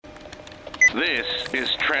This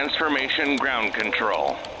is Transformation Ground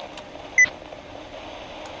Control,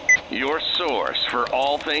 your source for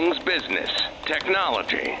all things business,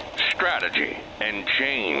 technology, strategy, and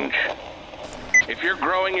change. If you're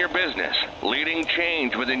growing your business, leading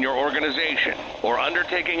change within your organization, or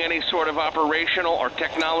undertaking any sort of operational or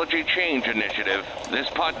technology change initiative, this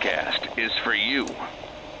podcast is for you.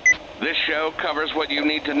 This show covers what you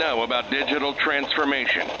need to know about digital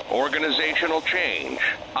transformation, organizational change,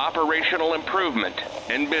 operational improvement,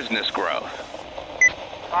 and business growth.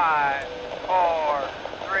 5, 4,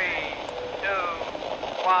 3, 2,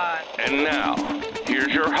 1. And now,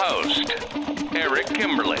 here's your host, Eric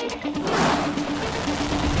Kimberling.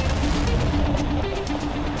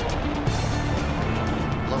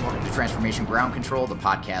 Hello and welcome to Transformation Ground Control, the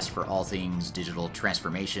podcast for all things digital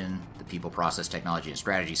transformation, the people, process, technology, and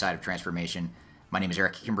strategy side of transformation. My name is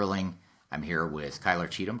Eric Kimberling. I'm here with Kyler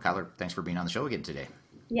Cheatham. Kyler, thanks for being on the show again today.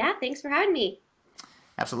 Yeah, thanks for having me.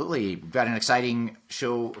 Absolutely. We've got an exciting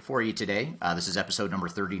show for you today. This is episode number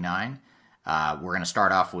 39. We're going to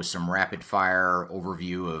start off with some rapid-fire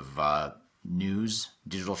overview of news,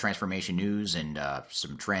 digital transformation news, and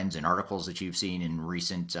some trends and articles that you've seen in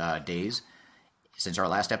recent days since our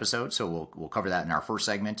last episode. So we'll cover that in our first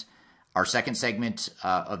segment. Our second segment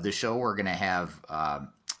of the show, we're going to have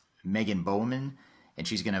Megan Bowman, and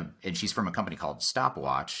she's from a company called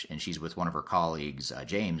Stopwatch, and she's with one of her colleagues,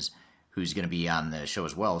 James, who's going to be on the show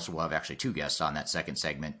as well. So we'll have actually two guests on that second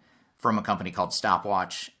segment from a company called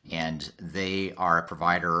Stopwatch, and they are a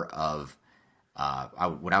provider of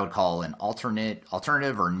what I would call an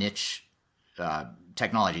alternative or niche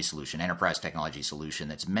technology solution, enterprise technology solution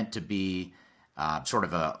that's meant to be sort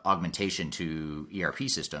of a augmentation to ERP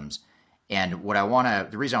systems. And the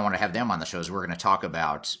reason I want to have them on the show is we're going to talk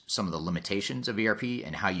about some of the limitations of ERP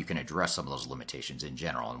and how you can address some of those limitations in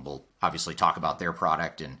general. And we'll obviously talk about their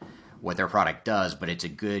product and what their product does, but it's a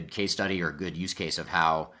good case study or a good use case of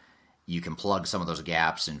how you can plug some of those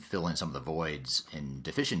gaps and fill in some of the voids and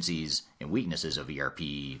deficiencies and weaknesses of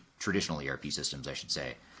traditional ERP systems, I should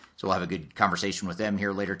say. So we'll have a good conversation with them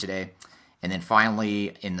here later today. And then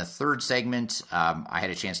finally, in the third segment, I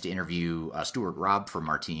had a chance to interview Stuart Robb from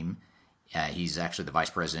our team. He's actually the vice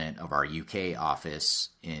president of our UK office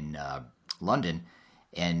in London.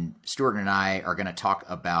 And Stuart and I are going to talk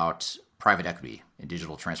about private equity and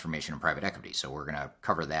digital transformation in private equity. So we're going to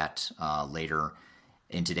cover that later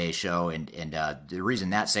in today's show. And the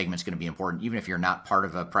reason that segment's going to be important, even if you're not part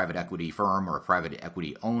of a private equity firm or a private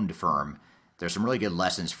equity owned firm, there's some really good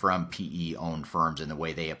lessons from PE-owned firms in the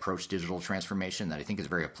way they approach digital transformation that I think is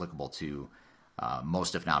very applicable to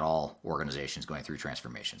most, if not all, organizations going through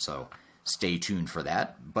transformation. So stay tuned for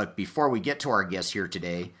that. But before we get to our guests here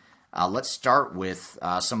today, let's start with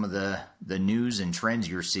some of the news and trends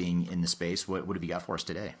you're seeing in the space. What have you got for us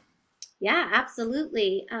today? Yeah,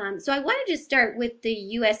 absolutely. So I wanted to start with the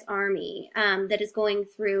U.S. Army that is going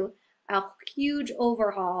through a huge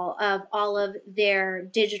overhaul of all of their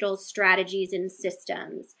digital strategies and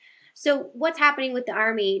systems. So what's happening with the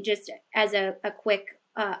Army, just as a quick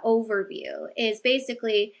overview, is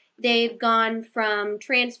basically they've gone from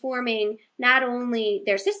transforming not only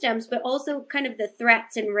their systems, but also kind of the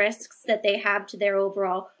threats and risks that they have to their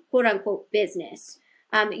overall quote unquote business.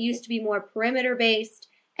 It used to be more perimeter based,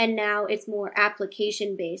 and now it's more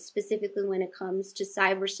application based, specifically when it comes to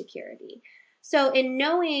cybersecurity. So in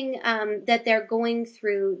knowing that they're going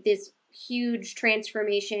through this huge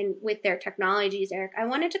transformation with their technologies, Eric, I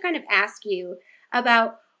wanted to kind of ask you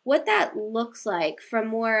about what that looks like from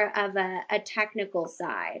more of a technical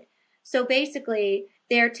side. So basically,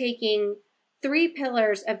 they're taking three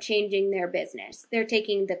pillars of changing their business. They're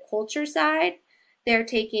taking the culture side, they're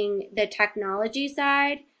taking the technology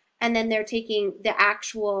side, and then they're taking the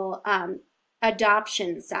actual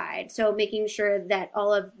adoption side. So making sure that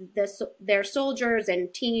all of their soldiers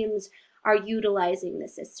and teams are utilizing the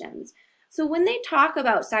systems. So when they talk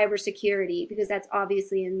about cybersecurity, because that's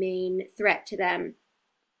obviously a main threat to them,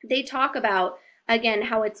 they talk about, again,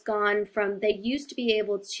 how it's gone from they used to be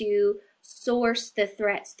able to source the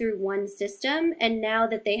threats through one system, and now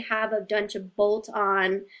that they have a bunch of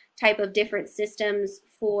bolt-on type of different systems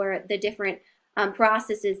for the different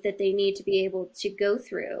processes that they need to be able to go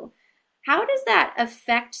through. How does that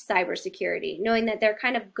affect cybersecurity, knowing that they're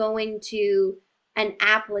kind of going to an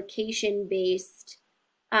application-based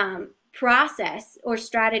process or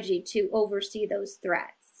strategy to oversee those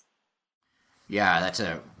threats? Yeah, that's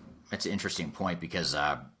an interesting point because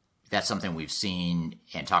that's something we've seen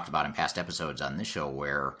and talked about in past episodes on this show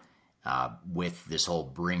where with this whole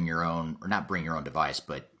bring your own, or not bring your own device,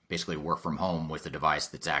 but basically work from home with a device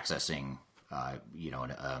that's accessing,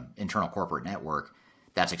 an internal corporate network,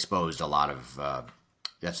 that's exposed a lot of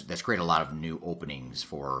that's created a lot of new openings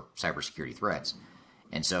for cybersecurity threats.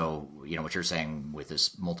 And so, what you're saying with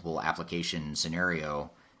this multiple application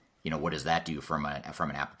scenario, what does that do from a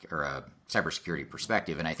cybersecurity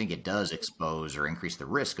perspective? And I think it does expose or increase the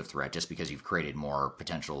risk of threat just because you've created more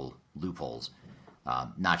potential loopholes,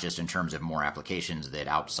 not just in terms of more applications that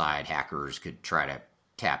outside hackers could try to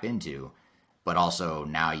tap into, but also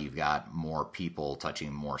now you've got more people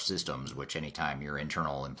touching more systems, which anytime your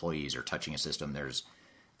internal employees are touching a system, there's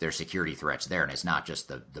security threats there. And it's not just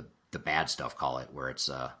the bad stuff, call it, where it's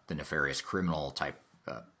the nefarious criminal type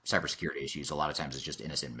cybersecurity issues. A lot of times it's just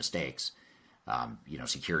innocent mistakes.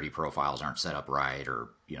 Security profiles aren't set up right, or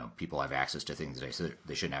people have access to things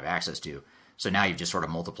they shouldn't have access to. So now you've just sort of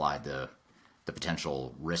multiplied the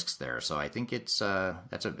potential risks there. So I think it's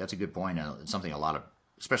that's a good point. It's something a lot of,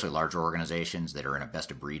 especially larger organizations that are in a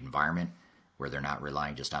best of breed environment, where they're not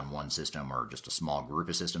relying just on one system or just a small group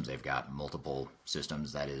of systems. They've got multiple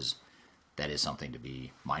systems. That is something to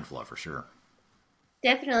be mindful of for sure.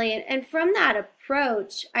 Definitely. And from that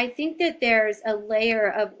approach, I think that there's a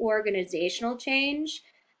layer of organizational change.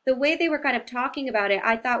 The way they were kind of talking about it,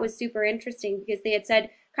 I thought was super interesting, because they had said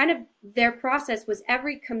kind of their process was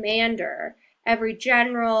every commander, every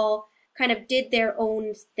general kind of did their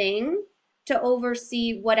own thing to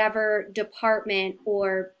oversee whatever department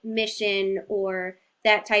or mission or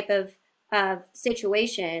that type of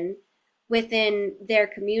situation within their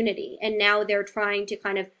community. And now they're trying to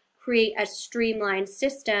kind of create a streamlined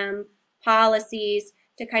system, policies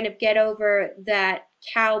to kind of get over that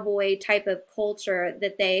cowboy type of culture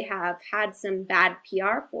that they have had some bad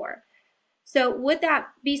PR for. So would that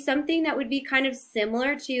be something that would be kind of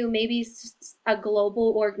similar to maybe a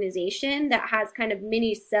global organization that has kind of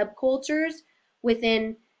mini subcultures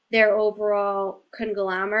within their overall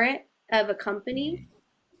conglomerate of a company?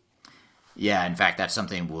 Yeah, in fact, that's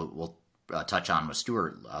something we'll touch on with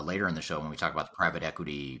Stuart later in the show when we talk about the private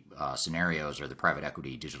equity scenarios or the private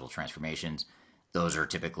equity digital transformations. Those are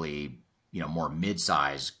typically, more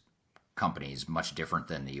mid-sized companies, much different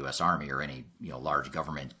than the U.S. Army or any, large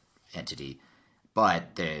government entity.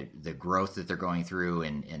 But the growth that they're going through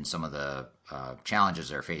and some of the challenges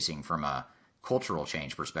they're facing from a cultural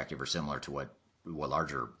change perspective are similar to what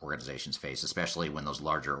larger organizations face, especially when those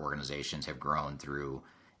larger organizations have grown through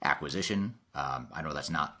acquisition. I know that's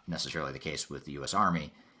not necessarily the case with the U.S.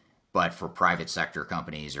 Army, but for private sector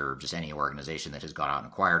companies or just any organization that has gone out and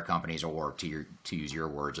acquired companies, or to use your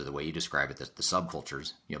words or the way you describe it, the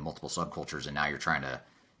subcultures, multiple subcultures, and now you're trying to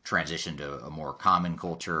transition to a more common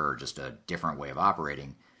culture or just a different way of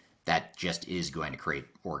operating, that just is going to create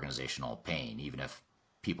organizational pain. Even if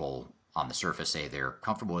people on the surface say they're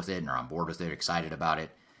comfortable with it and are on board with it, excited about it,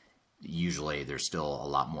 usually there's still a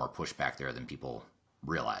lot more pushback there than people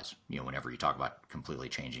realize, whenever you talk about completely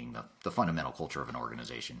changing the fundamental culture of an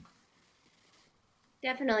organization.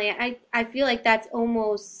 Definitely. I feel like that's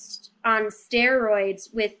almost on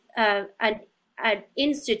steroids with an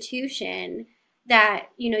institution that,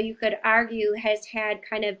 you could argue has had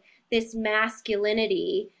kind of this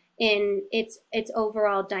masculinity in its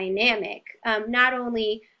overall dynamic, not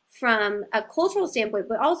only from a cultural standpoint,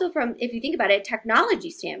 but also from, if you think about it, a technology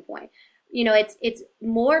standpoint. It's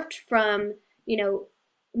morphed from,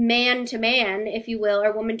 man to man, if you will,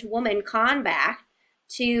 or woman to woman combat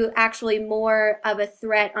to actually more of a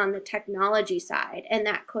threat on the technology side and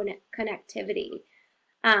that connectivity.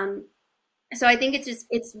 So I think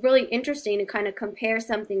it's really interesting to kind of compare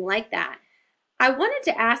something like that. I wanted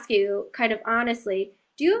to ask you kind of honestly,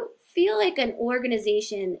 do you feel like an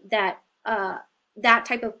organization that that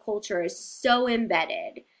type of culture is so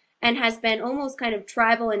embedded and has been almost kind of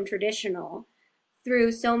tribal and traditional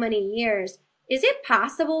through so many years, is it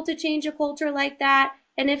possible to change a culture like that?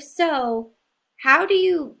 And if so, how do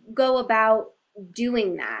you go about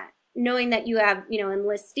doing that, knowing that you have,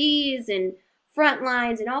 enlistees and front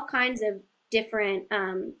lines and all kinds of different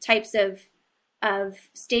types of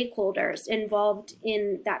stakeholders involved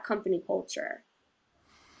in that company culture?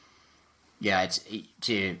 Yeah,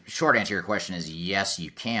 to short answer your question is yes, you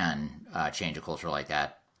can change a culture like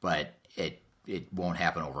that, but it won't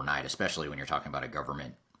happen overnight, especially when you're talking about a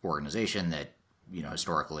government organization that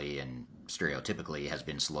historically and stereotypically has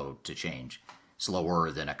been slow to change,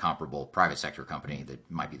 slower than a comparable private sector company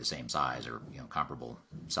that might be the same size or comparable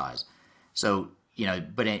size. So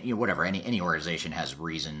but whatever, any organization has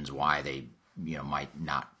reasons why they might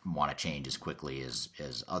not want to change as quickly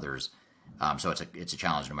as others. So it's a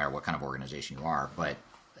challenge no matter what kind of organization you are. But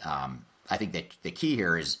I think that the key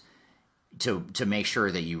here is to make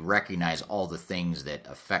sure that you recognize all the things that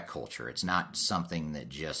affect culture. It's not something that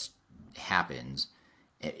just happens.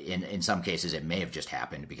 In some cases, it may have just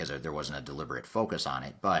happened because there wasn't a deliberate focus on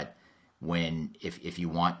it. But if you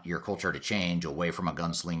want your culture to change away from a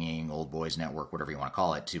gunslinging, old boys network, whatever you want to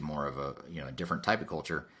call it, to more of a different type of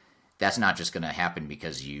culture, that's not just going to happen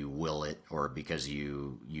because you will it or because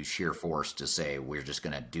you sheer force to say we're just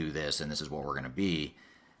going to do this and this is what we're going to be.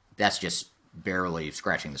 That's just barely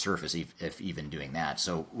scratching the surface, if even doing that.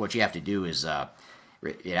 So what you have to do is,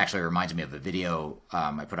 it actually reminds me of a video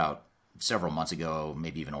I put out several months ago,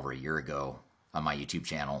 maybe even over a year ago, on my YouTube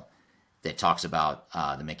channel that talks about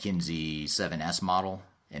the McKinsey 7S model.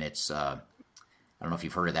 And it's, I don't know if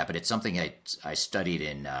you've heard of that, but it's something I studied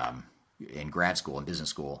in grad school, in business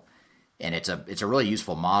school. And it's a really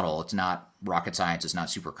useful model. It's not rocket science. It's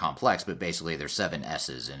not super complex, but basically there's 7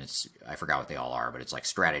 S's, and I forgot what they all are, but it's like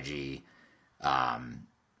strategy,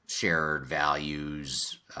 shared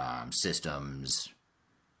values, systems,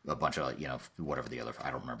 a bunch of, whatever the other,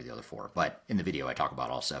 I don't remember the other 4, but in the video I talk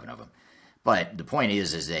about all 7 of them. But the point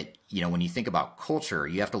is that, when you think about culture,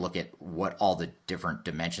 you have to look at what all the different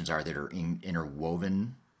dimensions are that are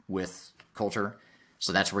interwoven with culture.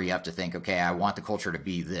 So that's where you have to think, okay, I want the culture to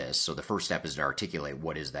be this. So the first step is to articulate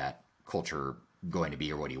what is that culture going to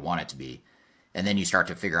be, or what do you want it to be? And then you start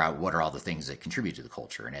to figure out what are all the things that contribute to the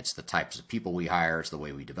culture. And it's the types of people we hire, it's the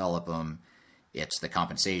way we develop them, it's the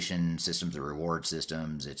compensation systems, the reward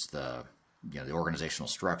systems, it's the the organizational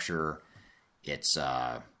structure. It's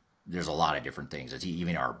there's a lot of different things. It's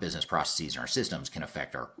even our business processes and our systems can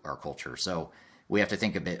affect our culture. So we have to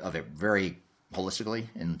think a bit of it very holistically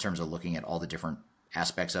in terms of looking at all the different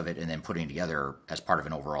aspects of it, and then putting together as part of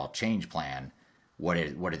an overall change plan what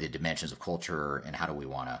are the dimensions of culture, and how do we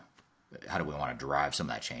want to derive some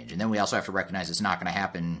of that change. And then we also have to recognize it's not going to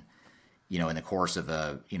happen in the course of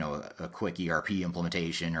a quick ERP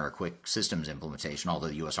implementation or a quick systems implementation, although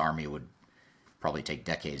the U.S. Army would probably take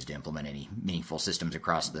decades to implement any meaningful systems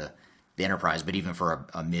across the enterprise. But even for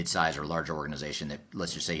a mid-size or large organization that,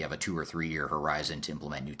 let's just say you have a 2 or 3 year horizon to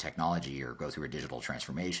implement new technology or go through a digital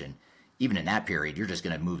transformation, even in that period, you're just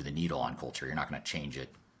going to move the needle on culture. You're not going to change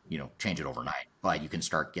it overnight, but you can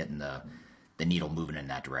start getting the needle moving in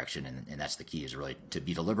that direction. And that's the key, is really to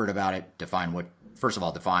be deliberate about it, define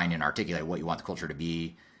and articulate what you want the culture to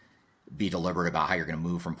be deliberate about how you're going to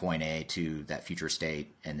move from point A to that future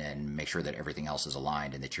state, and then make sure that everything else is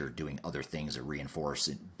aligned and that you're doing other things that reinforce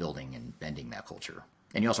building and bending that culture.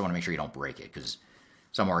 And you also want to make sure you don't break it, because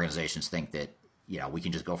some organizations think that, we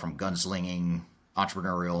can just go from gunslinging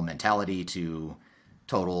entrepreneurial mentality to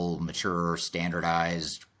total mature,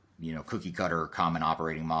 standardized, cookie cutter, common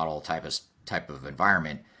operating model type of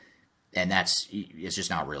environment. And it's just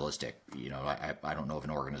not realistic. I don't know of an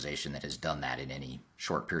organization that has done that in any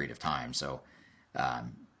short period of time. So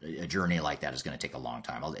a journey like that is going to take a long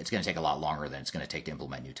time. It's going to take a lot longer than it's going to take to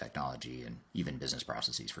implement new technology and even business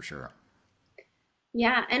processes, for sure.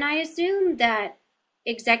 Yeah, and I assume that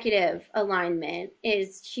executive alignment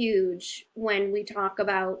is huge when we talk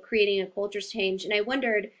about creating a culture change. And I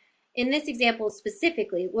wondered, in this example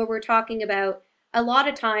specifically, where we're talking about, a lot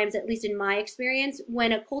of times, at least in my experience,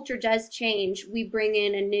 when a culture does change, we bring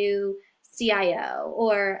in a new CIO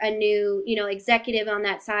or a new, executive on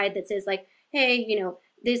that side that says like, hey,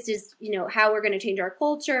 this is, how we're going to change our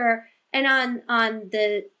culture. And on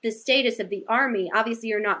the status of the Army, obviously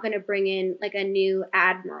you're not going to bring in like a new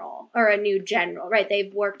admiral or a new general, right?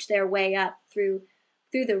 They've worked their way up through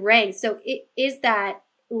the ranks. So is that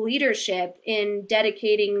leadership in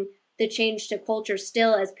dedicating the change to culture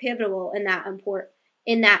still as pivotal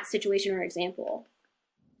in that situation or example?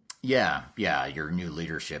 Yeah. Your new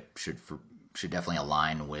leadership should definitely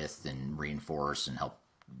align with and reinforce and help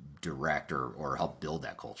direct or help build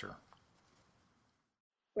that culture.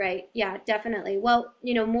 Right. Yeah, definitely. Well,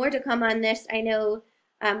 more to come on this. I know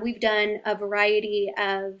we've done a variety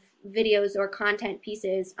of videos or content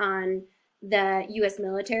pieces on the U.S.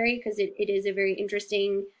 military, because it is a very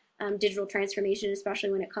interesting digital transformation,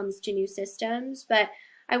 especially when it comes to new systems. But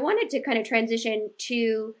I wanted to kind of transition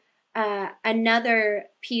to another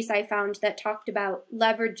piece I found that talked about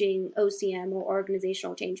leveraging OCM, or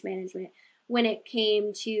organizational change management, when it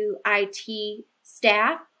came to IT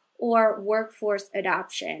staff or workforce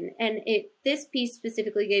adoption. And this piece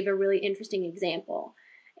specifically gave a really interesting example.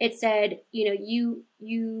 It said,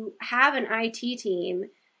 you have an IT team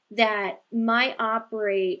that might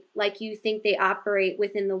operate like you think they operate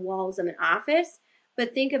within the walls of an office,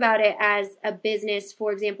 but think about it as a business,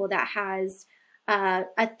 for example, that has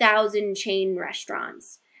 1,000 chain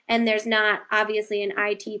restaurants. And there's not obviously an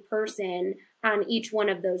IT person on each one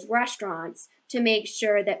of those restaurants to make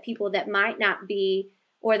sure that people that might not be,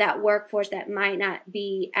 or that workforce that might not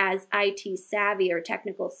be as IT savvy or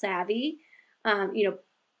technical savvy,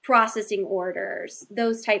 processing orders,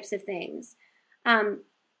 those types of things.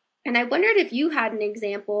 And I wondered if you had an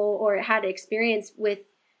example or had experience with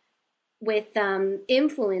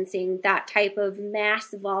influencing that type of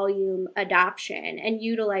mass volume adoption and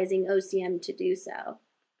utilizing OCM to do so.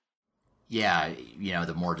 Yeah,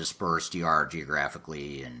 the more dispersed you are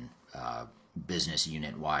geographically and business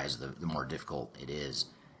unit wise, the more difficult it is.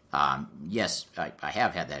 Yes, I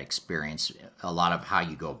have had that experience. A lot of how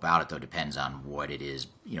you go about it, though, depends on what it is.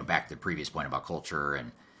 Back to the previous point about culture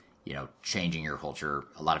and, changing your culture.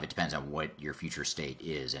 A lot of it depends on what your future state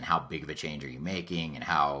is and how big of a change are you making and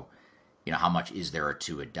how much is there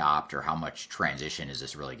to adopt or how much transition is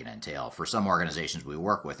this really going to entail. For some organizations we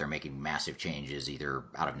work with, they're making massive changes either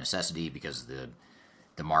out of necessity because the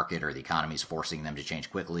market or the economy is forcing them to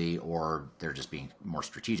change quickly, or they're just being more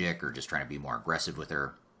strategic or just trying to be more aggressive with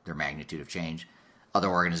their magnitude of change. Other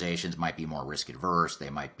organizations might be more risk adverse.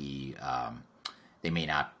 They might be, they may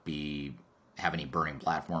not have any burning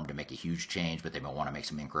platform to make a huge change, but they might want to make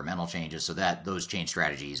some incremental changes. So that those change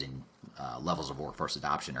strategies and levels of workforce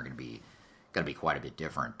adoption are going to be quite a bit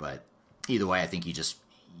different. But either way, I think you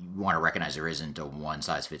want to recognize there isn't a one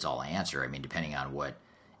size fits all answer. I mean, depending on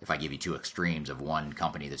if I give you two extremes of one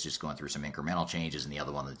company that's just going through some incremental changes and the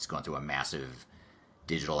other one that's going through a massive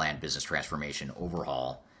digital and business transformation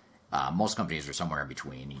overhaul, most companies are somewhere in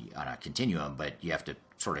between on a continuum, but you have to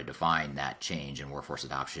sort of define that change and workforce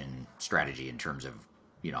adoption strategy in terms of,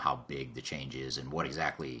 how big the change is and what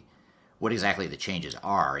exactly the changes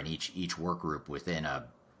are. And each work group within a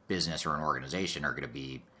business or an organization are going to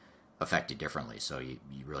be affected differently. So you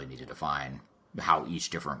really need to define how each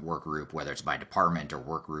different work group, whether it's by department or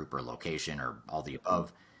work group or location or all the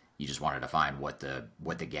above, you just want to define what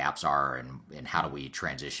the gaps are and how do we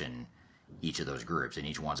transition each of those groups. And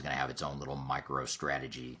each one's going to have its own little micro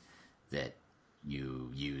strategy that you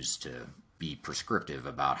use to be prescriptive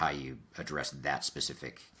about how you address that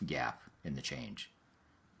specific gap in the change.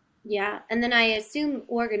 Yeah, and then I assume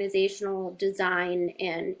organizational design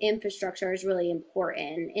and infrastructure is really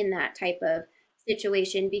important in that type of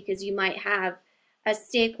situation, because you might have a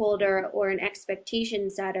stakeholder or an expectation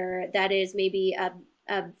setter that is maybe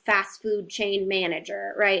a fast food chain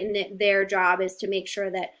manager, right? And their job is to make sure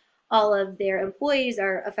that all of their employees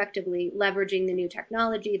are effectively leveraging the new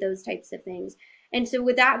technology, those types of things. And so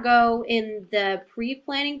would that go in the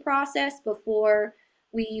pre-planning process before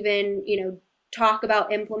we even, talk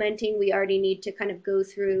about implementing? We already need to kind of go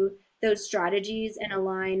through those strategies and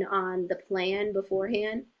align on the plan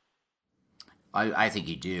beforehand? I think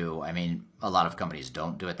you do. I mean, a lot of companies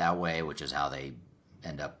don't do it that way, which is how they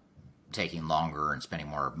end up taking longer and spending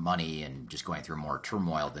more money and just going through more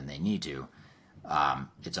turmoil than they need to.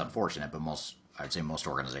 It's unfortunate, but I'd say most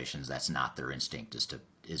organizations, that's not their instinct,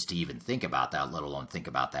 is to even think about that, let alone think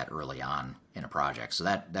about that early on in a project. So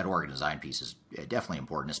that org design piece is definitely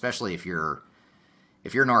important, especially if you're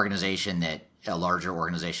an organization a larger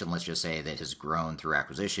organization, let's just say, that has grown through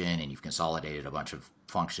acquisition and you've consolidated a bunch of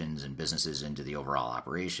functions and businesses into the overall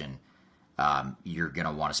operation. You're going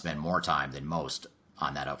to want to spend more time than most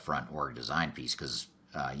on that upfront org design piece, because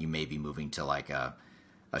you may be moving to like a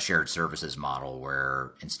shared services model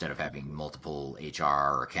where instead of having multiple HR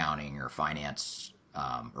or accounting or finance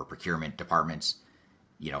or procurement departments,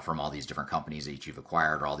 from all these different companies that you've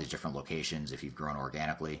acquired or all these different locations, if you've grown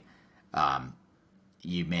organically,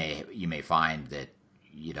 you may find that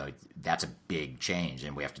that's a big change,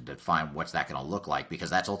 and we have to define what's that going to look like, because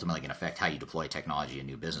that's ultimately going to affect how you deploy technology and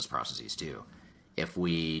new business processes too. If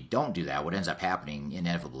we don't do that, what ends up happening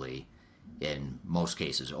inevitably, in most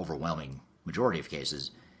cases, overwhelming majority of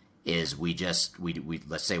cases, is we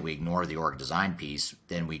let's say we ignore the org design piece,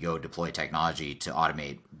 then we go deploy technology to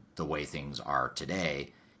automate the way things are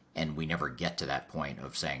today, and we never get to that point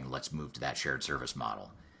of saying, let's move to that shared service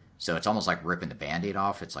model. So it's almost like ripping the Band-Aid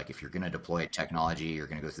off. It's like, if you're going to deploy technology, you're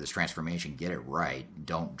going to go through this transformation, get it right.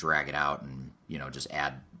 Don't drag it out and, just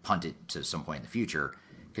punt it to some point in the future,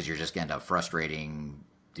 because you're just going to end up frustrating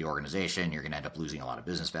the organization. You're going to end up losing a lot of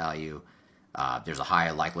business value. There's a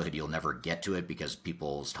high likelihood you'll never get to it, because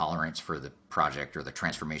people's tolerance for the project or the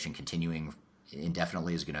transformation continuing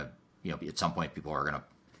indefinitely is going to, at some point people are going to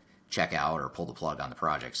check out or pull the plug on the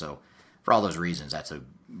project. So for all those reasons, that's a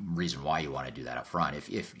reason why you want to do that up front.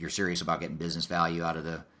 If you're serious about getting business value out of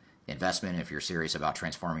the investment, if you're serious about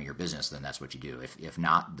transforming your business, then that's what you do. If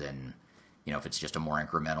not, then, if it's just a more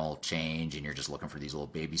incremental change and you're just looking for these little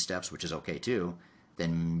baby steps, which is okay too,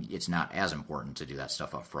 then it's not as important to do that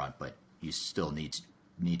stuff up front, but you still need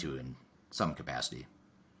to in some capacity.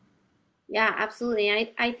 Yeah, absolutely. And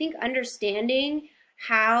I think understanding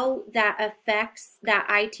how that affects that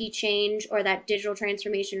IT change or that digital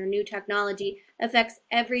transformation or new technology affects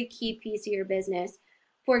every key piece of your business.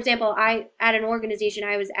 For example, at an organization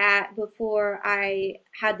I was at before I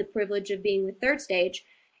had the privilege of being with Third Stage,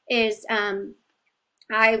 is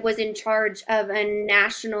I was in charge of a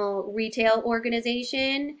national retail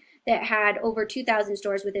organization that had over 2,000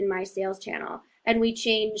 stores within my sales channel. And we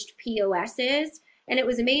changed POSs. And it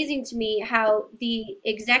was amazing to me how the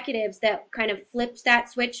executives that kind of flipped that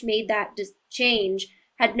switch, made that change,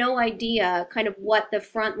 had no idea kind of what the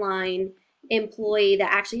frontline employee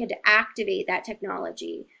that actually had to activate that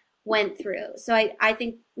technology went through. So I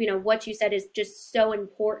think, what you said is just so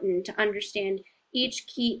important to understand each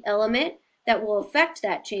key element that will affect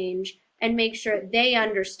that change and make sure they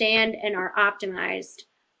understand and are optimized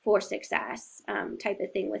for success, type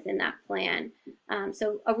of thing within that plan.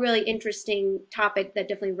 So a really interesting topic that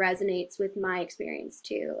definitely resonates with my experience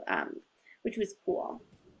too, which was cool.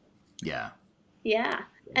 Yeah. Yeah.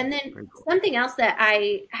 And then something else that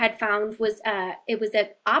I had found was it was an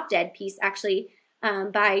op-ed piece actually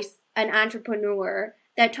by an entrepreneur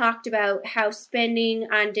that talked about how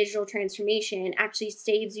spending on digital transformation actually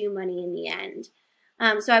saves you money in the end.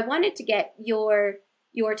 So I wanted to get your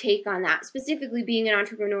take on that, specifically being an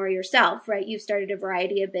entrepreneur yourself, right? You've started a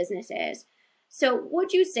variety of businesses. So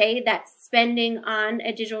would you say that spending on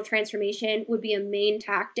a digital transformation would be a main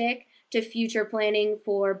tactic to future planning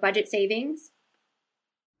for budget savings?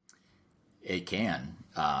 It can,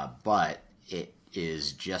 but it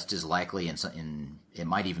is just as likely, and it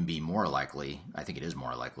might even be more likely, I think it is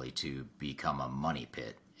more likely, to become a money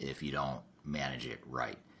pit if you don't manage it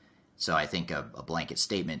right. So I think a blanket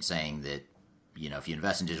statement saying that, if you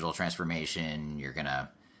invest in digital transformation, you're gonna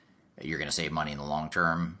save money in the long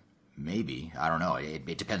term. Maybe, I don't know.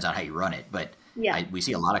 It depends on how you run it, but yeah. We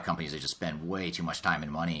see a lot of companies that just spend way too much time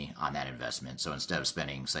and money on that investment. So instead of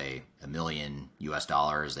spending, say, $1 million,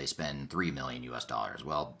 they spend $3 million.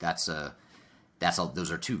 Well,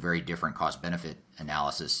 those are two very different cost benefit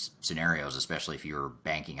analysis scenarios, especially if you're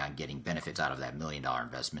banking on getting benefits out of that $1 million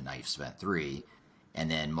investment. Now you've spent $3 million, and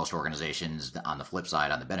then most organizations on the flip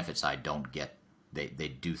side, on the benefit side, they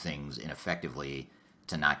do things ineffectively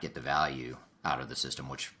to not get the value out of the system,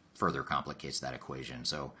 which further complicates that equation.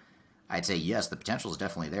 So I'd say yes, the potential is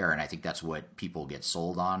definitely there, and I think that's what people get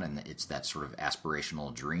sold on, and it's that sort of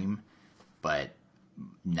aspirational dream, but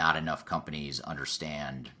not enough companies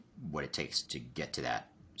understand what it takes to get to that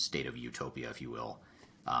state of utopia, if you will.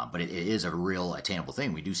 But it is a real attainable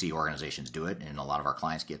thing. We do see organizations do it, and a lot of our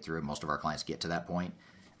clients get through it. Most of our clients get to that point,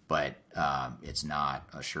 but it's not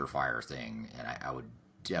a surefire thing, and I would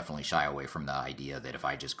definitely shy away from the idea that if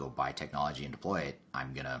I just go buy technology and deploy it,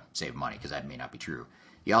 I'm going to save money, because that may not be true.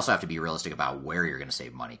 You also have to be realistic about where you're going to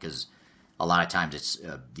save money, because a lot of times it's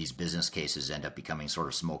these business cases end up becoming sort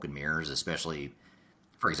of smoke and mirrors, especially,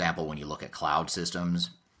 for example, when you look at cloud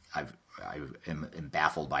systems. I am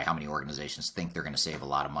baffled by how many organizations think they're going to save a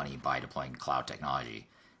lot of money by deploying cloud technology.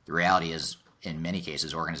 The reality is, in many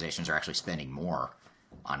cases, organizations are actually spending more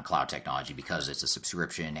on cloud technology because it's a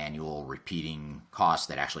subscription, annual, repeating cost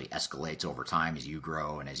that actually escalates over time as you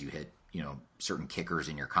grow and as you hit certain kickers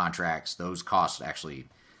in your contracts. Those costs actually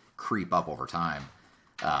creep up over time.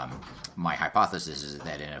 My hypothesis is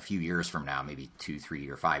that in a few years from now, maybe 2, 3,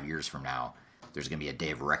 or 5 years from now, there's going to be a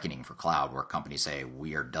day of reckoning for cloud where companies say,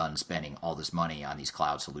 we are done spending all this money on these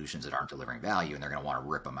cloud solutions that aren't delivering value, and they're going to want to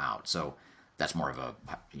rip them out. So that's more of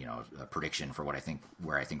a prediction for where I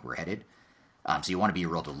think we're headed. So you want to be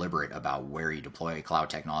real deliberate about where you deploy cloud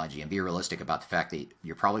technology, and be realistic about the fact that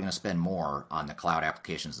you're probably going to spend more on the cloud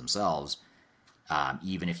applications themselves,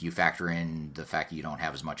 even if you factor in the fact that you don't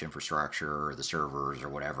have as much infrastructure or the servers or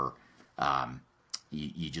whatever.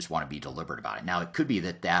 You just want to be deliberate about it. Now, it could be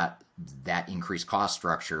that increased cost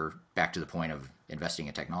structure, back to the point of investing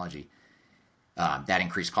in technology, that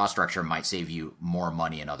increased cost structure might save you more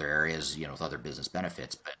money in other areas, with other business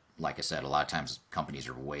benefits. But like I said, a lot of times companies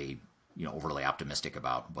are way overly optimistic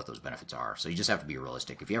about what those benefits are. So you just have to be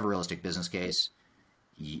realistic. If you have a realistic business case,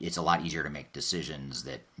 it's a lot easier to make decisions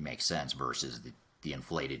that make sense versus the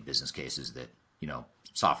inflated business cases that,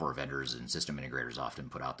 software vendors and system integrators often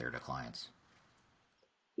put out there to clients.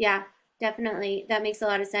 Yeah, definitely. That makes a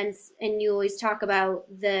lot of sense. And you always talk about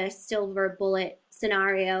the silver bullet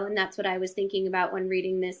scenario. And that's what I was thinking about when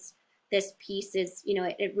reading this piece is,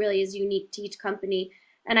 it really is unique to each company.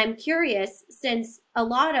 And I'm curious, since a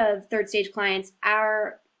lot of Third Stage clients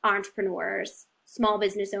are entrepreneurs, small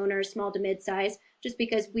business owners, small to mid-size, just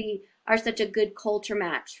because we are such a good culture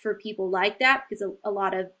match for people like that, because a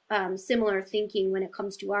lot of similar thinking when it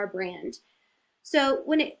comes to our brand. So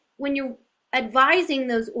when you're advising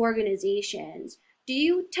those organizations, do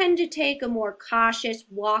you tend to take a more cautious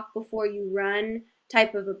walk before you run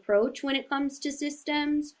type of approach when it comes to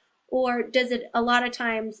systems? Or does it a lot of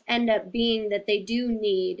times end up being that they do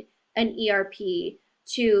need an ERP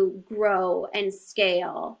to grow and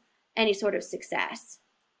scale any sort of success?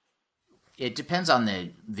 It depends on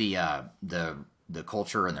the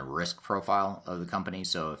culture and the risk profile of the company.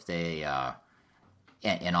 So if they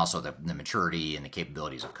and also the maturity and the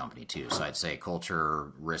capabilities of the company too. So I'd say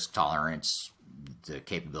culture, risk tolerance, the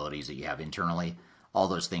capabilities that you have internally, all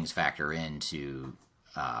those things factor into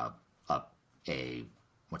a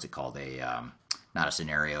what's it called, not a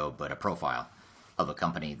scenario but a profile of a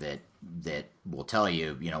company that will tell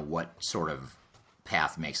you what sort of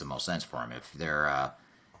path makes the most sense for them. If they're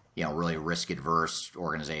really risk adverse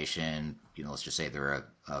organization, let's just say they're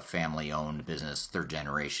a family owned business, third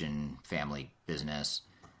generation family business.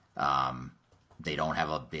 They don't have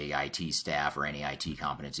a big IT staff or any IT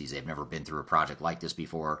competencies. They've never been through a project like this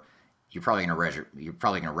before. You're probably going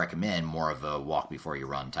to recommend more of a walk before you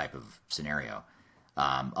run type of scenario.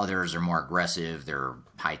 Others are more aggressive. They're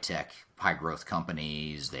high tech, high growth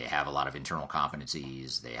companies. They have a lot of internal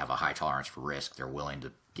competencies. They have a high tolerance for risk. They're willing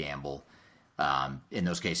to gamble. In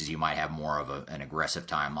those cases, you might have more of an aggressive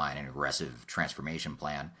timeline, an aggressive transformation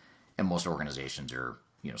plan, and most organizations are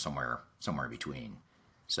somewhere in between.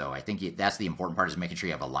 So I think that's the important part, is making sure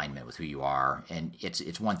you have alignment with who you are. And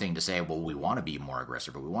it's one thing to say, well, we want to be more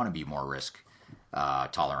aggressive, but we want to be more risk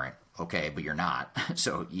tolerant. Okay, but you're not.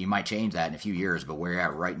 So you might change that in a few years, but where you're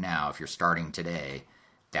at right now, if you're starting today,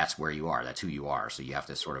 that's where you are. That's who you are. So you have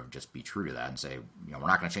to sort of just be true to that and say, we're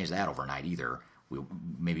not going to change that overnight either. We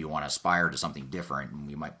maybe want to aspire to something different, and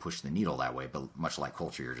we might push the needle that way. But much like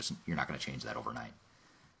culture, you're not going to change that overnight.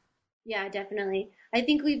 Yeah, definitely. I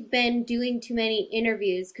think we've been doing too many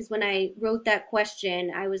interviews, because when I wrote that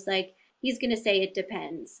question, I was like, he's going to say it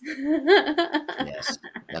depends. Yes,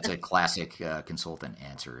 that's a classic consultant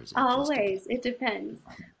answer. Is Always, it depends.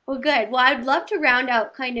 Well, good. Well, I'd love to round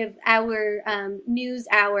out kind of our news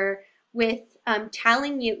hour with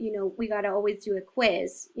telling you, we got to always do a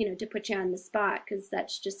quiz, to put you on the spot, because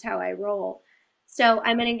that's just how I roll. So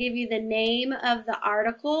I'm going to give you the name of the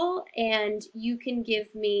article, and you can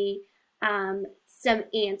give me some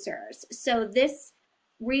answers. So this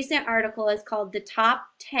recent article is called The Top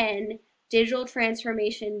 10 Digital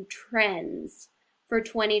Transformation Trends for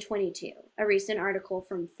 2022, a recent article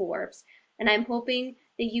from Forbes. And I'm hoping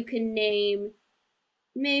that you can name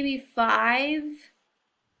maybe 5,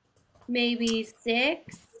 maybe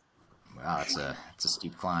 6. Wow, it's a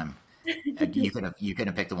steep climb. You could have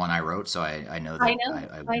picked the one I wrote, so I know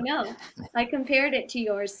that. I know. I compared it to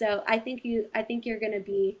yours, so I think you're gonna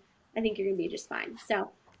be just fine.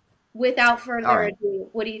 So, without further ado,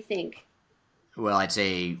 what do you think? Well, I'd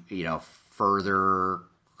say further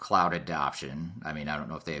cloud adoption. I mean, I don't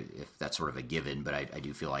know if that's sort of a given, but I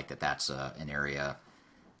do feel like that's an area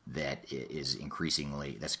that is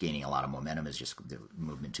that's gaining a lot of momentum, is just the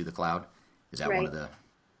movement to the cloud. Is that one of the?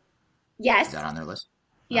 Yes. Is that on their list?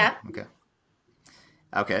 Yeah. Oh,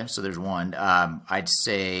 okay. So there's one. I'd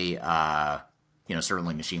say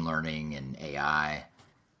certainly machine learning and AI,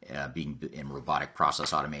 being in robotic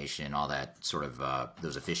process automation, all that sort of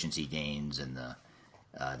those efficiency gains, and the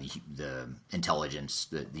intelligence,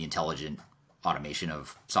 the intelligent automation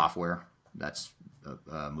of software. That's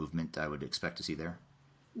a movement I would expect to see there.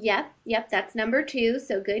 Yep. That's number 2.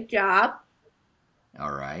 So good job.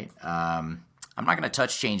 All right. I'm not going to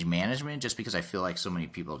touch change management, just because I feel like so many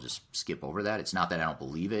people just skip over that. It's not that I don't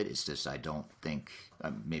believe it. It's just I don't think,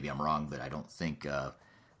 maybe I'm wrong, but I don't think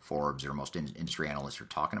Forbes or most industry analysts are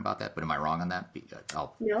talking about that. But am I wrong on that?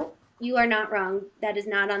 No, you are not wrong. That is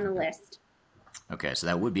not on the list. Okay, so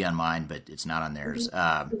that would be on mine, but it's not on theirs.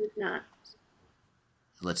 It is not.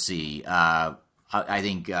 Let's see. I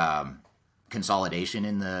think consolidation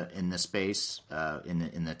in the space,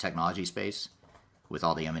 in the technology space, with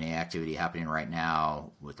all the M&A activity happening right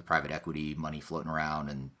now, with the private equity money floating around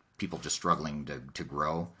and people just struggling to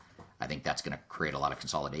grow, I think that's going to create a lot of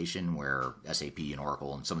consolidation, where SAP and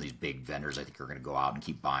Oracle and some of these big vendors, I think, are going to go out and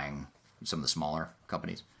keep buying some of the smaller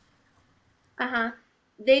companies.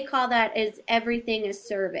 They call that as everything as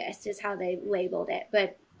service, is how they labeled it,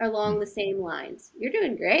 but along the same lines. You're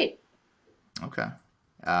doing great. Okay.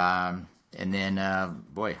 And then,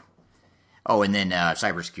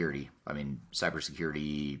 cybersecurity. I mean,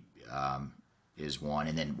 cybersecurity is one.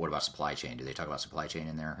 And then what about supply chain? Do they talk about supply chain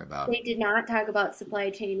in there? They did not talk about supply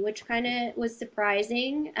chain, which kind of was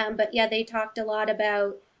surprising. But yeah, they talked a lot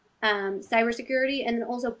about cybersecurity, and then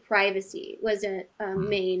also privacy was a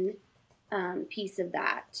main piece of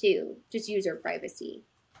that too, just user privacy.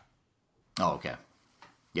 Oh, okay.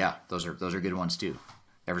 Yeah, those are good ones too.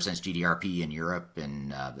 Ever since GDRP in Europe,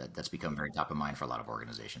 and that's become very top of mind for a lot of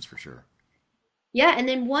organizations for sure. Yeah, and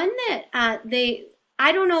then one that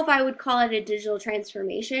I don't know if I would call it a digital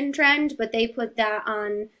transformation trend, but they put that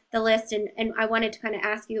on the list, and I wanted to kind of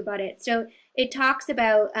ask you about it. So it talks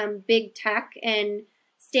about big tech and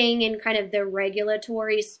staying in kind of the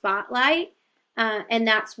regulatory spotlight. And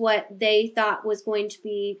that's what they thought was going to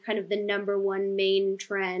be kind of the number one main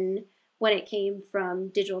trend when it came from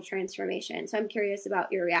digital transformation. So I'm curious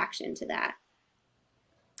about your reaction to that.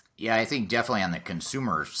 Yeah, I think definitely on the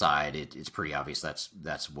consumer side, it's pretty obvious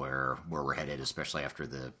that's where we're headed, especially after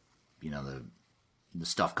the the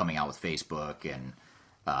stuff coming out with Facebook and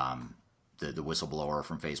the whistleblower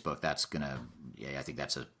from Facebook. I think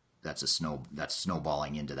that's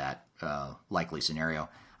snowballing into that likely scenario.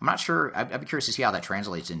 I'm not sure. I'd be curious to see how that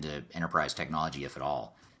translates into enterprise technology, if at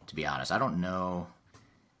all. To be honest, I don't know.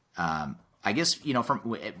 I guess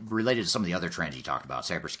from related to some of the other trends you talked about,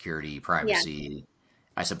 cybersecurity, privacy. Yeah.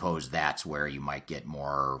 I suppose that's where you might get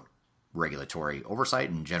more regulatory oversight,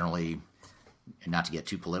 and generally, not to get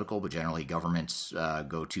too political, but generally governments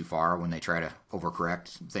go too far when they try to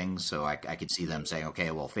overcorrect things. So I could see them saying,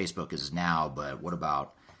 okay, well, Facebook is now, but what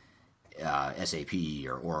about SAP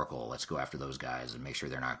or Oracle? Let's go after those guys and make sure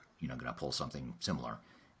they're not going to pull something similar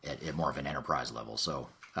at more of an enterprise level. So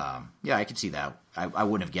yeah, I could see that. I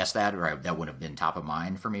wouldn't have guessed that, or that wouldn't have been top of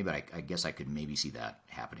mind for me, but I guess I could maybe see that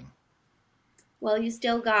happening. Well, you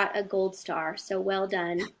still got a gold star, so well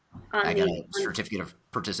done. I got a certificate of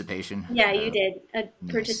participation. Yeah, you did. A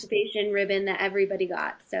participation ribbon that everybody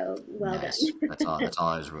got, so well done. That's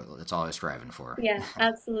all I was striving for. Yeah,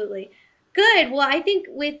 absolutely. Good. Well, I think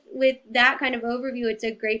with that kind of overview, it's a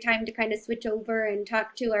great time to kind of switch over and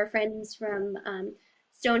talk to our friends from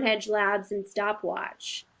Stonehenge Labs and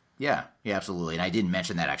Stopwatch. Yeah, absolutely. And I didn't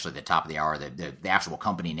mention that actually at the top of the hour. The actual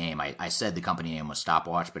company name, I said the company name was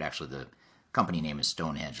Stopwatch, but actually the company name is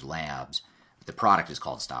Stonehenge Labs. The product is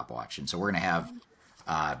called Stopwatch. And so we're going to have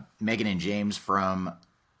Megan and James from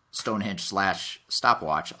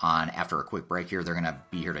Stonehenge/Stopwatch on after a quick break here. They're going to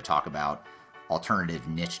be here to talk about alternative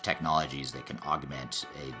niche technologies that can augment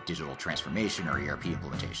a digital transformation or ERP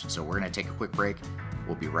implementation. So we're going to take a quick break.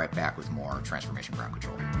 We'll be right back with more Transformation Ground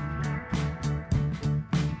Control.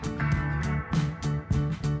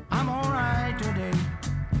 I'm all right today.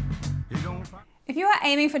 If you are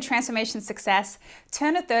aiming for transformation success,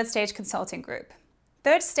 turn to Third Stage Consulting Group.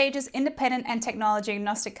 Third Stage's independent and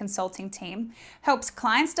technology-agnostic consulting team helps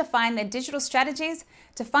clients define their digital strategies,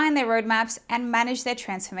 define their roadmaps, and manage their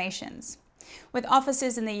transformations. With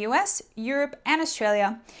offices in the US, Europe, and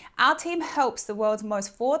Australia, our team helps the world's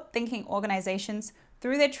most forward-thinking organizations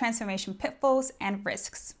through their transformation pitfalls and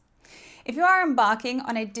risks. If you are embarking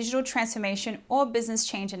on a digital transformation or business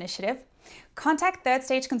change initiative, contact Third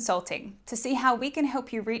Stage Consulting to see how we can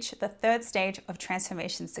help you reach the third stage of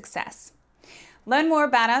transformation success. Learn more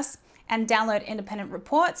about us and download independent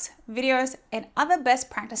reports, videos, and other best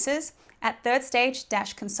practices at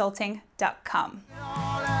thirdstage-consulting.com.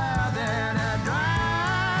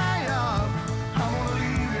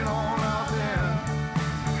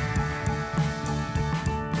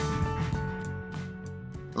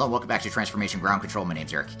 Hello, welcome back to Transformation Ground Control. My name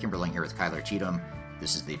is Eric Kimberling here with Kyler Cheatham.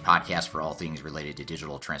 This is the podcast for all things related to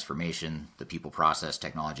digital transformation, the people, process,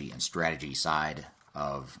 technology, and strategy side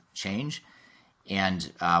of change.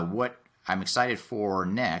 And what I'm excited for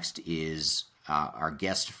next is our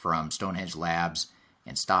guest from Stonehenge Labs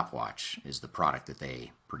and Stopwatch is the product that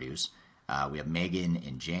they produce. We have Megan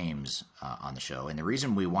and James on the show. And the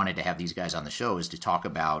reason we wanted to have these guys on the show is to talk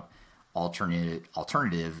about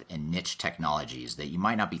alternative and niche technologies that you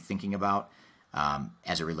might not be thinking about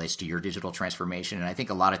as it relates to your digital transformation. And I think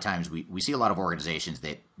a lot of times we see a lot of organizations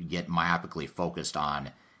that get myopically focused on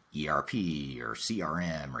ERP or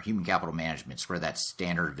CRM or human capital management, sort of that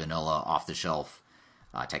standard vanilla off-the-shelf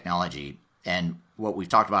technology. And what we've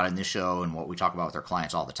talked about in this show and what we talk about with our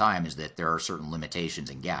clients all the time is that there are certain limitations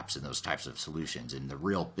and gaps in those types of solutions. And the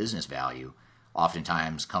real business value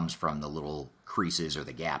oftentimes comes from the little creases or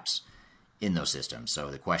the gaps in those systems. So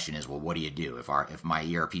the question is, well, what do you do if my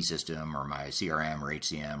ERP system or my CRM or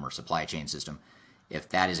HCM or supply chain system, if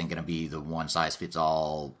that isn't going to be the one size fits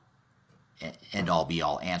all end all be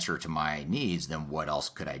all answer to my needs, then what else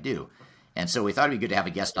could I do? And so we thought it'd be good to have a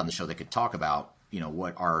guest on the show that could talk about,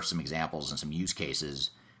 what are some examples and some use cases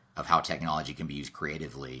of how technology can be used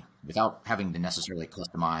creatively without having to necessarily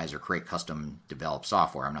customize or create custom developed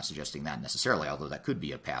software. I'm not suggesting that necessarily, although that could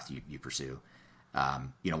be a path you pursue.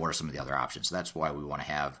 What are some of the other options? So that's why we want to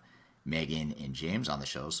have Megan and James on the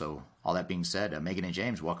show. So all that being said, Megan and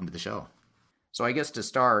James, welcome to the show. So I guess to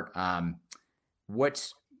start,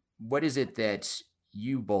 what what is it that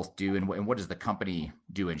you both do, and what does the company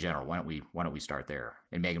do in general? Why don't we start there?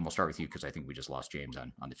 And Megan, we'll start with you because I think we just lost James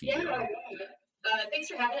on the feed. Yeah. Thanks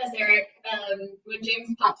for having us, Eric. When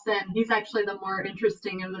James pops in, he's actually the more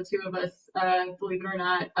interesting of the two of us, believe it or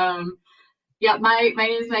not. Yeah, my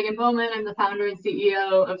name is Megan Bowman. I'm the founder and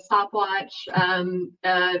CEO of Stopwatch and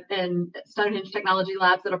Stonehenge Technology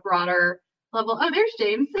Labs at a broader level. Oh, there's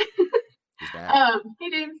James. Hey,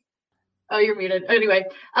 James. Oh, you're muted. Anyway,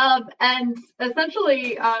 and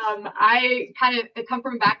essentially, I kind of come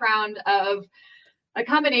from a background of a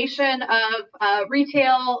combination of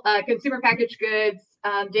retail, consumer packaged goods,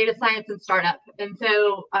 data science, and startup. And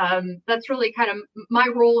so that's really kind of my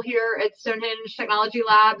role here at Stonehenge Technology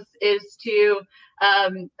Labs is to,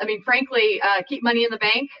 frankly, keep money in the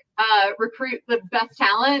bank, recruit the best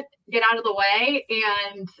talent, get out of the way,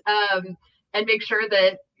 and make sure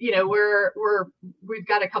that we've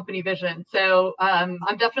got a company vision. So I'm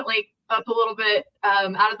definitely up a little bit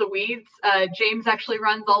out of the weeds. James actually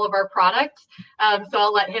runs all of our products, so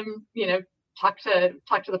I'll let him talk to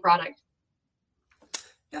the product.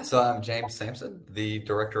 Yeah, so I'm James Sampson, the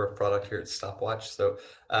director of product here at Stopwatch. So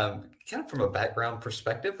kind of from a background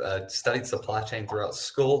perspective, studied supply chain throughout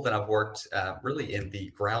school. Then I've worked really in the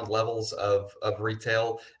ground levels of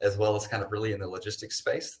retail, as well as kind of really in the logistics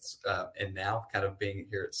space. And now kind of being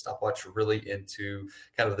here at Stopwatch, really into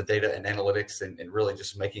kind of the data and analytics and really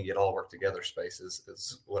just making it all work together space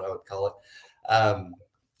is what I would call it.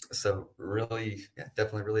 So really,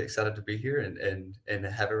 definitely really excited to be here and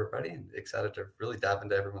have everybody, and excited to really dive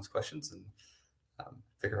into everyone's questions and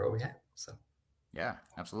figure out what we have. So yeah,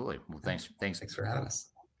 absolutely. Well, thanks for having us.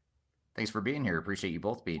 Thanks for being here. Appreciate you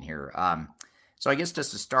both being here. So I guess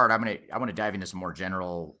just to start, I want to dive into some more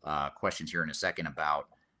general questions here in a second about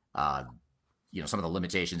some of the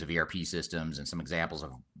limitations of ERP systems and some examples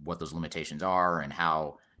of what those limitations are and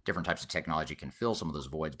how different types of technology can fill some of those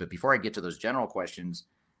voids. But before I get to those general questions,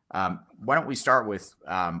 why don't we start with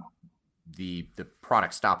the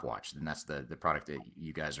product Stopwatch? And that's the product that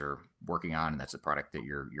you guys are working on, and that's the product that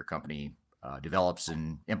your company develops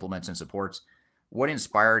and implements and supports. What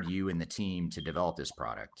inspired you and the team to develop this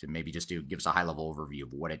product? And maybe just to give us a high-level overview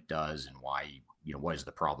of what it does and why, what is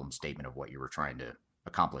the problem statement of what you were trying to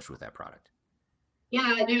accomplish with that product?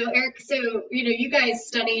 Yeah, no, Eric. So, you guys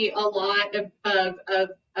study a lot of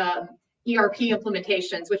ERP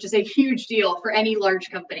implementations, which is a huge deal for any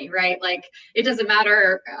large company, right? Like, it doesn't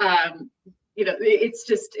matter,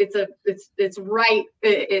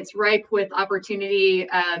 it's ripe with opportunity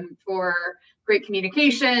for great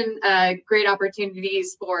communication, great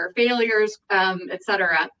opportunities for failures, et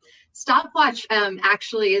cetera. Stopwatch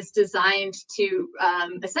actually is designed to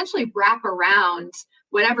essentially wrap around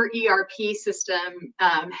whatever ERP system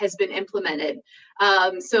has been implemented.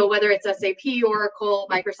 So whether it's SAP, Oracle,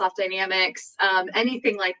 Microsoft Dynamics,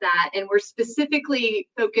 anything like that. And we're specifically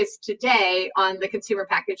focused today on the consumer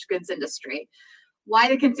packaged goods industry. Why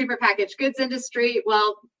the consumer packaged goods industry?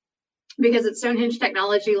 Well, because at Stonehenge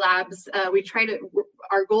Technology Labs,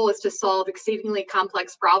 our goal is to solve exceedingly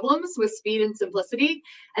complex problems with speed and simplicity.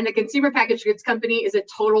 And the consumer packaged goods company is a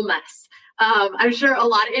total mess. I'm sure a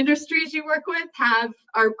lot of industries you work with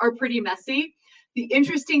are pretty messy. The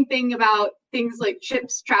interesting thing about things like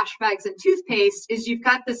chips, trash bags, and toothpaste is you've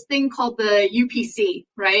got this thing called the UPC,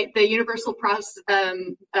 right? The Universal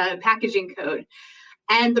Packaging Code.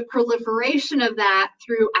 And the proliferation of that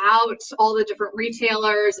throughout all the different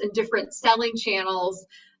retailers and different selling channels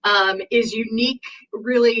is unique,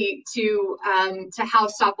 really, to how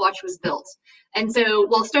Stopwatch was built. And so,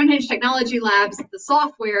 while Stonehenge Technology Labs, the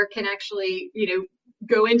software, can actually,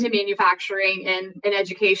 go into manufacturing and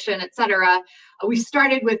education, et cetera, we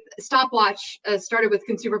started with Stopwatch. Started with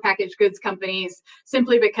consumer packaged goods companies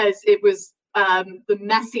simply because it was the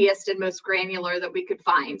messiest and most granular that we could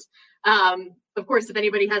find. Of course, if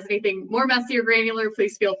anybody has anything more messy or granular,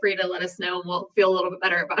 please feel free to let us know, and we'll feel a little bit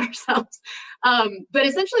better about ourselves. But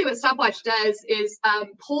essentially what Stopwatch does is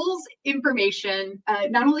pulls information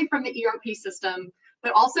not only from the ERP system,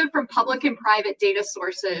 but also from public and private data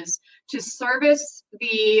sources to service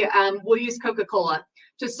we'll use Coca-Cola,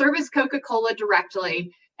 to service Coca-Cola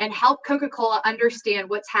directly and help Coca-Cola understand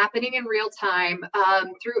what's happening in real time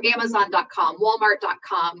through Amazon.com,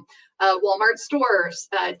 Walmart.com, Walmart stores,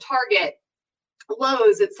 Target,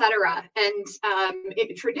 Lowe's, et cetera. And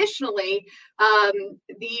traditionally,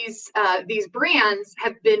 these brands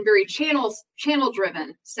have been very channel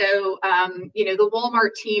driven. So, the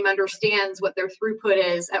Walmart team understands what their throughput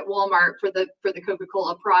is at Walmart for the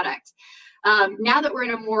Coca-Cola product. Now that we're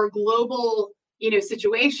in a more global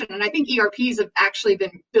situation. And I think ERPs have actually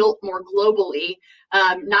been built more globally,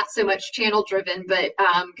 not so much channel driven, but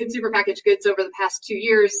consumer packaged goods over the past 2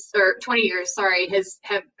 years or 20 years, sorry,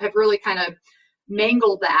 have really kind of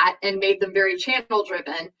mangled that and made them very channel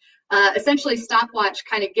driven. Essentially, Stopwatch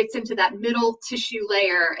kind of gets into that middle tissue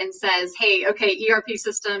layer and says, hey, okay, ERP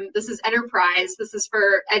system, this is enterprise. This is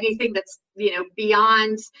for anything that's,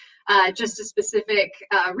 beyond just a specific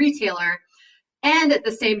retailer. And at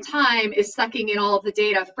the same time is sucking in all of the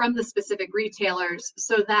data from the specific retailers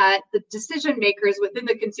so that the decision makers within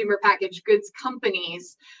the consumer packaged goods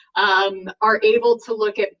companies are able to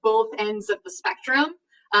look at both ends of the spectrum,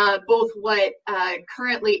 both what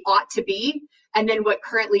currently ought to be and then what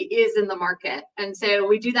currently is in the market. And so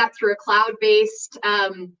we do that through a cloud-based,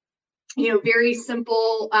 very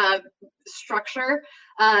simple structure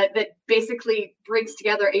that basically brings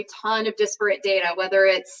together a ton of disparate data, whether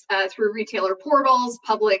it's through retailer portals,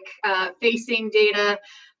 public facing data,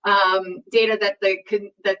 data that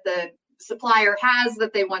the supplier has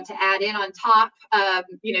that they want to add in on top,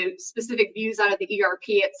 specific views out of the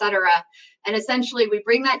ERP, et cetera. And essentially we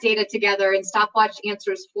bring that data together and Stopwatch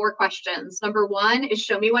answers 4 questions. Number 1 is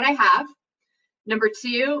show me what I have. Number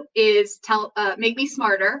 2 is make me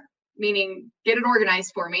smarter, meaning get it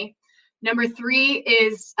organized for me. Number 3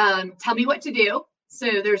 is tell me what to do.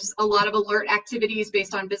 So there's a lot of alert activities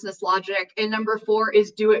based on business logic. And number 4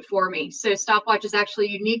 is do it for me. So Stopwatch is actually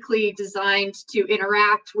uniquely designed to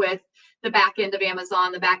interact with the back end of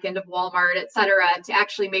Amazon, the back end of Walmart, et cetera, to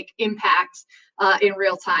actually make impact in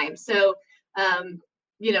real time. So,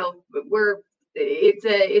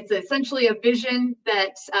 it's essentially a vision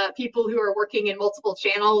that people who are working in multiple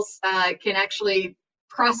channels can actually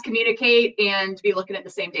cross communicate and be looking at the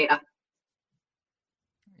same data.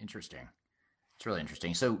 Interesting. It's really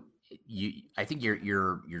interesting. So I think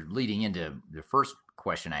you're leading into the first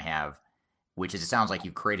question I have, which is it sounds like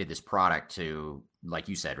you've created this product to, like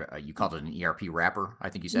you said, you called it an ERP wrapper. I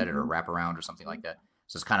think you said it, or wraparound or something like that.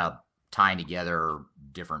 So it's kind of tying together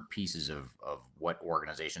different pieces of what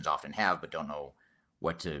organizations often have, but don't know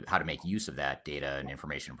how to make use of that data and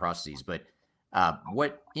information processes. But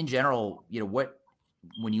what in general,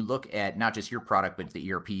 when you look at not just your product, but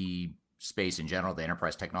the ERP space in general, the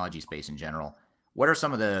enterprise technology space in general, what are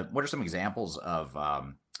some examples of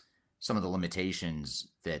some of the limitations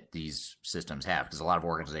that these systems have? Because a lot of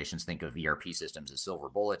organizations think of ERP systems as silver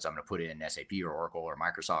bullets. I'm going to put in SAP or Oracle or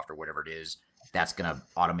Microsoft or whatever it is. That's going to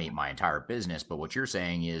automate my entire business. But what you're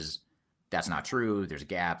saying is that's not true. There's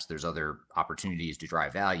gaps. There's other opportunities to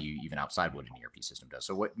drive value even outside what an ERP system does.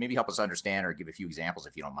 So maybe help us understand or give a few examples,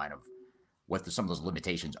 if you don't mind, of what some of those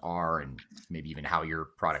limitations are and maybe even how your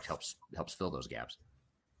product helps fill those gaps.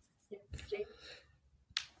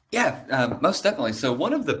 Yeah, most definitely. So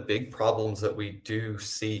one of the big problems that we do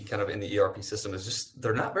see kind of in the ERP system is just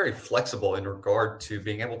they're not very flexible in regard to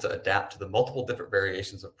being able to adapt to the multiple different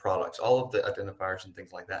variations of products, all of the identifiers and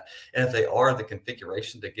things like that. And if they are, the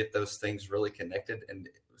configuration to get those things really connected and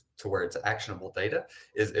to where it's actionable data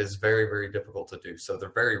is very, very difficult to do. So they're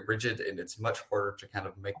very rigid, and it's much harder to kind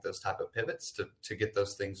of make those type of pivots to get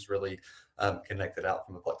those things really connected out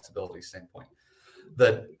from a flexibility standpoint.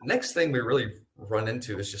 The next thing we really run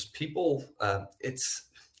into is just people. It's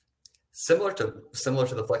similar to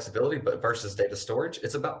the flexibility, but versus data storage,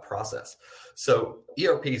 it's about process. So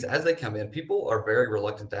ERPs, as they come in, people are very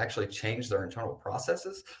reluctant to actually change their internal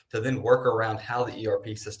processes to then work around how the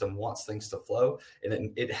ERP system wants things to flow,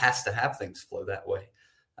 and it has to have things flow that way.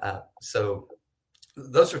 So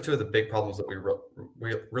those are two of the big problems that we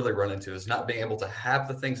really run into, is not being able to have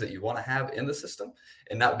the things that you want to have in the system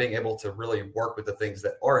and not being able to really work with the things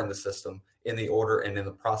that are in the system in the order and in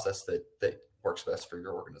the process that works best for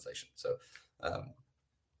your organization. So, and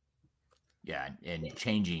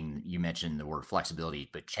changing, you mentioned the word flexibility,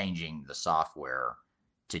 but changing the software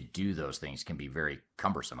to do those things can be very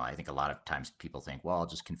cumbersome. I think a lot of times people think, well, I'll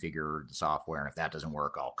just configure the software, and if that doesn't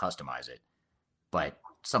work, I'll customize it. But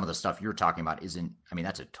some of the stuff you're talking about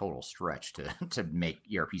that's a total stretch to make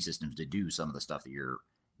ERP systems to do some of the stuff that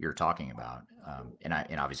you're talking about.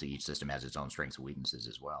 And obviously each system has its own strengths and weaknesses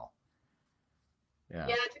as well. Yeah,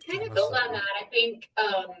 to kind of build on that, I think,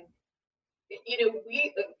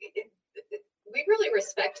 we really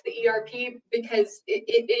respect the ERP because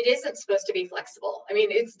it isn't supposed to be flexible. I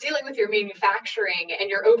mean, it's dealing with your manufacturing and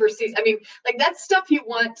your overseas. I mean, like, that's stuff you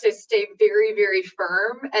want to stay very, very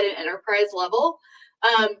firm at an enterprise level.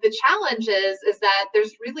 The challenge is that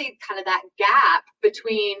there's really kind of that gap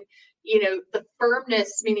between, the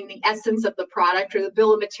firmness, meaning the essence of the product or the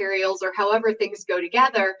bill of materials or however things go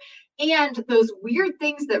together, and those weird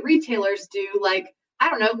things that retailers do, like, I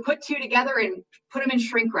don't know, put two together and put them in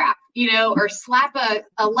shrink wrap, or slap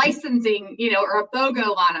a licensing, or a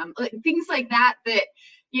BOGO on them, things like that, that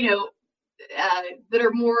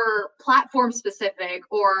are more platform specific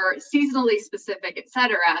or seasonally specific, et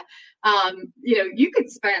cetera. You could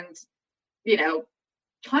spend,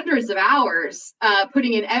 hundreds of hours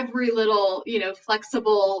putting in every little,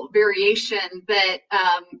 flexible variation that,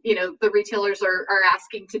 the retailers are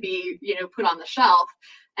asking to be, put on the shelf.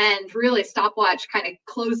 And really Stopwatch kind of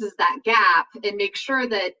closes that gap and makes sure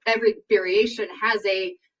that every variation has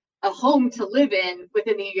a home to live in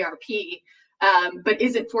within the ERP, but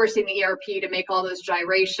isn't forcing the ERP to make all those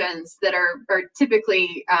gyrations that are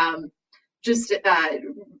typically just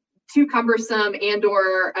too cumbersome and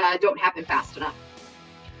or don't happen fast enough.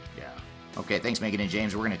 Okay, thanks, Megan and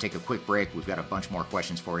James. We're going to take a quick break. We've got a bunch more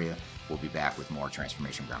questions for you. We'll be back with more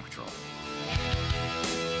Transformation Ground Control.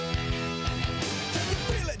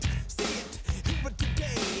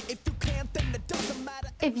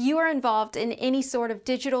 If you are involved in any sort of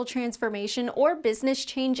digital transformation or business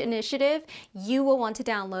change initiative, you will want to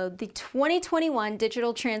download the 2021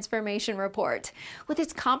 Digital Transformation Report. With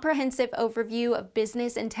its comprehensive overview of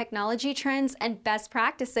business and technology trends and best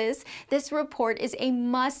practices, this report is a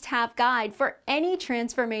must-have guide for any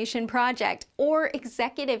transformation project or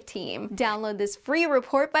executive team. Download this free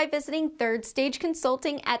report by visiting Third Stage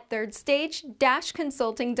Consulting at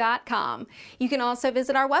thirdstage-consulting.com. You can also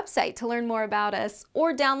visit our website to learn more about us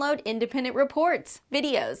or download independent reports,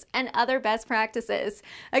 videos, and other best practices.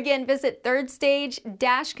 Again, visit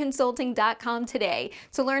thirdstage-consulting.com today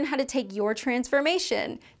to learn how to take your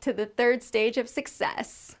transformation to the third stage of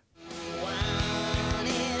success.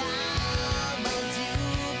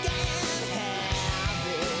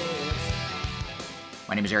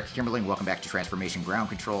 My name is Eric Kimberling. Welcome back to Transformation Ground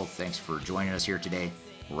Control. Thanks for joining us here today.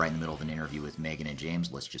 We're right in the middle of an interview with Megan and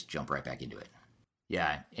James. Let's just jump right back into it.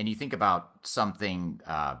 Yeah, and you think about something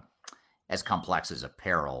as complex as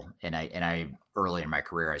apparel, and I early in my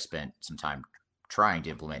career I spent some time trying to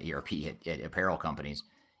implement ERP at apparel companies,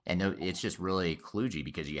 and it's just really kludgy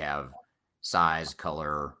because you have size,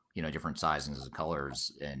 color, different sizes and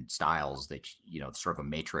colors and styles that it's sort of a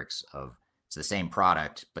matrix of it's the same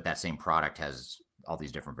product, but that same product has all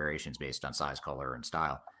these different variations based on size, color, and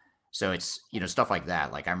style. So it's stuff like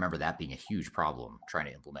that. Like I remember that being a huge problem trying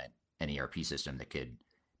to implement an ERP system that could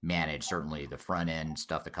manage certainly the front end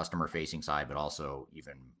stuff, the customer facing side, but also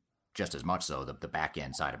even just as much so the back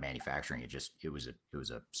end side of manufacturing. It was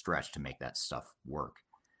a stretch to make that stuff work.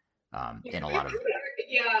 And a lot of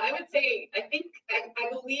I would say I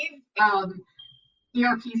believe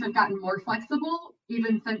ERPs have gotten more flexible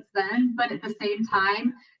even since then, but at the same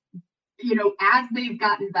time, as they've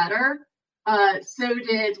gotten better, so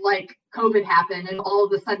did COVID happen, and all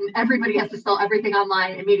of a sudden everybody has to sell everything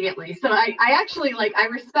online immediately. So I actually I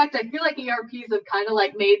feel like ERPs have kind of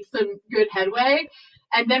made some good headway,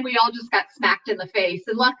 and then we all just got smacked in the face.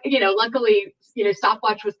 And luckily,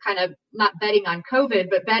 Stopwatch was kind of not betting on COVID,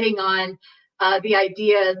 but betting on the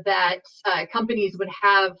idea that companies would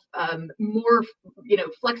have more,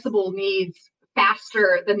 flexible needs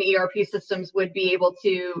faster than the ERP systems would be able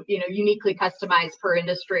to, uniquely customize per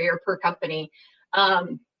industry or per company.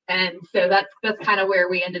 And so that's kind of where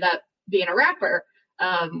we ended up being a wrapper,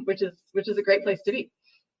 which is a great place to be.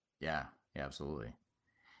 Yeah, absolutely.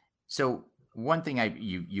 So one thing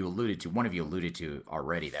you alluded to, one of you alluded to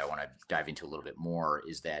already that I want to dive into a little bit more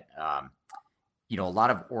is that, a lot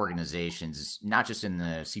of organizations, not just in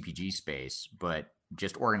the CPG space, but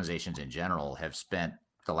just organizations in general have spent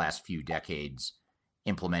the last few decades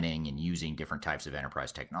implementing and using different types of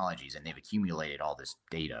enterprise technologies, and they've accumulated all this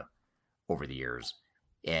data over the years.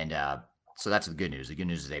 And so that's the good news. The good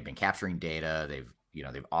news is they've been capturing data. They've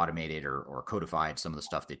automated or codified some of the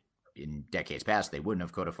stuff that in decades past they wouldn't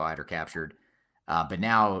have codified or captured. But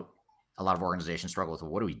now a lot of organizations struggle with,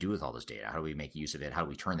 well, what do we do with all this data? How do we make use of it? How do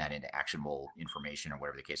we turn that into actionable information or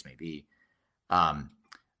whatever the case may be?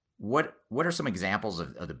 What are some examples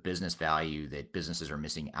of the business value that businesses are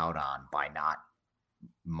missing out on by not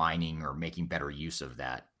mining or making better use of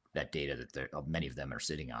that data that many of them are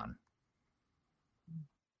sitting on?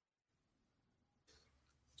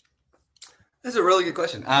 That's a really good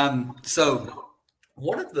question. So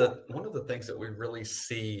one of the things that we really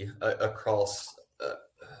see across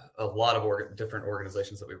a lot of different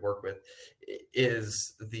organizations that we work with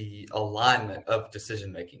is the alignment of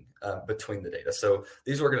decision making between the data. So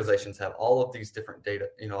these organizations have all of these different data,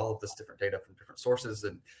 all of this different data from different sources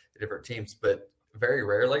and different teams, but very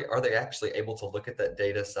rarely are they actually able to look at that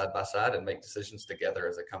data side by side and make decisions together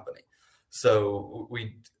as a company. So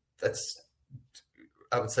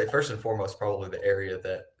I would say first and foremost, probably the area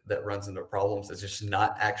that runs into problems is just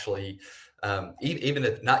not actually even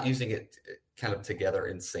if not using it kind of together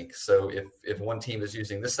in sync. So if one team is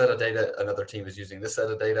using this set of data, another team is using this set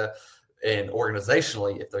of data, and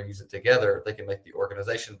organizationally, if they use it together, they can make the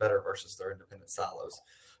organization better versus their independent silos.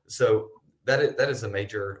 So that is a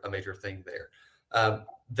major thing there.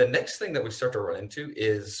 The next thing that we start to run into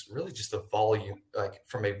is really just the volume, like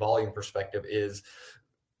from a volume perspective,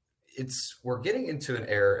 we're getting into an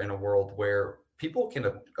era in a world where people can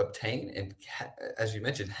obtain and, as you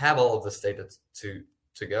mentioned, have all of this data to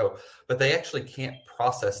go, but they actually can't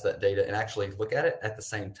process that data and actually look at it at the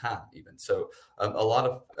same time even. So a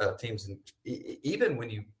lot of teams, even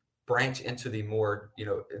when you branch into the more,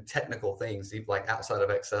 technical things, like outside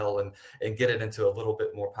of Excel and get it into a little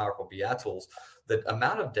bit more powerful BI tools, the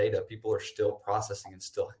amount of data people are still processing and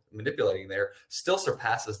still manipulating there still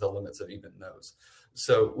surpasses the limits of even those.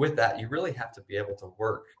 So with that, you really have to be able to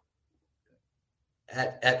work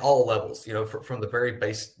at all levels, from the very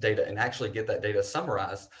base data, and actually get that data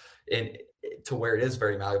summarized and to where it is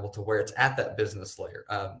very malleable, to where it's at that business layer.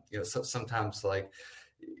 So sometimes like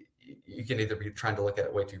you can either be trying to look at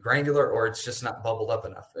it way too granular, or it's just not bubbled up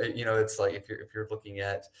enough. It's like if you're looking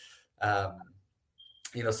at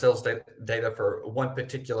sales data for one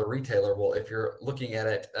particular retailer. Well, if you're looking at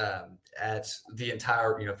it at the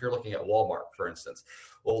entire, if you're looking at Walmart, for instance,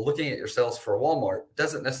 well, looking at your sales for Walmart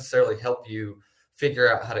doesn't necessarily help you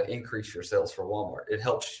figure out how to increase your sales for Walmart. It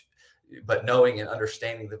helps, but knowing and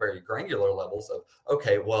understanding the very granular levels of,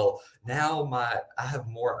 okay, well, now I have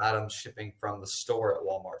more items shipping from the store at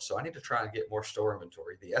Walmart, so I need to try and get more store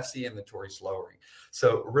inventory. The FC inventory is lowering.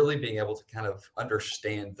 So really being able to kind of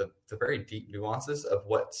understand the very deep nuances of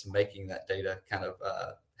what's making that data kind of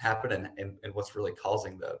happen and what's really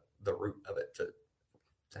causing the root of it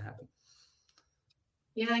to happen.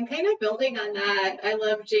 Yeah, and kind of building on that, I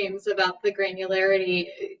love James about the granularity.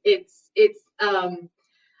 It's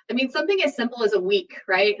something as simple as a week,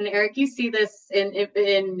 right? And Eric, you see this in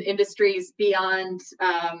industries beyond,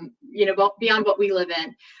 beyond what we live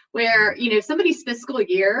in, where, somebody's fiscal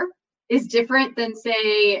year is different than,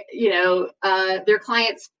 say, their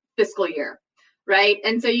client's fiscal year, right?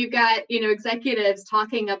 And so you've got, executives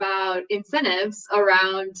talking about incentives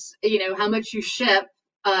around, how much you ship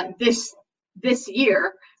this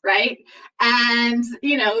year, right? And,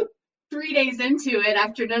 3 days into it,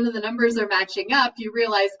 after none of the numbers are matching up, you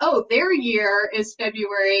realize, oh, their year is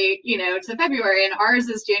February, to February, and ours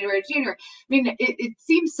is January to January. I mean, it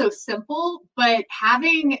seems so simple, but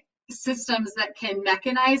having systems that can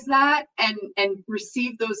mechanize that and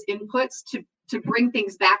receive those inputs to bring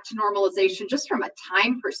things back to normalization, just from a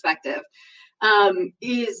time perspective,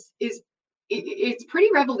 it's pretty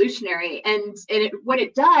revolutionary. And what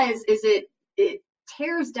it does is it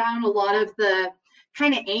tears down a lot of the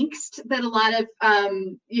kind of angst that a lot of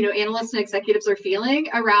analysts and executives are feeling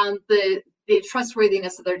around the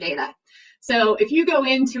trustworthiness of their data. So if you go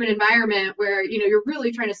into an environment where you're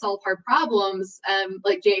really trying to solve hard problems,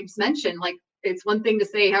 like James mentioned, like it's one thing to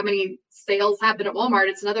say how many sales happen at Walmart,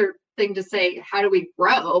 it's another thing to say how do we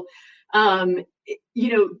grow.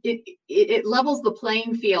 It levels the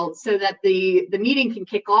playing field so that the meeting can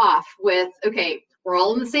kick off with, okay, we're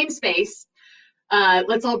all in the same space.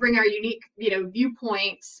 Let's all bring our unique,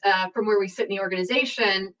 viewpoints from where we sit in the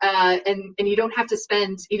organization, and you don't have to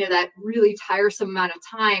spend, that really tiresome amount of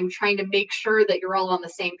time trying to make sure that you're all on the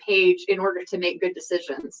same page in order to make good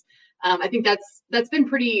decisions. I think that's been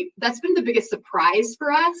the biggest surprise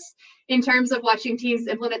for us in terms of watching teams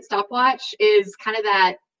implement Stopwatch, is kind of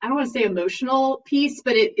that, I don't want to say emotional piece,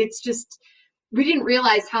 but it's just, we didn't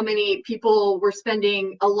realize how many people were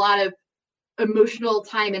spending a lot of emotional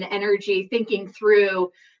time and energy thinking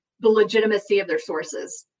through the legitimacy of their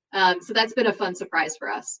sources. So that's been a fun surprise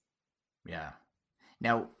for us. Yeah.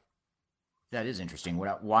 Now, that is interesting.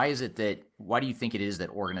 Why do you think it is that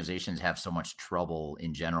organizations have so much trouble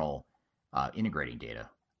in general integrating data?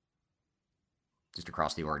 Just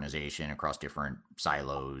across the organization, across different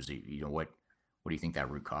silos, what do you think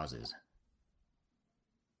that root cause is?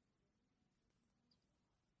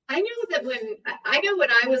 I know that when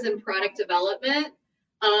I was in product development,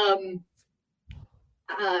 I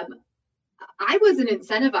wasn't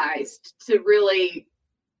incentivized to really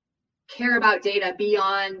care about data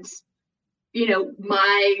beyond,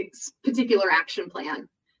 my particular action plan.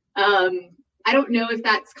 I don't know if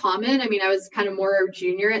that's common. I mean, I was kind of more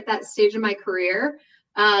junior at that stage of my career,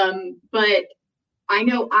 but I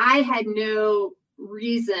know I had no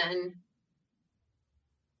reason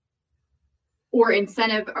or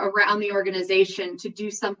incentive around the organization to do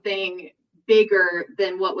something bigger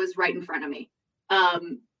than what was right in front of me. I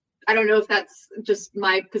don't know if that's just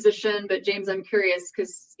my position, but James, I'm curious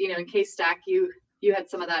because, in CaseStack, you had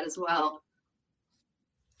some of that as well.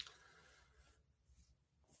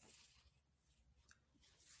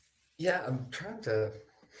 Yeah, I'm trying to.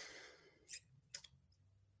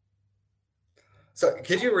 So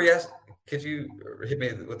could you hit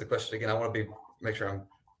me with the question again? I want to make sure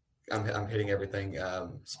I'm hitting everything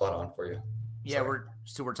spot on for you. Yeah,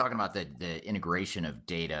 we're talking about the integration of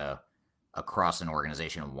data across an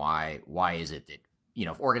organization. Why is it that,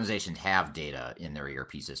 if organizations have data in their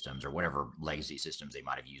ERP systems or whatever legacy systems they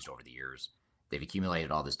might have used over the years, they've accumulated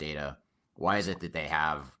all this data. Why is it that they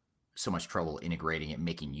have so much trouble integrating it,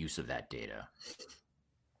 making use of that data?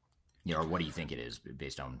 Or what do you think it is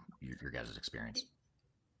based on your guys' experience?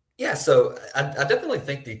 Yeah, so I definitely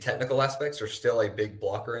think the technical aspects are still a big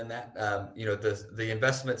blocker in that. The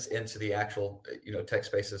investments into the actual, tech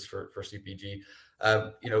spaces for CPG.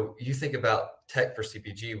 You think about tech for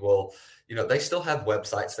CPG. Well, they still have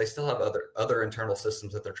websites. They still have other internal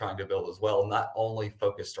systems that they're trying to build as well, not only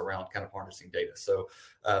focused around kind of harnessing data. So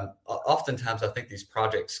oftentimes I think these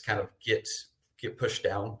projects kind of get pushed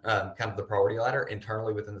down kind of the priority ladder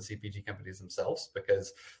internally within the CPG companies themselves,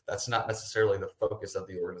 because that's not necessarily the focus of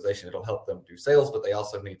the organization. It'll help them do sales, but they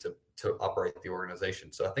also need to operate the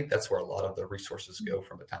organization. So I think that's where a lot of the resources go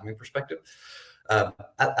from a timing perspective.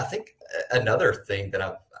 I think another thing that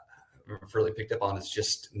I've really picked up on is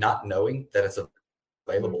just not knowing that it's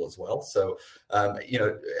available as well. So,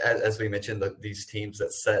 as we mentioned, these teams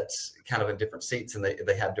that sit kind of in different seats and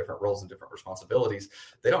they have different roles and different responsibilities,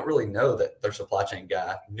 they don't really know that their supply chain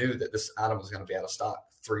guy knew that this item was going to be out of stock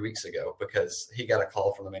 3 weeks ago because he got a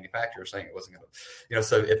call from the manufacturer saying it wasn't going to,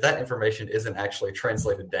 so if that information isn't actually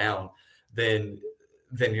translated down, then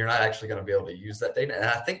you're not actually going to be able to use that data. And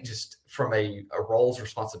I think just from a roles,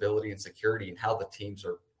 responsibility, and security and how the teams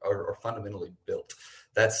are fundamentally built,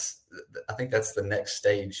 I think that's the next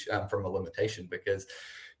stage from a limitation, because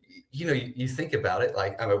you think about it,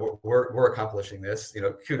 like, I mean, we're accomplishing this,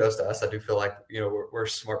 kudos to us. I do feel like we're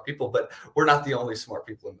smart people, but we're not the only smart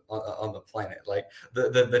people on the planet. Like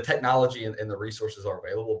the technology and the resources are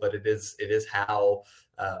available, but it is how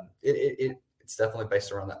it's definitely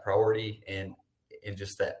based around that priority and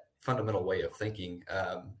just that fundamental way of thinking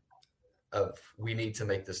of we need to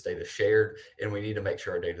make this data shared and we need to make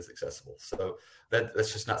sure our data is accessible. So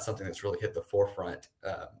that's just not something that's really hit the forefront,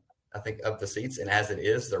 I think, of the seats. And as it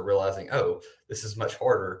is, they're realizing, this is much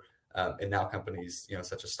harder. And now companies,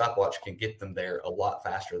 such as Stopwatch, can get them there a lot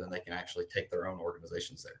faster than they can actually take their own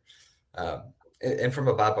organizations there. And from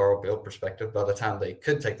a buy, borrow, build perspective, by the time they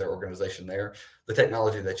could take their organization there, the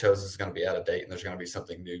technology they chose is going to be out of date and there's going to be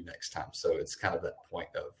something new next time. So it's kind of that point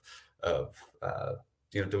of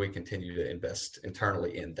do we continue to invest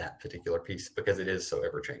internally in that particular piece, because it is so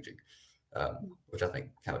ever changing, which I think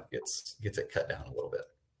kind of gets it cut down a little bit.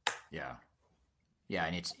 Yeah.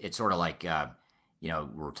 And it's sort of like,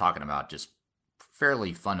 we're talking about just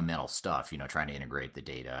fairly fundamental stuff, trying to integrate the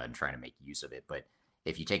data and trying to make use of it. But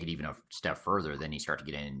if you take it even a step further, then you start to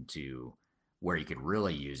get into where you could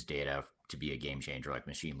really use data to be a game changer, like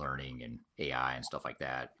machine learning and AI and stuff like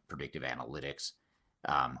that, predictive analytics.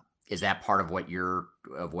 Is that part of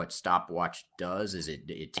what Stopwatch does? Is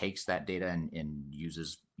it takes that data and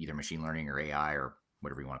uses either machine learning or AI or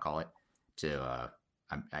whatever you want to call it to,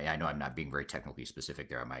 I know I'm not being very technically specific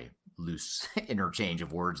there on my loose interchange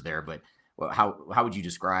of words there, but how would you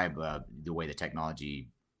describe the way the technology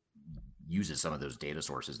uses some of those data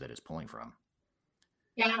sources that it's pulling from?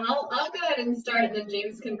 Yeah, I'll go ahead and start, and then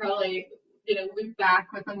James can probably loop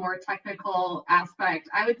back with a more technical aspect.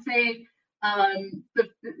 I would say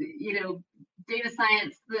data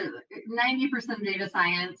science, the 90% of data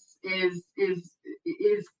science is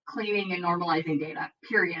cleaning and normalizing data,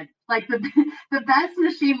 period. Like the best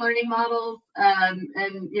machine learning models,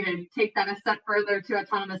 and take that a step further to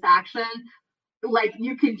autonomous action, like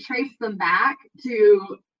you can trace them back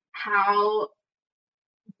to how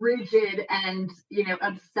rigid and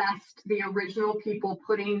obsessed the original people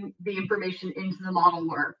putting the information into the model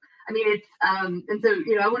were. I mean, it's and so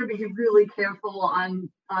I want to be really careful on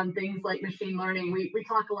things like machine learning. We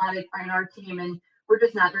talk a lot on our team, and we're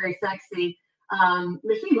just not very sexy.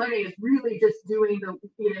 Machine learning is really just doing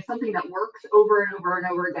something that works over and over and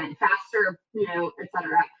over again, faster, et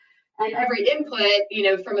cetera. And every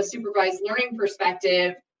input, from a supervised learning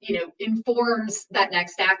perspective, informs that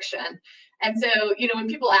next action. And so, when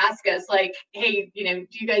people ask us like, hey, do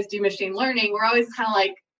you guys do machine learning? We're always kind of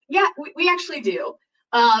like, yeah, we actually do.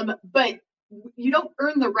 But you don't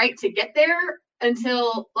earn the right to get there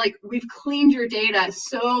until like we've cleaned your data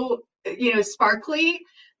so, sparkly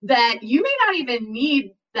that you may not even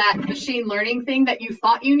need that machine learning thing that you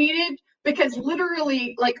thought you needed, because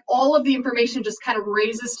literally like all of the information just kind of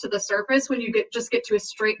raises to the surface when you get to a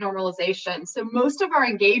straight normalization. So most of our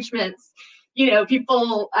engagements,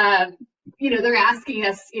 people they're asking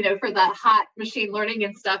us, for the hot machine learning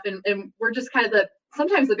and stuff. And we're just kind of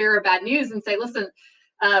sometimes the bearer of bad news and say, listen,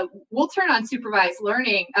 we'll turn on supervised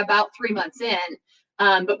learning about 3 months in.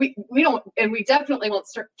 But we don't, and we definitely won't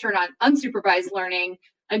turn on unsupervised learning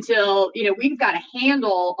until, we've got a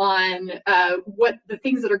handle on what the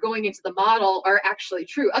things that are going into the model are actually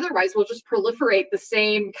true. Otherwise, we'll just proliferate the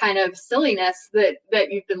same kind of silliness that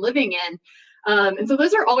you've been living in. And so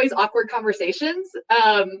those are always awkward conversations,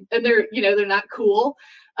 and they're not cool.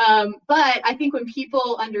 But I think when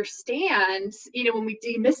people understand, when we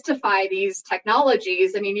demystify these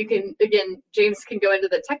technologies, I mean, James can go into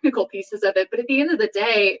the technical pieces of it, but at the end of the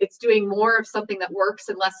day, it's doing more of something that works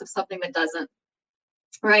and less of something that doesn't.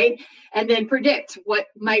 Right. And then predict what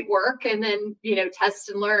might work and then, test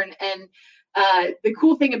and learn. And the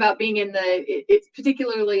cool thing about being it's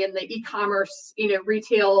particularly in the e-commerce,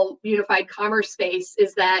 retail unified commerce space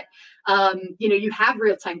is that, you have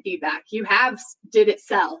real-time feedback. You have, did it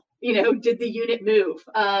sell? Did the unit move?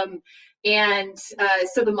 And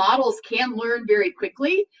so the models can learn very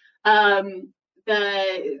quickly. But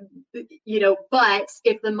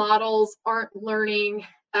if the models aren't learning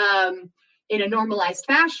in a normalized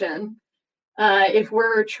fashion, if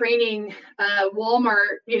we're training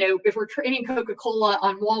Walmart, if we're training Coca-Cola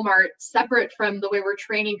on Walmart separate from the way we're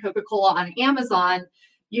training Coca-Cola on Amazon,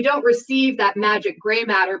 you don't receive that magic gray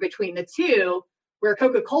matter between the two, where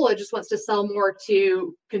Coca-Cola just wants to sell more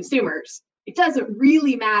to consumers. It doesn't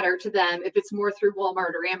really matter to them if it's more through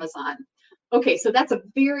Walmart or Amazon. Okay, so that's a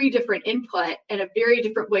very different input and a very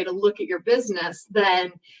different way to look at your business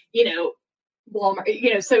than,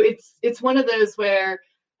 Walmart, so it's one of those where,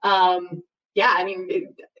 I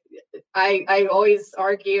always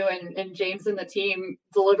argue, and James and the team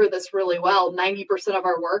deliver this really well. 90% of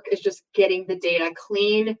our work is just getting the data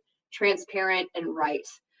clean, transparent, and right,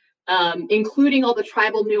 including all the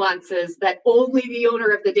tribal nuances that only the owner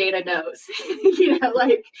of the data knows,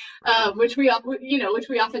 which we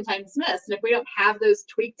oftentimes miss. And if we don't have those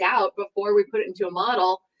tweaked out before we put it into a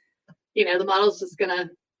model, the model's just going to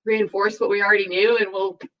reinforce what we already knew, and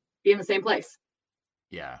we'll be in the same place.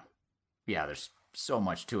 Yeah. There's so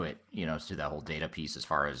much to it, to that whole data piece, as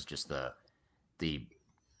far as just the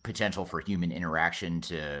potential for human interaction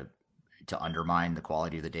to undermine the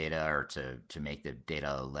quality of the data or to make the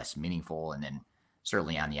data less meaningful. And then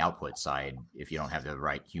certainly on the output side, if you don't have the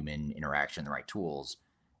right human interaction, the right tools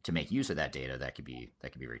to make use of that data, that could be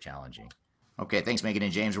very challenging. Okay, thanks, Megan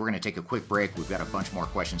and James. We're going to take a quick break. We've got a bunch more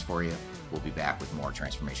questions for you. We'll be back with more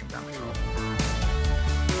Transformation Ground Control.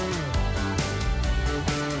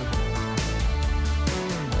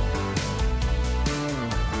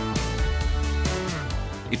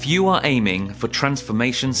 If you are aiming for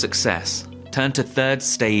transformation success, turn to Third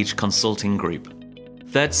Stage Consulting Group.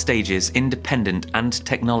 Third Stage's independent and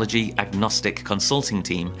technology agnostic consulting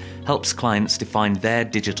team helps clients define their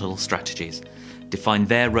digital strategies, define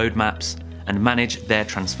their roadmaps, and manage their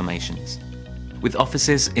transformations. With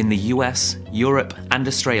offices in the US, Europe, and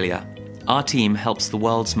Australia, our team helps the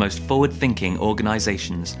world's most forward-thinking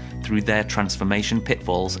organizations through their transformation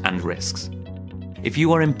pitfalls and risks. If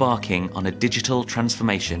you are embarking on a digital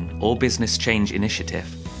transformation or business change initiative,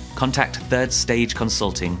 contact Third Stage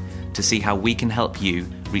Consulting to see how we can help you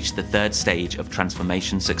reach the third stage of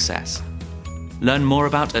transformation success. Learn more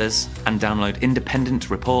about us and download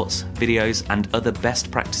independent reports, videos, and other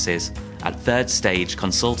best practices at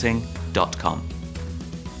thirdstageconsulting.com.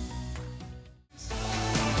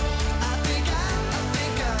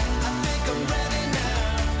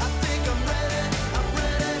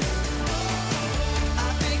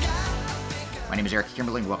 My name is Eric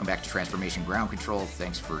Kimberling. Welcome back to Transformation Ground Control.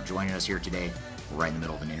 Thanks for joining us here today. We're right in the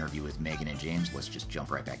middle of an interview with Megan and James. Let's just jump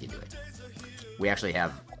right back into it. We actually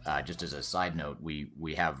have, just as a side note,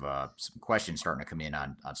 we have some questions starting to come in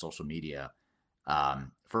on social media.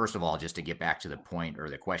 First of all, just to get back to the point or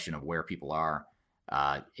the question of where people are,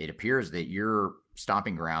 it appears that your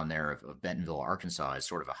stomping ground there of Bentonville, Arkansas is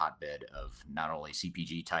sort of a hotbed of not only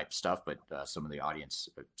CPG type stuff, but some of the audience,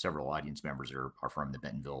 several audience members are from the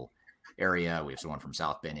Bentonville area. We have someone from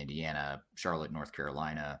South Bend, Indiana, Charlotte, North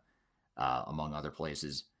Carolina, among other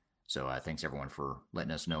places. So thanks everyone for letting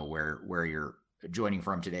us know where you're joining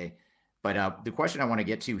from today. But the question I want to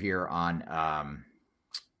get to here on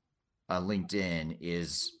LinkedIn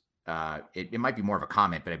is it might be more of a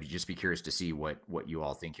comment, but I'd just be curious to see what you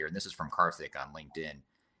all think here. And this is from Karthik on LinkedIn.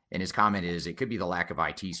 And his comment is, it could be the lack of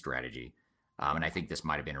IT strategy. And I think this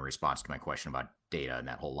might have been a response to my question about data and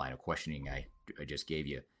that whole line of questioning I just gave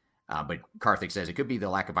you. But Karthik says it could be the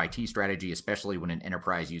lack of IT strategy, especially when an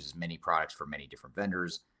enterprise uses many products from many different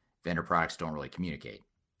vendors. Vendor products don't really communicate.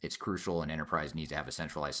 it's crucial, an enterprise needs to have a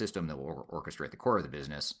centralized system that will orchestrate the core of the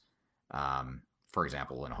business. For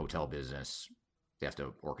example, in a hotel business, they have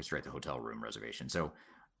to orchestrate the hotel room reservation. So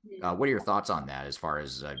what are your thoughts on that as far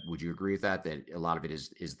as, would you agree with that a lot of it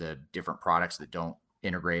is the different products that don't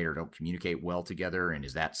integrate or don't communicate well together? And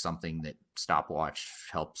is that something that Stopwatch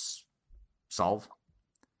helps solve?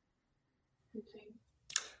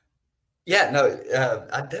 Yeah, no,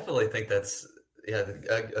 I definitely think that's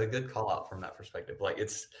a good call out from that perspective. Like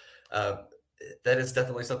it's that is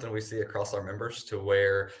definitely something we see across our members, to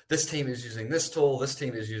where this team is using this tool, this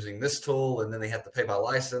team is using this tool, and then they have to pay by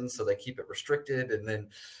license, so they keep it restricted, and then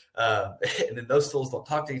those tools don't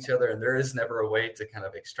talk to each other, and there is never a way to kind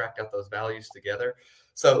of extract out those values together.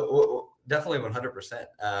 So definitely 100%.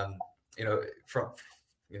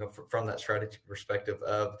 From that strategy perspective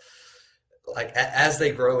of like as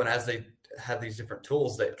they grow and as they have these different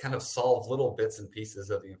tools that kind of solve little bits and pieces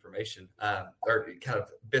of the information, or kind of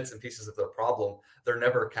bits and pieces of their problem, they're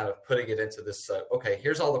never kind of putting it into this, okay,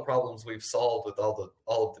 here's all the problems we've solved with all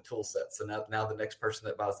of the tool sets. So now the next person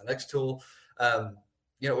that buys the next tool,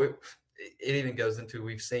 it even goes into,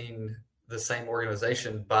 we've seen the same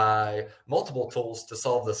organization buy multiple tools to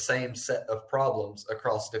solve the same set of problems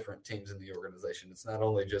across different teams in the organization. It's not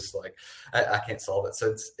only just like, I can't solve it.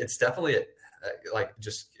 So it's definitely like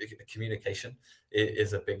just communication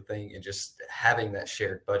is a big thing, and just having that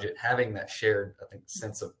shared budget, having that shared, I think,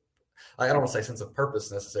 sense of, I don't want to say sense of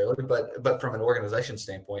purpose necessarily, but from an organization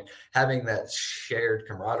standpoint, having that shared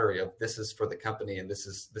camaraderie of this is for the company, and this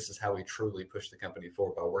is how we truly push the company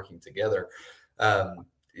forward by working together.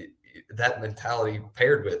 That mentality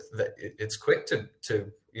paired with that, it's quick to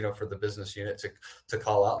for the business unit to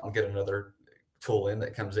call out and get another tool in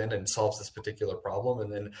that comes in and solves this particular problem,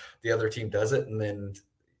 and then the other team does it, and then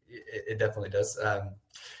it definitely does.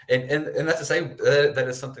 And that's to say that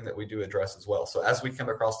is something that we do address as well. So as we come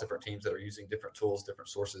across different teams that are using different tools, different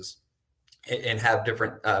sources, and have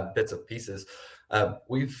different bits of pieces,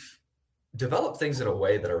 we've developed things in a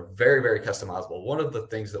way that are very, very customizable. One of the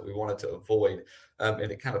things that we wanted to avoid,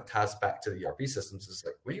 and it kind of ties back to the ERP systems, is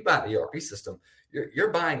like when you buy an ERP system, you're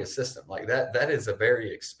buying a system like that. That is a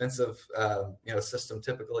very expensive, system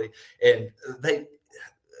typically, and they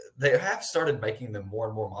have started making them more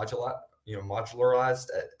and more modularized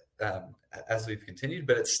as we've continued,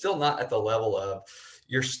 but it's still not at the level of,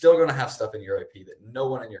 you're still going to have stuff in your ERP that no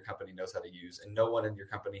one in your company knows how to use, and no one in your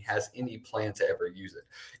company has any plan to ever use it.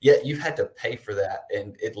 Yet you've had to pay for that,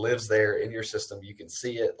 and it lives there in your system. You can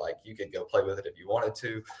see it, like you could go play with it if you wanted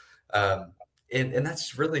to. And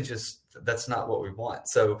that's really that's not what we want.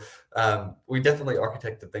 So we definitely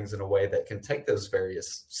architected things in a way that can take those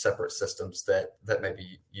various separate systems that may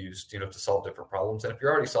be used, to solve different problems. And if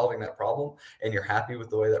you're already solving that problem and you're happy with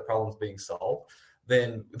the way that problem's being solved,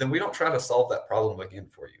 then we don't try to solve that problem again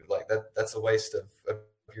for you. Like that's a waste of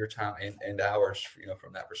your time and hours,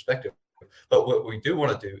 from that perspective. But what we do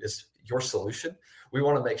want to do is your solution. We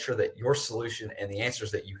want to make sure that your solution and the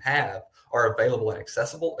answers that you have are available and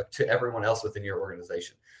accessible to everyone else within your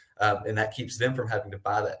organization. And that keeps them from having to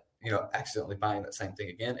buy that, accidentally buying that same thing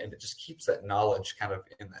again. And it just keeps that knowledge kind of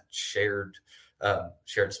in that shared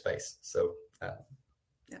space. So,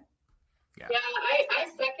 Yeah, I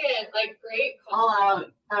second, like, great call out.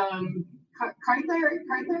 Carther,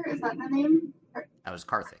 is that the name? That was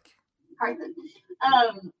Karthik.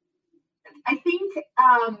 I think,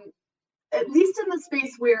 at least in the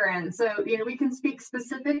space we're in, so, we can speak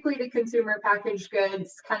specifically to consumer packaged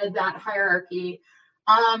goods, kind of that hierarchy.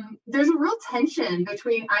 There's a real tension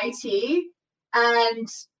between IT and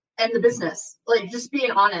the business, like just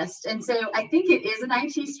being honest. And so I think it is an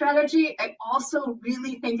IT strategy. I also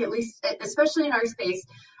really think, at least, especially in our space,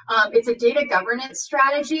 it's a data governance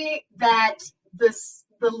strategy that the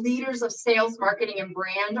leaders of sales, marketing, and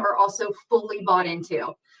brand are also fully bought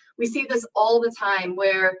into. We see this all the time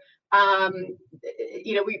where,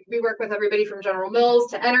 we work with everybody from General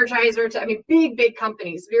Mills to Energizer to, big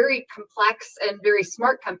companies, very complex and very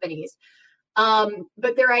smart companies.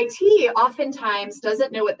 But their IT oftentimes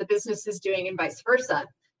doesn't know what the business is doing, and vice versa.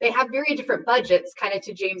 They have very different budgets, kind of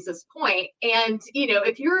to James's point. And,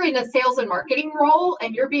 if you're in a sales and marketing role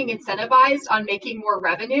and you're being incentivized on making more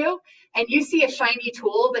revenue, and you see a shiny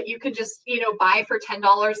tool that you can just, buy for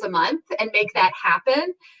 $10 a month and make that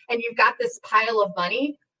happen, and you've got this pile of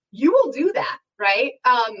money, you will do that, right?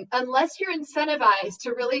 Unless you're incentivized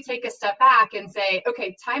to really take a step back and say,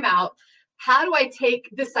 okay, time out. How do I take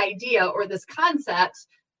this idea or this concept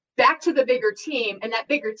back to the bigger team, and that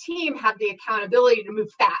bigger team have the accountability to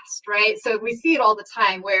move fast, right? So we see it all the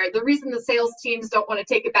time where the reason the sales teams don't want to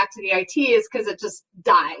take it back to the IT is because it just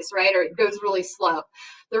dies, right? Or it goes really slow.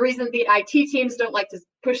 The reason the IT teams don't like to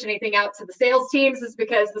push anything out to the sales teams is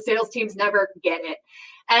because the sales teams never get it.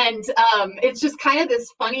 And it's just kind of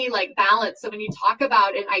this funny like balance. So when you talk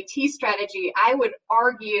about an IT strategy, I would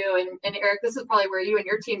argue, and Eric, this is probably where you and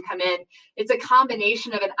your team come in, it's a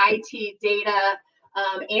combination of an IT data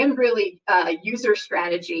and really user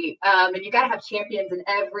strategy. And you got to have champions in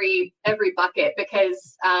every bucket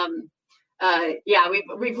because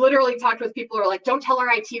we've literally talked with people who are like, don't tell our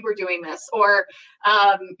IT we're doing this, or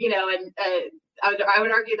I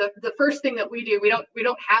would argue that the first thing that we do, we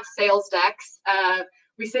don't have sales decks.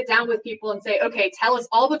 We sit down with people and say, okay, tell us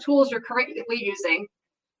all the tools you're currently using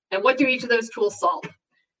and what do each of those tools solve?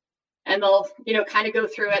 And they'll, kind of go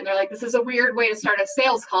through it and they're like, this is a weird way to start a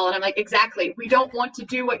sales call. And I'm like, exactly. We don't want to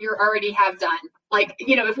do what you already have done. Like,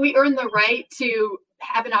 if we earn the right to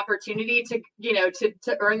have an opportunity to,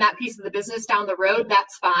 to earn that piece of the business down the road,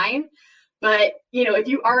 that's fine. But, if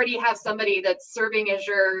you already have somebody that's serving as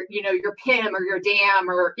your, your PIM or your DAM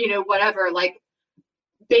or, whatever, like,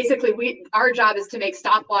 basically our job is to make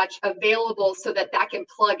Stopwatch available so that can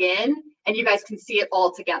plug in and you guys can see it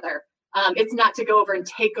all together. It's not to go over and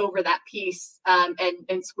take over that piece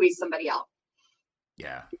and squeeze somebody out.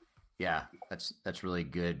 Yeah, that's really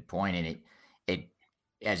good point. And it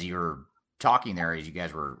as you were talking there, as you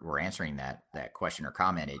guys were answering that question or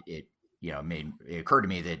comment, it occurred to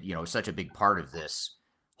me that such a big part of this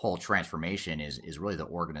whole transformation is really the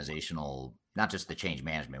organizational, not just the change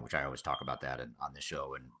management, which I always talk about that on the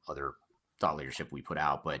show and other thought leadership we put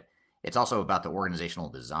out, but it's also about the organizational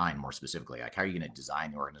design more specifically. Like, how are you going to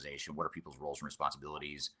design the organization? What are people's roles and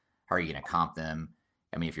responsibilities? How are you going to comp them?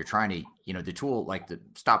 I mean, if you're trying to, the tool, like the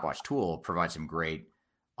Stopwatch tool, provides some great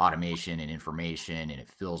automation and information, and it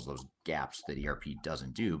fills those gaps that ERP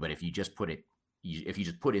doesn't do. But if you just put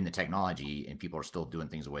in the technology and people are still doing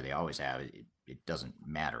things the way they always have, it doesn't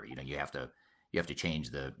matter. You have to change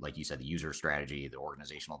like you said, the user strategy, the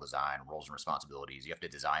organizational design, roles and responsibilities. You have to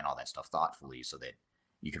design all that stuff thoughtfully so that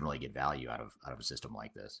you can really get value out of a system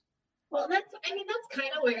like this. Well, that's kind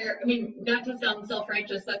of where, not to sound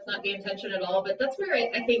self-righteous, that's not the intention at all, but that's where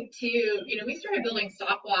I think too, we started building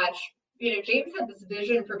Stopwatch. James had this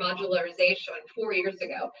vision for modularization 4 years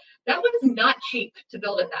ago. That was not cheap to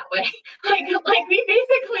build it that way. Like we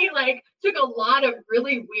basically took a lot of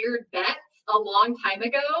really weird bets a long time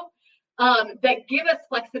ago that give us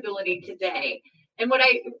flexibility today. And what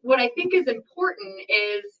I think is important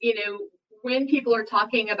is, when people are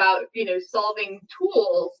talking about, solving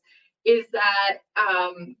tools, is that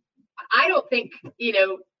I don't think,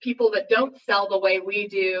 people that don't sell the way we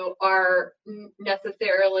do are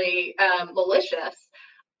necessarily malicious.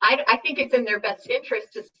 I think it's in their best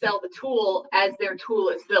interest to sell the tool as their tool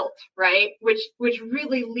is built, right? Which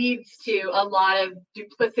really leads to a lot of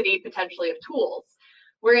duplicity potentially of tools.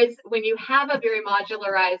 Whereas when you have a very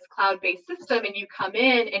modularized cloud-based system and you come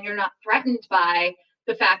in and you're not threatened by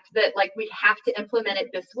the fact that we have to implement it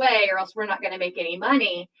this way or else we're not going to make any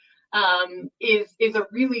money, is a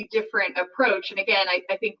really different approach. And again,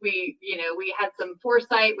 I think we had some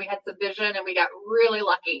foresight, we had some vision, and we got really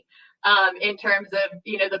lucky in terms of,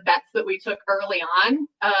 the bets that we took early on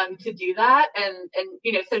to do that. And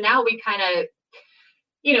so now we kind of,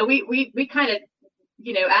 we kind of,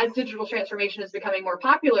 as digital transformation is becoming more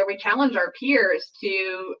popular, we challenge our peers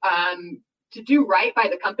to do right by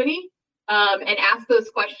the company and ask those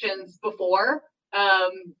questions before,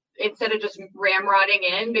 instead of just ramrodding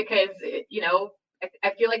in, because,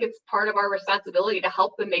 I feel like it's part of our responsibility to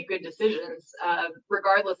help them make good decisions,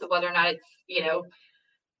 regardless of whether or not it's,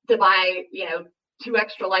 to buy, 2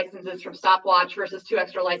 extra licenses from Stopwatch versus 2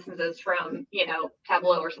 extra licenses from,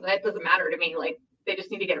 Tableau or something. That doesn't matter to me. They just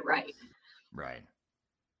need to get it right.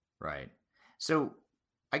 Right. So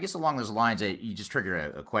I guess along those lines, you just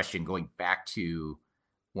triggered a question going back to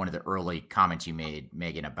one of the early comments you made,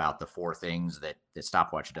 Megan, about the 4 things that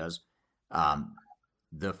Stopwatch does.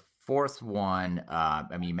 The fourth one,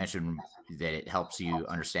 you mentioned that it helps you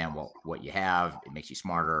understand what you have, it makes you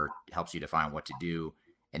smarter, it helps you define what to do,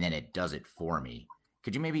 and then it does it for me.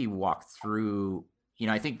 Could you maybe walk through,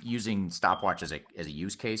 I think using Stopwatch as a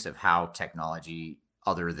use case of how technology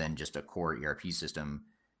other than just a core ERP system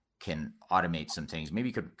can automate some things.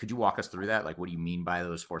 Maybe could you walk us through that? Like, what do you mean by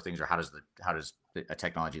those 4 things, or how does a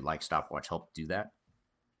technology like Stopwatch help do that?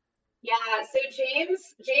 Yeah, so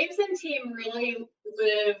James and team really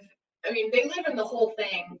live, they live in the whole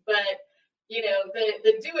thing, but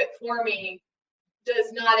the do it for me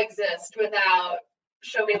does not exist without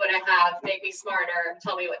show me what I have, make me smarter,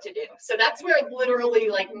 tell me what to do. So that's where literally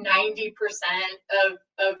like 90% of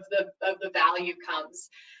the value comes.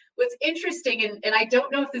 What's interesting, and I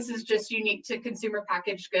don't know if this is just unique to consumer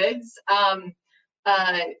packaged goods,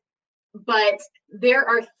 but there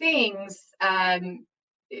are things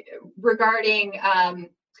regarding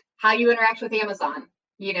how you interact with Amazon,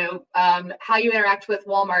 how you interact with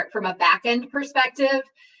Walmart from a back end perspective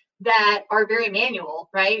that are very manual,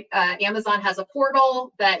 right? Amazon has a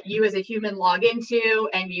portal that you as a human log into,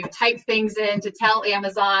 and you type things in to tell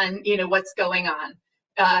Amazon, what's going on.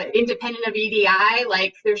 Independent of EDI,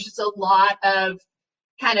 like there's just a lot of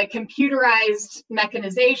kind of computerized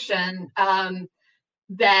mechanization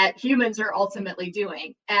that humans are ultimately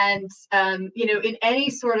doing. And, in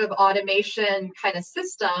any sort of automation kind of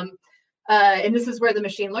system, and this is where the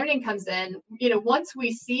machine learning comes in, once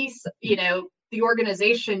we see, the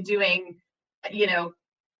organization doing,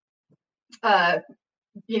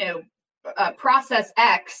 process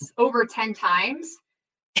X over 10 times,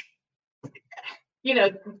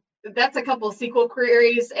 that's a couple of SQL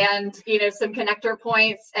queries and, some connector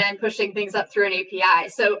points and pushing things up through an API.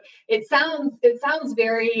 So it sounds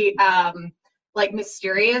very like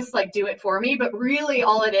mysterious, like do it for me, but really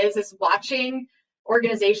all it is watching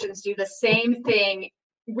organizations do the same thing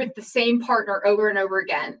with the same partner over and over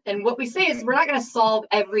again. And what we say is we're not going to solve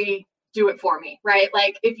every do it for me, right?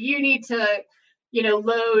 Like if you need to,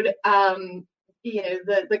 load,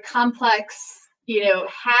 the complex,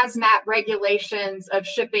 hazmat regulations of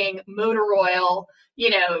shipping motor oil,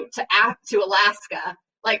 to Alaska,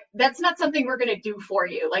 like that's not something we're going to do for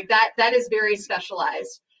you. Like that is very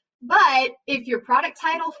specialized. But if your product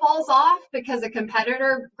title falls off because a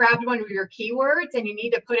competitor grabbed one of your keywords and you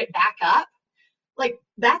need to put it back up, like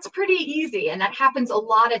that's pretty easy. And that happens a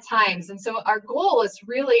lot of times. And so our goal is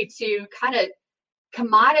really to kind of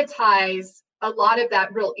commoditize a lot of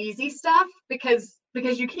that real easy stuff because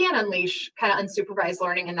you can unleash kind of unsupervised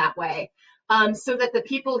learning in that way. So that the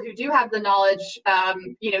people who do have the knowledge,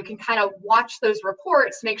 can kind of watch those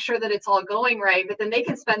reports, make sure that it's all going right, but then they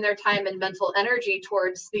can spend their time and mental energy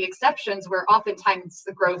towards the exceptions where oftentimes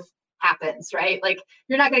the growth happens, right? Like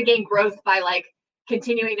you're not going to gain growth by like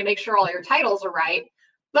continuing to make sure all your titles are right,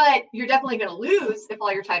 but you're definitely going to lose if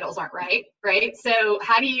all your titles aren't right, right? So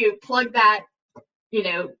how do you plug that,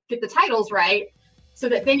 get the titles right so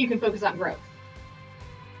that then you can focus on growth?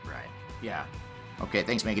 Right. Yeah. Okay,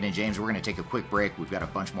 thanks, Megan and James. We're going to take a quick break. We've got a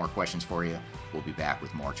bunch more questions for you. We'll be back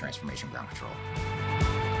with more Transformation Ground Control.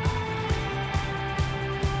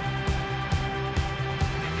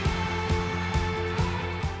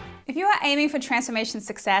 If you are aiming for transformation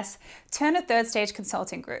success, turn to Third Stage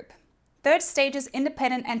Consulting Group. Third Stage's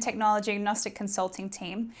independent and technology agnostic consulting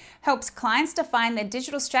team helps clients define their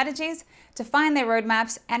digital strategies, define their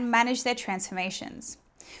roadmaps, and manage their transformations.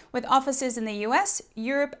 With offices in the US,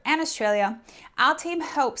 Europe, and Australia, our team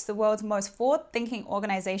helps the world's most forward-thinking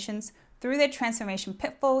organizations through their transformation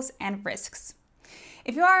pitfalls and risks.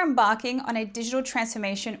 If you are embarking on a digital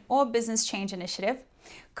transformation or business change initiative,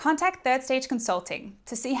 contact Third Stage Consulting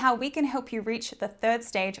to see how we can help you reach the third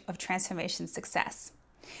stage of transformation success.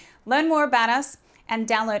 Learn more about us and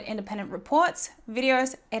download independent reports,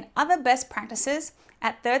 videos, and other best practices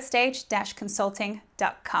at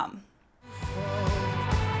thirdstage-consulting.com.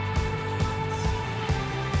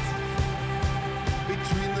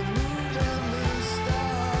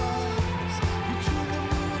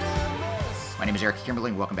 My name is Eric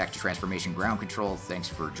Kimberling. Welcome back to Transformation Ground Control. Thanks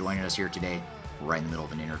for joining us here today. We're right in the middle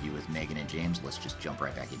of an interview with Megan and James. Let's just jump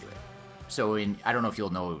right back into it. So I don't know if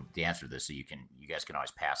you'll know the answer to this, so you guys can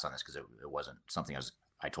always pass on this because it wasn't something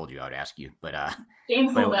I told you I would ask you. But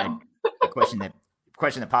James will know. A question that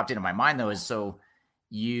popped into my mind though is so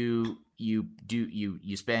you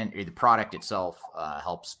spend, or the product itself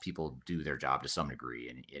helps people do their job to some degree,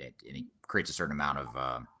 and it creates a certain amount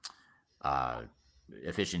of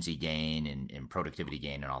efficiency gain and productivity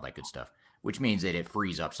gain and all that good stuff, which means that it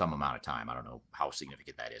frees up some amount of time. I don't know how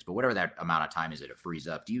significant that is, but whatever that amount of time is that it frees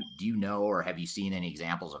up, do you know, or have you seen any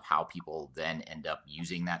examples of how people then end up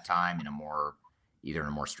using that time either in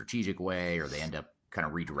a more strategic way, or they end up kind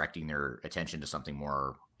of redirecting their attention to something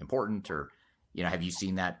more important? Or, have you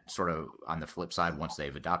seen that sort of on the flip side once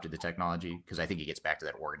they've adopted the technology? Because I think it gets back to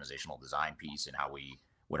that organizational design piece and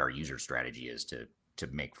what our user strategy is to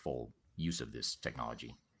make full use of this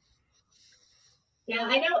technology. Yeah,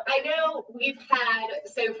 I know we've had,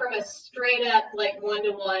 so from a straight up like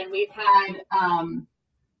one-to-one, we've had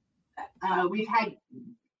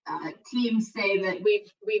teams say that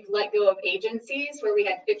we've let go of agencies where we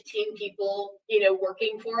had 15 people,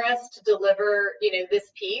 working for us to deliver,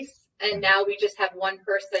 this piece. and now we just have one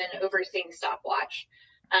person overseeing stopwatch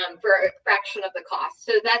for a fraction of the cost.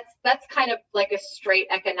 So that's kind of like a straight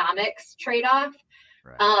economics trade-off.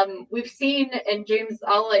 Right. We've seen, and James,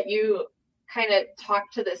 I'll let you kind of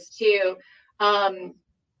talk to this too.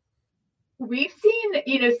 We've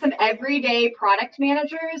seen, some everyday product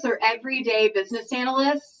managers or everyday business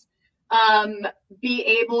analysts be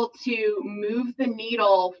able to move the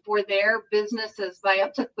needle for their businesses by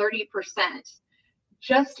up to 30%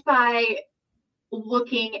 just by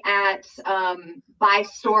looking at by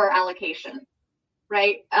store allocation,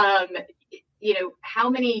 right? How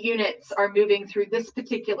many units are moving through this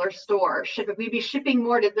particular store? Should we be shipping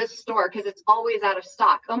more to this store because it's always out of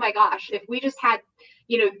stock? Oh my gosh, if we just had,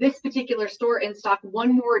 this particular store in stock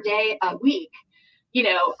one more day a week,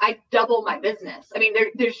 I double my business. I mean,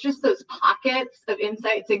 there's just those pockets of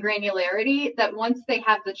insights and granularity that once they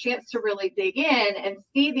have the chance to really dig in and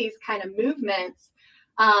see these kind of movements,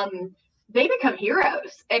 they become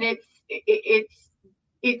heroes. And it's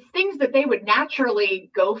things that they would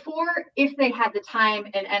naturally go for if they had the time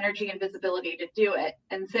and energy and visibility to do it.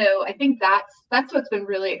 And so I think that's what's been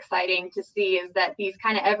really exciting to see, is that these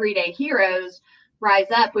kind of everyday heroes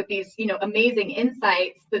rise up with these, amazing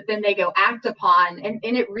insights that then they go act upon. And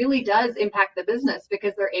it really does impact the business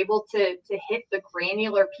because they're able to hit the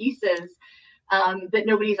granular pieces that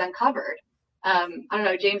nobody's uncovered. I don't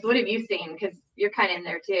know, James, what have you seen? Because you're kind of in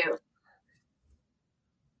there too.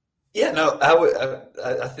 Yeah, no,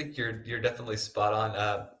 I think you're definitely spot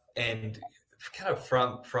on. And kind of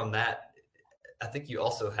from that, I think you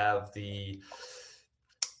also have the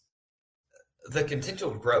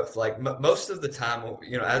continual growth. Like most of the time,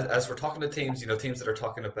 as we're talking to teams, teams that are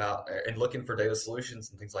talking about and looking for data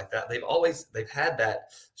solutions and things like that, they've had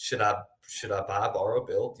that, should I buy, borrow,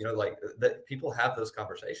 build, like that people have those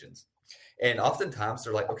conversations. And oftentimes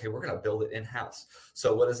they're like, okay, we're going to build it in-house.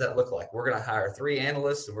 So what does that look like? We're going to hire 3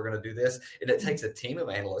 analysts and we're going to do this. And it takes a team of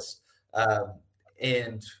analysts.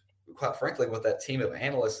 And quite frankly, what that team of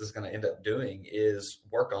analysts is going to end up doing is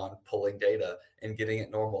work on pulling data and getting it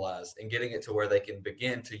normalized and getting it to where they can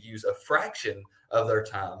begin to use a fraction of their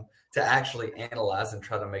time to actually analyze and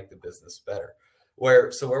try to make the business better.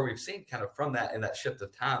 Where we've seen kind of from that and that shift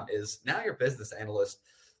of time is now your business analysts,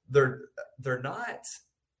 they're not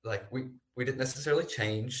like we didn't necessarily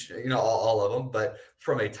change, all of them, but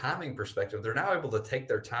from a timing perspective, they're now able to take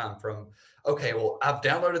their time from, okay, well, I've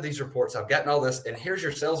downloaded these reports, I've gotten all this, and here's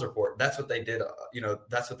your sales report. That's what they did,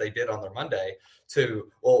 that's what they did on their Monday, to,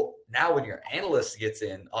 well, now when your analyst gets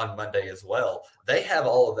in on Monday as well, they have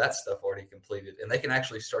all of that stuff already completed, and they can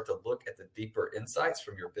actually start to look at the deeper insights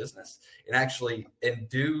from your business and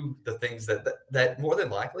do the things that more than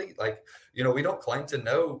likely, like, we don't claim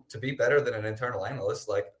to be better than an internal analyst.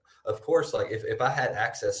 Like, of course, like if I had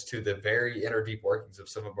access to the very inner deep workings of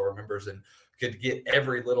some of our members and could get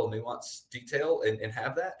every little nuance detail and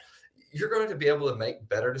have that, you're going to be able to make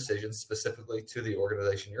better decisions specifically to the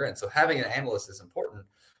organization you're in. So having an analyst is important,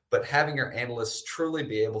 but having your analysts truly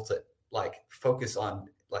be able to like focus on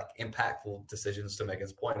like impactful decisions, to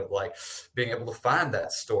Megan's point of like being able to find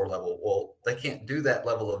that store level. Well, they can't do that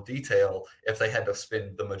level of detail if they had to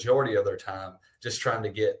spend the majority of their time just trying to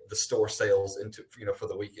get the store sales into, for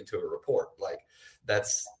the week into a report. Like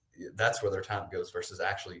that's where their time goes versus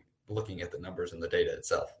actually looking at the numbers and the data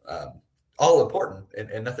itself. All important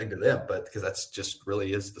and nothing to them, but because that's just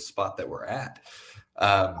really is the spot that we're at.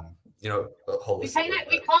 We call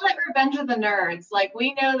it revenge of the nerds. Like,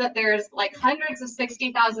 we know that there's like hundreds of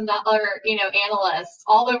 $60,000, analysts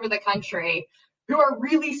all over the country who are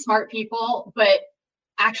really smart people, but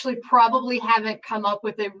actually probably haven't come up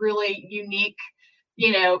with a really unique,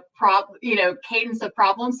 cadence of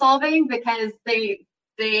problem solving because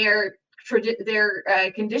they're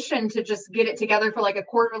conditioned to just get it together for like a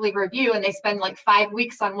quarterly review, and they spend like 5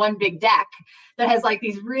 weeks on one big deck that has like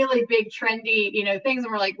these really big trendy things,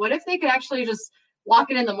 and we're like, what if they could actually just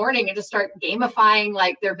walk in the morning and just start gamifying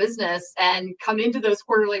like their business and come into those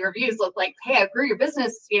quarterly reviews with like, hey, I grew your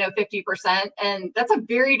business 50%, and that's a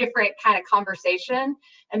very different kind of conversation,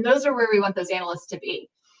 and those are where we want those analysts to be.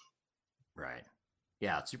 Right.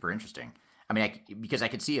 Yeah, it's super interesting. I mean, because I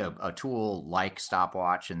could see a tool like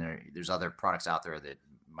Stopwatch, and there's other products out there that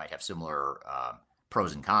might have similar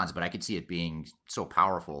pros and cons, but I could see it being so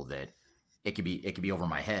powerful that it could be over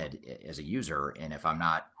my head as a user. And if I'm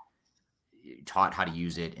not taught how to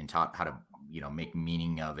use it and taught how to make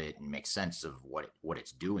meaning of it and make sense of what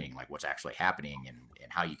it's doing, like what's actually happening and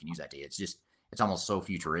how you can use that data, it's almost so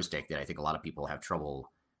futuristic that I think a lot of people have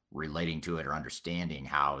trouble relating to it or understanding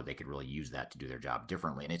how they could really use that to do their job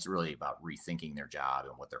differently. And it's really about rethinking their job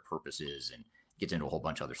and what their purpose is, and gets into a whole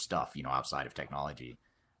bunch of other stuff, outside of technology.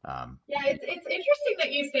 Yeah, it's interesting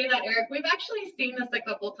that you say that, Eric. We've actually seen this a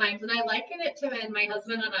couple times, and I liken it to when my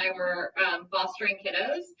husband and I were fostering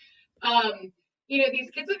kiddos. These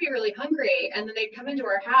kids would be really hungry, and then they'd come into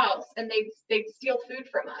our house and they'd steal food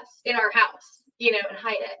from us in our house, and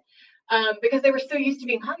hide it because they were so used to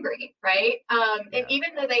being hungry, right? And even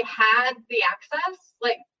though they had the access,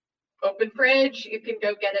 like open fridge, you can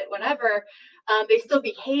go get it whenever, they still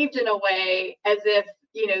behaved in a way as if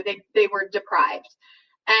they were deprived.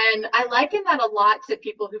 And I liken that a lot to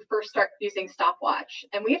people who first start using Stopwatch.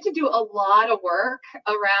 And we have to do a lot of work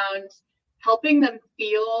around helping them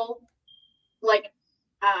feel like,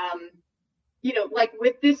 like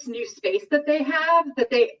with this new space that they have,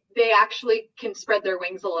 that they actually can spread their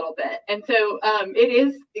wings a little bit. And so it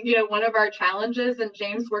is, one of our challenges, and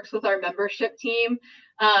James works with our membership team.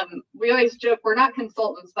 We always joke, we're not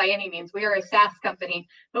consultants by any means. We are a SaaS company,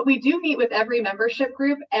 but we do meet with every membership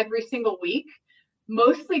group every single week,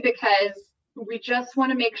 mostly because we just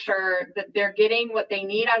want to make sure that they're getting what they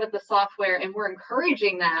need out of the software, and we're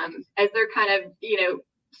encouraging them as they're kind of,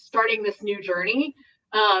 starting this new journey.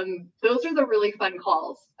 Those are the really fun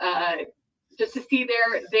calls, just to see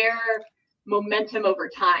their momentum over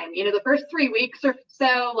time. The first 3 weeks or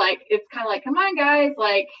so, like, it's kind of like, come on, guys,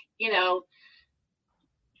 like, you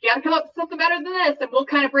got to come up with something better than this, and we'll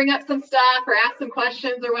kind of bring up some stuff or ask some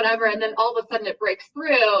questions or whatever, and then all of a sudden it breaks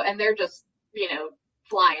through, and they're just,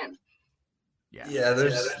 flying. Yeah,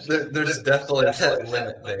 there's definitely that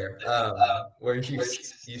limit there, where you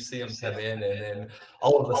see them come in, and then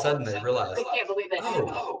all of a sudden they realize, I can't believe it.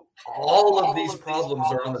 All of these problems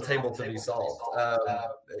are on the table to be solved.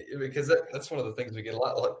 Because that's one of the things we get a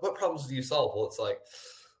lot. Like, what problems do you solve? Well, it's like,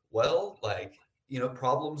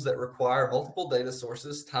 problems that require multiple data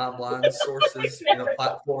sources, timelines, sources,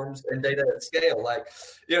 platforms, and data at scale. Like,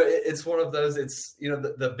 it's one of those. It's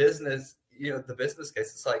the business. The business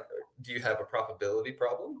case, it's like, do you have a profitability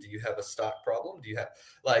problem? Do you have a stock problem? Do you have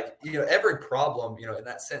every problem, in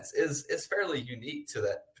that sense is fairly unique to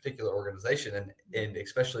that particular organization. And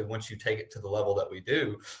especially once you take it to the level that we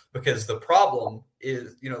do, because the problem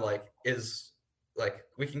is,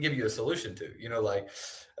 we can give you a solution to,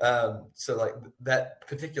 so like that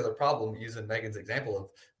particular problem, using Megan's example of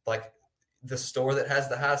like, the store that has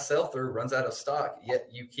the highest sell-through runs out of stock, yet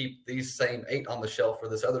you keep these same 8 on the shelf for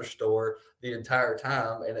this other store the entire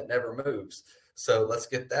time, and it never moves. So let's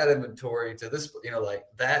get that inventory to this,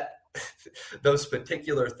 that those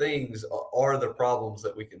particular things are the problems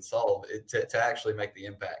that we can solve to actually make the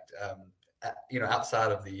impact,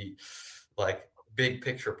 outside of the big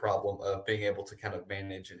picture problem of being able to kind of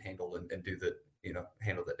manage and handle and do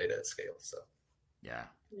handle the data at scale. So, yeah,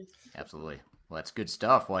 absolutely. Well, that's good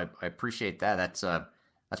stuff. Well, I appreciate that. That's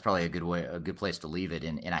probably a good place to leave it.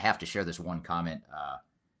 And I have to share this one comment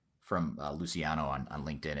from Luciano on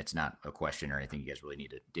LinkedIn. It's not a question or anything you guys really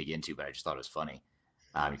need to dig into, but I just thought it was funny.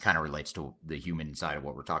 It kind of relates to the human side of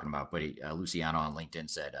what we're talking about. But Luciano on LinkedIn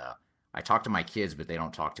said, "I talk to my kids, but they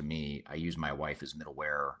don't talk to me. I use my wife as the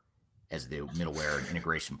middleware and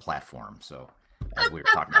integration platform." So as we were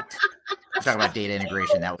talking about data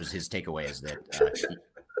integration, that was his takeaway, is that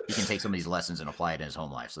he can take some of these lessons and apply it in his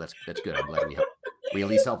home life. So that's good. I'm glad we at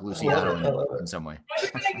least help Luciano in some way.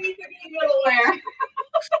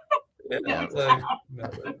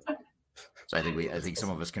 So I think some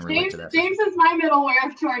of us can relate to that. James is my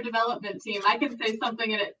middleware to our development team. I can say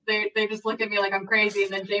something and they just look at me like I'm crazy,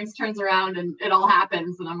 and then James turns around and it all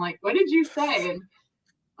happens, and I'm like, "What did you say?" And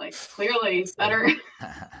like, clearly better.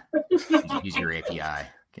 Use your API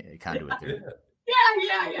conduit there.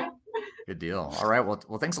 Yeah. Good deal. All right.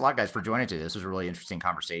 Well, thanks a lot, guys, for joining today. This was a really interesting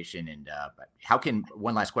conversation. And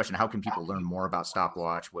one last question, how can people learn more about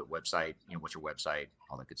Stopwatch? What website, what's your website,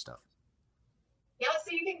 all that good stuff? Yeah,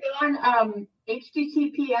 so you can go on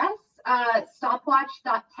https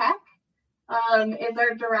stopwatch.tech is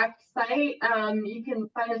our direct site. You can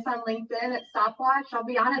find us on LinkedIn at Stopwatch. I'll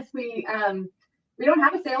be honest, we don't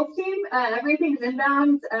have a sales team. Everything's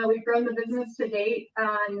inbound. We've grown the business to date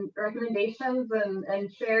on recommendations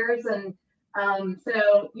and shares. And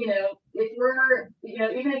so, if we're,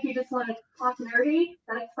 even if you just want to talk nerdy,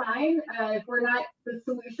 that's fine. If we're not the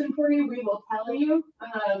solution for you, we will tell you,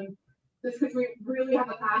 just because we really have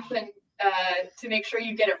a passion to make sure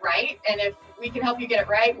you get it right. And if we can help you get it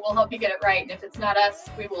right, we'll help you get it right. And if it's not us,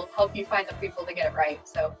 we will help you find the people to get it right.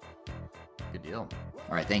 So good deal.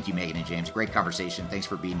 All right. Thank you, Megan and James. Great conversation. Thanks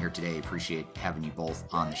for being here today. Appreciate having you both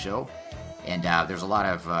on the show. And there's a lot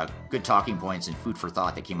of good talking points and food for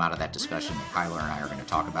thought that came out of that discussion that Kyler and I are going to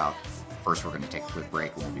talk about. First, we're going to take a quick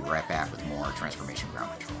break, and we'll be right back with more Transformation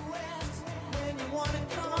Ground Control.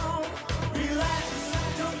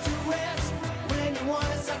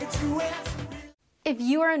 If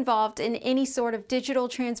you are involved in any sort of digital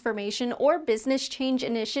transformation or business change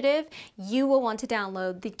initiative, you will want to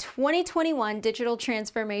download the 2021 Digital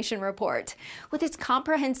Transformation Report. With its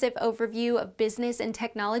comprehensive overview of business and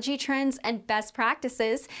technology trends and best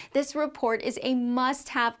practices, this report is a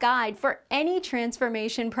must-have guide for any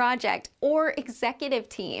transformation project or executive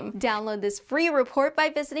team. Download this free report by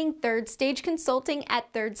visiting Third Stage Consulting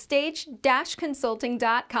at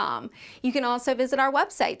thirdstage-consulting.com. You can also visit our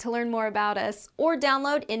website to learn more about us or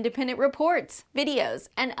download independent reports, videos,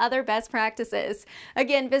 and other best practices.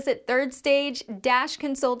 Again, visit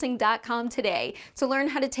thirdstage-consulting.com today to learn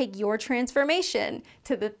how to take your transformation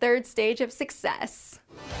to the third stage of success.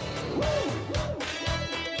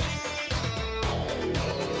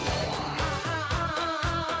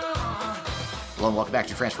 Hello and welcome back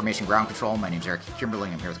to Transformation Ground Control. My name is Eric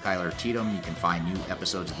Kimberling. I'm here with Kyler Tatum. You can find new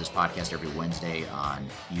episodes of this podcast every Wednesday on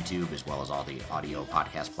YouTube, as well as all the audio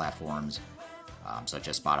podcast platforms, such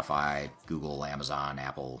as Spotify, Google, Amazon,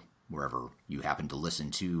 Apple, wherever you happen to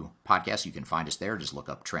listen to podcasts. You can find us there. Just look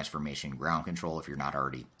up Transformation Ground Control if you're not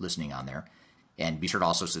already listening on there. And be sure to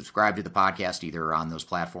also subscribe to the podcast either on those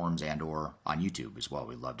platforms and or on YouTube as well.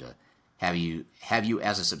 We'd love to have you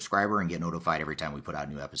as a subscriber and get notified every time we put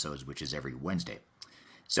out new episodes, which is every Wednesday.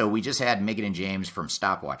 So we just had Megan and James from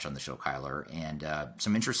Stopwatch on the show, Kyler, and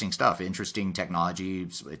some interesting stuff, interesting technology.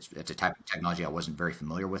 It's a type of technology I wasn't very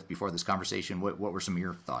familiar with before this conversation. What were some of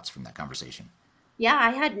your thoughts from that conversation? Yeah,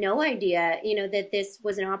 I had no idea, that this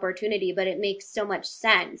was an opportunity, but it makes so much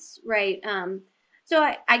sense, right? So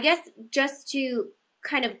I guess just to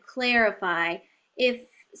kind of clarify, if,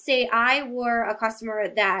 say, I were a customer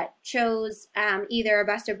that chose either a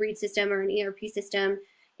best-of-breed system or an ERP system,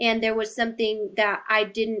 and there was something that I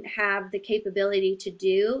didn't have the capability to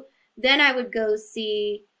do, then I would go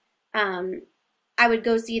see the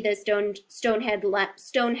Stonehenge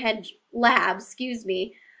Labs,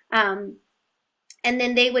 and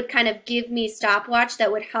then they would kind of give me Stopwatch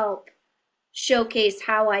that would help showcase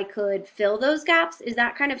how I could fill those gaps. Is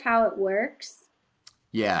that kind of how it works?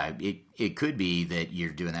 Yeah, it could be that you're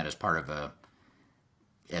doing that as part of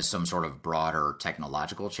as some sort of broader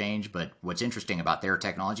technological change. But what's interesting about their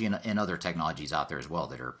technology and other technologies out there as well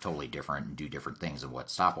that are totally different and do different things than what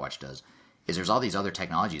Stopwatch does is there's all these other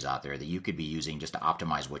technologies out there that you could be using just to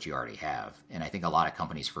optimize what you already have. And I think a lot of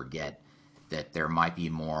companies forget that there might be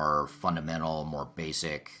more fundamental, more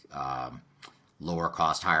basic, lower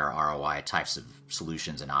cost, higher ROI types of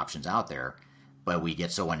solutions and options out there. But we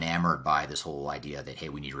get so enamored by this whole idea that, hey,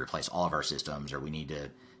 we need to replace all of our systems, or we need to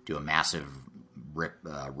do a massive rip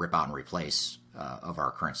out and replace of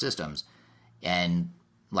our current systems. And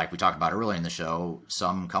like we talked about earlier in the show,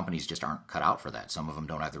 some companies just aren't cut out for that. Some of them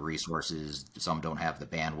don't have the resources. Some don't have the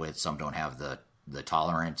bandwidth. Some don't have the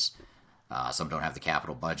tolerance. Some don't have the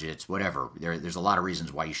capital budgets, whatever. There's a lot of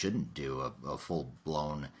reasons why you shouldn't do a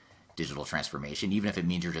full-blown digital transformation. Even if it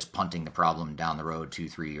means you're just punting the problem down the road 2,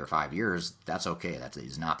 3, or 5 years, that's okay. That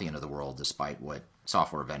is not the end of the world, despite what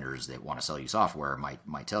software vendors that want to sell you software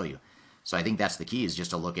might tell you. So I think that's the key, is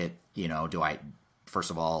just to look at,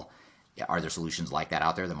 first of all, are there solutions like that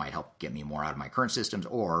out there that might help get me more out of my current systems?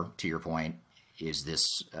 Or, to your point,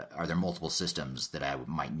 are there multiple systems that I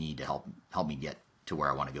might need to help me get to where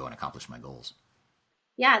I want to go and accomplish my goals?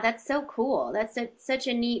 Yeah, that's so cool. That's such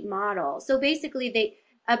a neat model. So basically,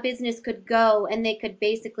 a business could go and they could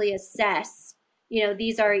basically assess,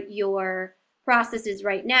 these are your processes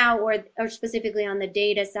right now, or specifically on the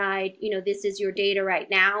data side, this is your data right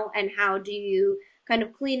now, and how do you kind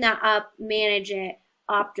of clean that up, manage it,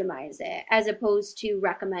 optimize it, as opposed to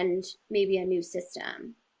recommend maybe a new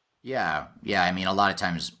system. Yeah. I mean, a lot of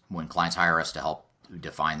times when clients hire us to help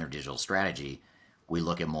define their digital strategy, we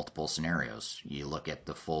look at multiple scenarios. You look at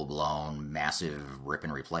the full-blown, massive rip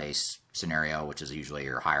and replace scenario, which is usually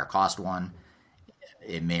your higher cost one.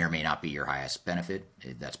 It may or may not be your highest benefit.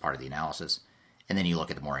 That's part of the analysis. And then you look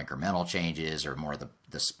at the more incremental changes, or more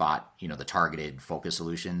the spot, the targeted focus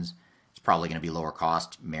solutions. It's probably going to be lower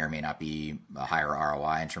cost, may or may not be a higher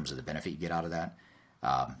ROI in terms of the benefit you get out of that.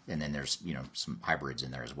 And then there's, some hybrids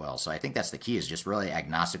in there as well. So I think that's the key, is just really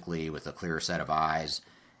agnostically, with a clear set of eyes,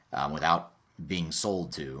 without being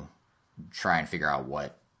sold to, try and figure out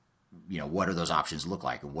what do those options look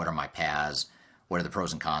like? What are my paths? What are the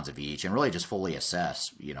pros and cons of each? And really just fully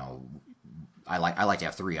assess, I like to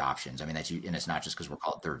have 3 options. I mean, and it's not just because we're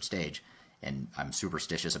called third stage, and I'm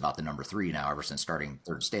superstitious about the number 3 now, ever since starting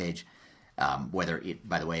third stage. By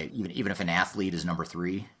the way, even if an athlete is number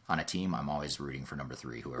 3 on a team, I'm always rooting for number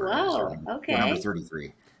 3, whoever it is. Or number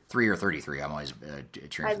 33, 3 or 33. I'm always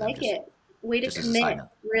cheering for them. I like it. Way to commit.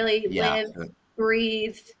 Really live,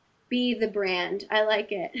 breathe, Be the brand. I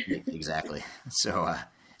like it. Exactly. So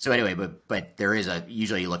anyway, but there is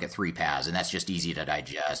usually you look at 3 paths, and that's just easy to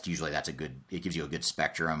digest. Usually it gives you a good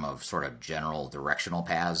spectrum of sort of general directional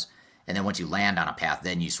paths. And then once you land on a path,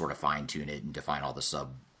 then you sort of fine tune it and define all the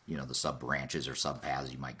sub branches or sub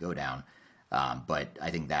paths you might go down. But I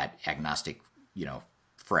think that agnostic,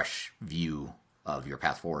 fresh view of your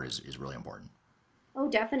path forward is really important. Oh,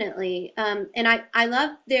 definitely. And I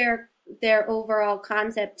love their overall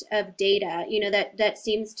concept of data. That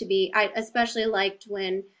seems to be, I especially liked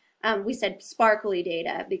when we said sparkly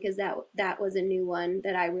data, because that was a new one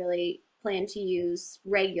that I really plan to use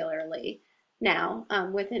regularly now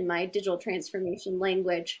within my digital transformation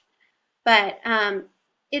language. But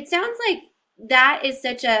it sounds like that is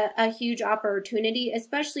such a huge opportunity,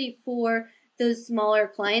 especially for those smaller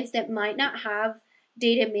clients that might not have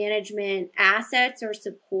data management assets or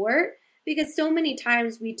support, because so many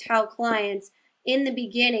times we tell clients in the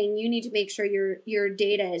beginning, you need to make sure your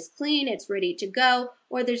data is clean, it's ready to go,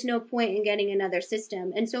 or there's no point in getting another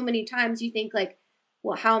system. And so many times you think like,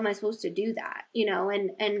 well, how am I supposed to do that?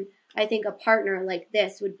 And I think a partner like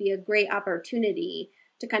this would be a great opportunity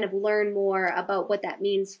to kind of learn more about what that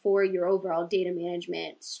means for your overall data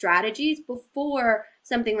management strategies before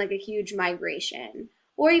something like a huge migration,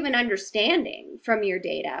 or even understanding from your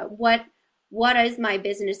data what is my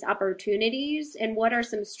business opportunities and what are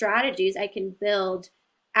some strategies I can build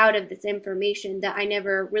out of this information that I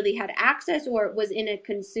never really had access or was in a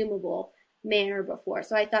consumable manner before.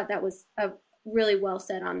 So I thought that was a really well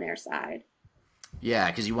said on their side.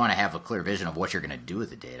 Yeah, because you want to have a clear vision of what you're going to do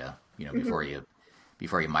with the data, before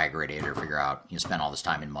you migrate it or figure out, spend all this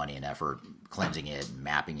time and money and effort cleansing it, and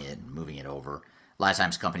mapping it, and moving it over. A lot of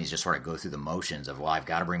times companies just sort of go through the motions of, well, I've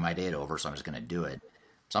got to bring my data over, so I'm just going to do it.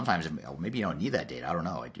 Sometimes maybe you don't need that data. I don't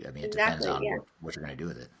know. It depends on what you're going to do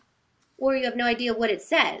with it. Or you have no idea what it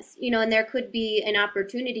says, and there could be an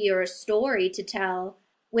opportunity or a story to tell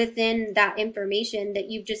within that information that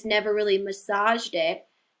you've just never really massaged it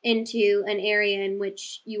into an area in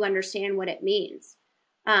which you understand what it means.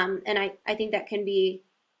 And I think that can be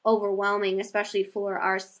overwhelming, especially for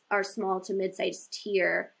our small to mid-sized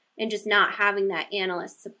tier, and just not having that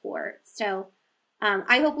analyst support. So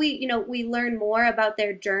I hope we learn more about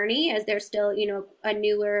their journey as they're still, a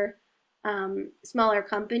newer, smaller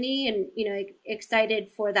company, and, excited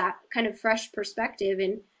for that kind of fresh perspective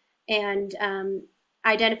and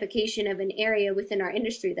identification of an area within our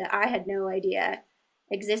industry that I had no idea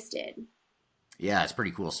existed. Yeah, it's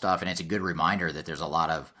pretty cool stuff. And it's a good reminder that there's a lot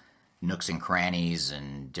of nooks and crannies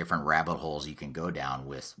and different rabbit holes you can go down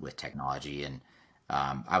with technology. And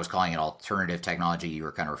I was calling it alternative technology. You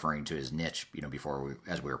were kind of referring to as niche, before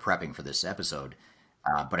as we were prepping for this episode.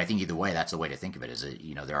 But I think either way, that's the way to think of it. Is that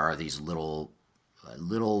there are these little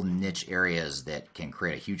niche areas that can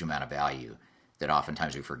create a huge amount of value that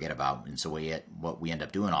oftentimes we forget about. And so what we end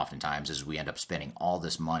up doing oftentimes is we end up spending all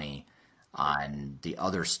this money on the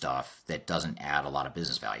other stuff that doesn't add a lot of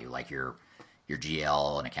business value, like your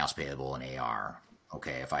GL and accounts payable and AR.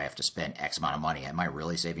 Okay, if I have to spend X amount of money, am I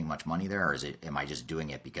really saving much money there, or am I just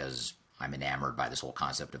doing it because I'm enamored by this whole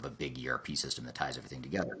concept of a big ERP system that ties everything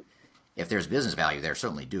together? If there's business value there,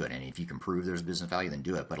 certainly do it. And if you can prove there's business value, then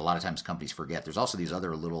do it. But a lot of times companies forget there's also these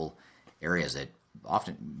other little areas that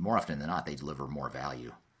more often than not, they deliver more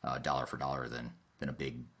value dollar for dollar than a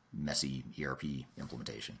big, messy ERP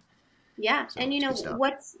implementation. Yeah. So, and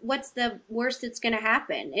what's the worst that's going to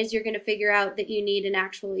happen is you're going to figure out that you need an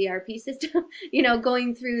actual ERP system,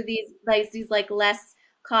 going through these less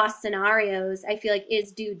cost scenarios, I feel like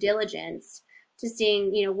is due diligence to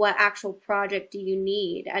seeing, what actual project do you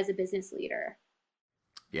need as a business leader.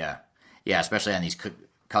 Yeah. Yeah. Especially on these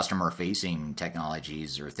customer facing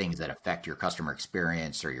technologies or things that affect your customer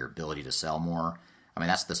experience or your ability to sell more. I mean,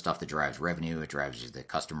 that's the stuff that drives revenue. It drives the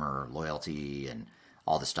customer loyalty and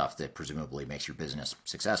all the stuff that presumably makes your business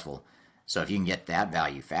successful. So if you can get that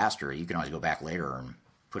value faster, you can always go back later and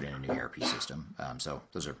put in a new ERP system. So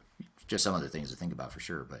those are just some of the things to think about for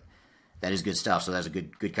sure. But that is good stuff. So that's a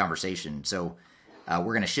good conversation. So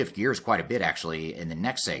we're going to shift gears quite a bit, actually. In the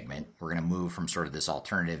next segment, we're going to move from sort of this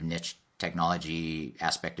alternative niche technology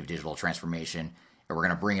aspect of digital transformation, and we're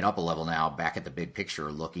going to bring it up a level now, back at the big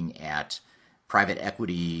picture, looking at private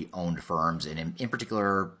equity owned firms, and in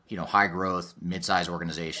particular, high growth, mid-sized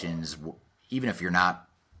organizations. Even if you're not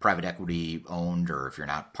private equity owned, or if you're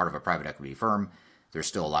not part of a private equity firm, there's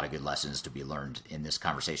still a lot of good lessons to be learned in this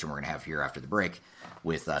conversation we're going to have here after the break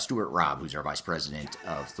with Stuart Robb, who's our Vice President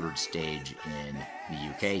of Third Stage in the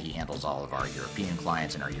UK. He handles all of our European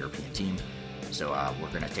clients and our European team. So we're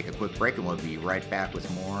going to take a quick break, and we'll be right back with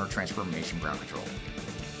more Transformation Ground Control.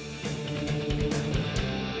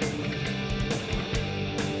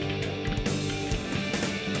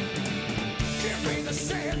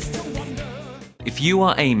 If you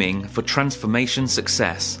are aiming for transformation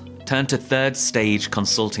success, turn to Third Stage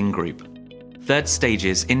Consulting Group. Third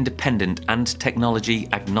Stage's independent and technology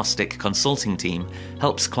agnostic consulting team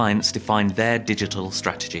helps clients define their digital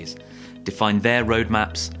strategies, define their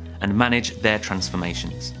roadmaps, and manage their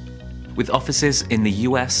transformations. With offices in the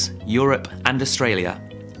US, Europe, and Australia,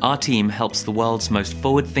 our team helps the world's most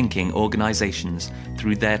forward-thinking organizations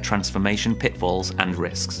through their transformation pitfalls and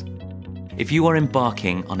risks. If you are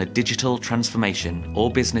embarking on a digital transformation or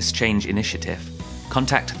business change initiative,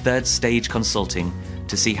 contact Third Stage Consulting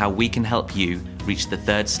to see how we can help you reach the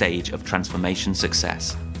third stage of transformation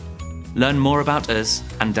success. Learn more about us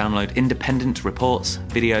and download independent reports,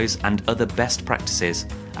 videos, and other best practices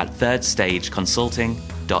at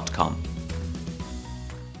thirdstageconsulting.com.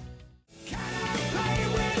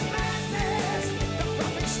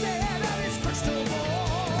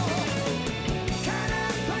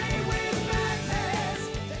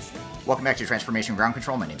 Welcome back to Transformation Ground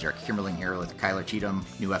Control. My name is Eric Kimberling here with Kyler Cheatham.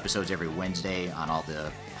 New episodes every Wednesday on all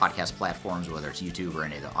the podcast platforms, whether it's YouTube or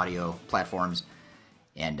any of the audio platforms.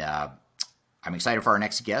 And I'm excited for our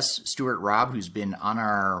next guest, Stuart Robb, who's been on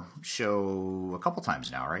our show a couple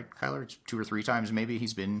times now, right, Kyler? It's 2 or 3 times maybe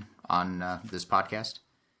he's been on this podcast.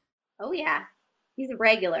 Oh, yeah. He's a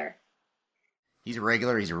regular. He's a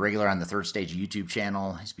regular on the Third Stage YouTube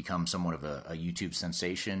channel. He's become somewhat of a YouTube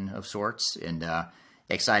sensation of sorts. And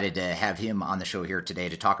excited to have him on the show here today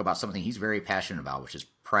to talk about something he's very passionate about, which is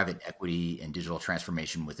private equity and digital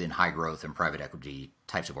transformation within high growth and private equity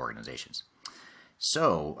types of organizations.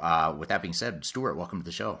 So with that being said, Stuart, welcome to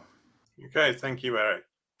the show. Okay, thank you, Eric.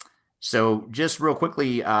 So just real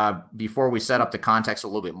quickly, before we set up the context a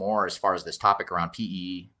little bit more as far as this topic around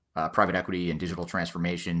PE, private equity and digital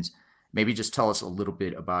transformations, maybe just tell us a little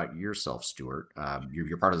bit about yourself, Stuart.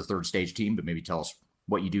 You're part of the Third Stage team, but maybe tell us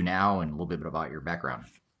what you do now and a little bit about your background.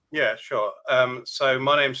 Yeah, sure. So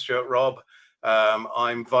my name's Stuart Robb.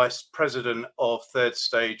 I'm Vice President of Third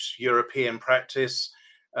Stage European Practice.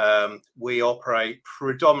 We operate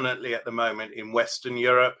predominantly at the moment in Western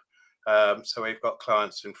Europe. So we've got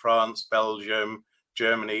clients in France, Belgium,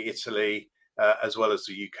 Germany, Italy, as well as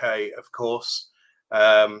the UK, of course.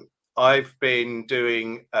 I've been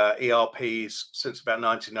doing ERPs since about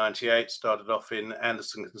 1998, started off in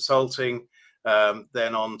Andersen Consulting,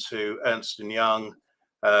 then on to Ernst & Young,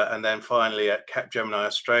 and then finally at Capgemini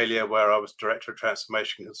Australia, where I was Director of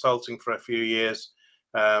Transformation Consulting for a few years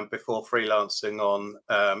before freelancing on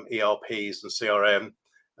ERPs and CRM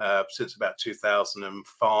since about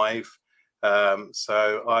 2005.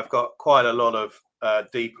 So I've got quite a lot of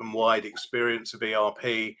deep and wide experience of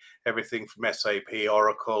ERP, everything from SAP,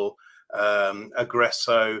 Oracle,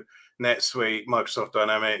 Aggresso, NetSuite, Microsoft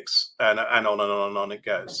Dynamics, and on and on and on it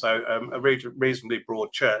goes. So a reasonably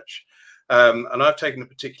broad church. And I've taken a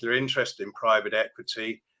particular interest in private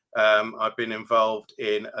equity. I've been involved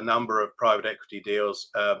in a number of private equity deals,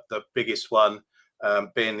 the biggest one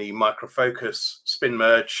being the Micro Focus spin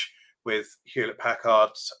merge with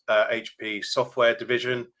Hewlett-Packard's HP software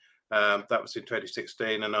division. That was in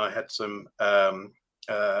 2016, and I had some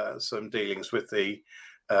dealings with the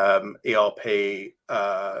ERP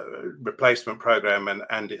replacement program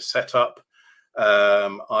and its setup.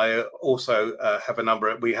 I also have a number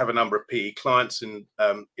of PE clients in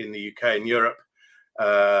the UK and Europe.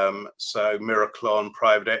 So Miraklon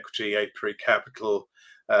Private Equity, Apiary Capital,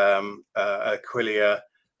 Aquilia,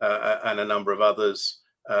 and a number of others,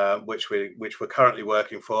 which we're currently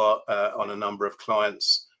working for on a number of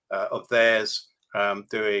clients of theirs,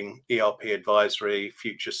 doing ERP advisory,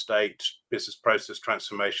 future state, business process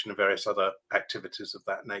transformation, and various other activities of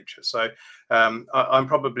that nature. So I'm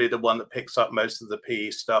probably the one that picks up most of the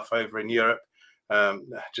PE stuff over in Europe,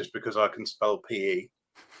 just because I can spell PE.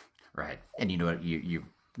 Right, and you know at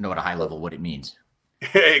a high level what it means.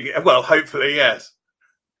 Well, hopefully, yes.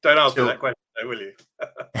 Don't answer that question, though, will you?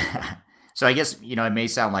 So I guess it may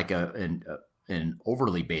sound like an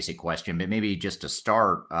overly basic question, but maybe just to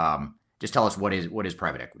start, just tell us what is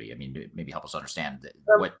private equity. I mean, maybe help us understand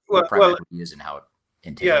what private equity is and how it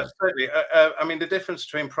entails. Yeah, certainly. I mean, the difference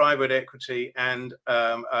between private equity and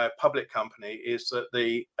a public company is that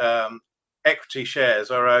the equity shares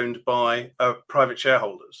are owned by private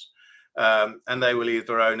shareholders, and they will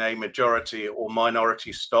either own a majority or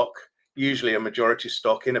minority stock, usually a majority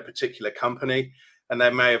stock in a particular company, and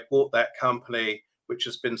they may have bought that company, which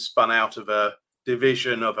has been spun out of a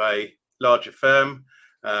division of a larger firm.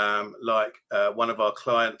 Like one of our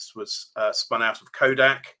clients was spun out of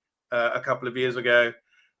Kodak a couple of years ago,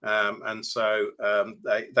 and so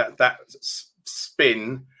that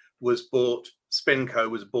spin was bought. Spinco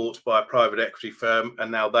was bought by a private equity firm,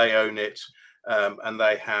 and now they own it and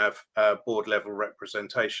they have board level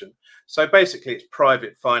representation. So basically, it's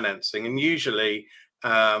private financing, and usually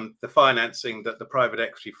the financing that the private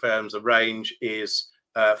equity firms arrange is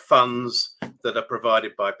funds that are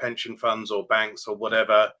provided by pension funds or banks or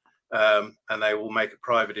whatever, and they will make a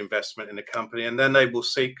private investment in a company, and then they will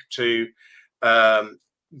seek to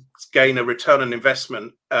gain a return on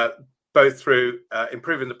investment, both through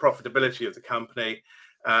improving the profitability of the company,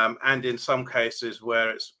 and in some cases where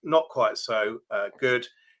it's not quite so good,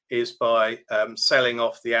 is by selling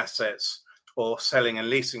off the assets or selling and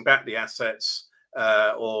leasing back the assets,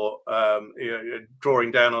 or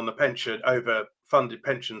drawing down on the pension, overfunded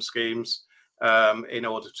pension schemes, in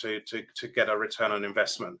order to get a return on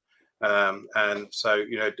investment. And so,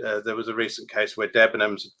 there was a recent case where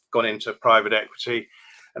Debenhams had gone into private equity,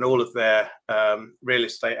 and all of their real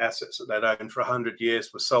estate assets that they'd owned for 100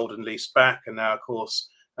 years were sold and leased back. And now, of course,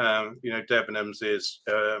 Debenhams is,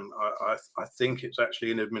 I think it's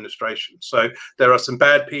actually in administration. So there are some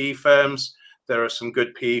bad PE firms. There are some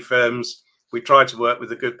good PE firms. We try to work with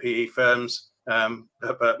the good PE firms,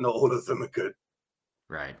 but not all of them are good.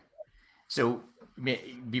 Right. So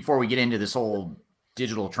before we get into this whole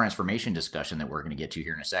digital transformation discussion that we're going to get to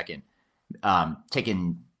here in a second,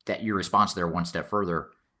 taking your response there one step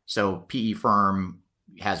further. So PE firm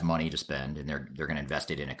has money to spend, and they're going to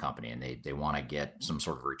invest it in a company, and they want to get some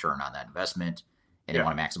sort of return on that investment, and they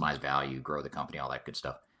want to maximize value, grow the company, all that good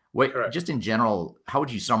stuff. Just in general, how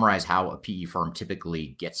would you summarize how a PE firm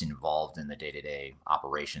typically gets involved in the day-to-day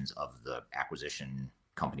operations of the acquisition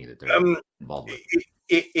company that they're involved with?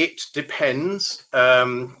 It depends.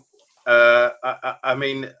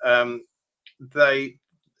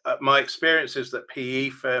 My experience is that PE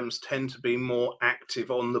firms tend to be more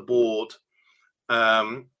active on the board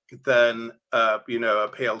than a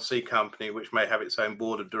PLC company, which may have its own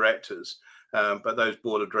board of directors. But those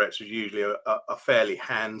board of directors usually are fairly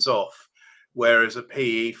hands-off, whereas a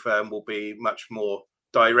PE firm will be much more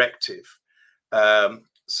directive.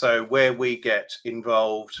 So where we get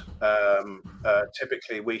involved,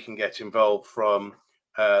 typically we can get involved from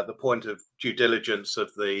the point of due diligence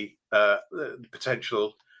of the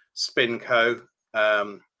potential SpinCo,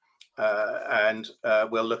 and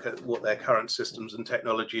we'll look at what their current systems and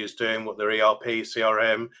technology is doing, what their ERP,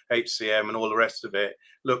 CRM, HCM, and all the rest of it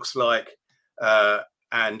looks like,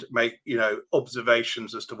 and make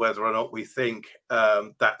observations as to whether or not we think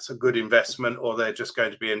that's a good investment, or they're just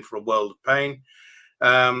going to be in for a world of pain.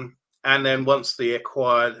 And then once the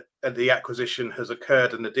acquisition has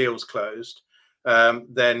occurred and the deal's closed,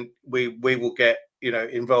 then we will get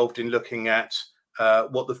involved in looking at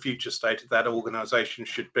what the future state of that organization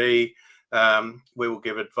should be. We will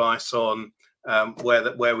give advice on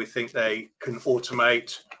where we think they can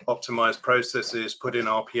automate, optimize processes, put in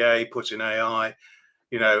RPA, put in AI,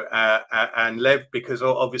 and because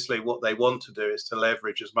obviously what they want to do is to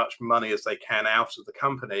leverage as much money as they can out of the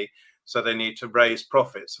company. So they need to raise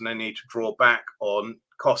profits, and they need to draw back on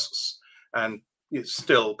costs. And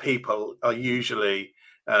still, people are usually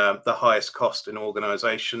the highest cost in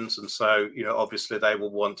organizations. And so, obviously they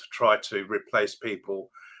will want to try to replace people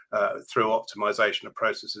through optimization of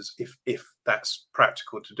processes if that's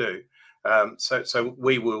practical to do. So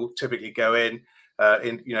we will typically go in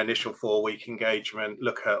initial 4-week engagement,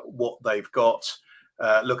 look at what they've got,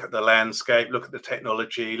 look at the landscape, look at the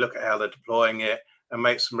technology, look at how they're deploying it, and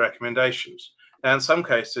make some recommendations. Now, in some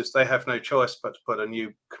cases, they have no choice but to put a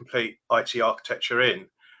new complete IT architecture in.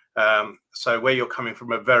 So where you're coming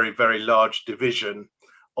from a very, very large division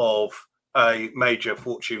of a major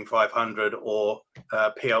Fortune 500 or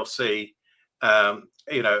PLC, and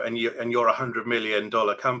you're a $100 million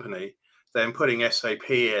company, then putting SAP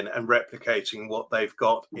in and replicating what they've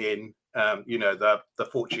got in, the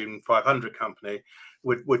Fortune 500 company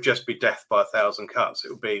would just be death by 1,000 cuts.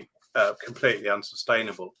 It would be completely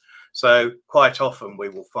unsustainable. So quite often we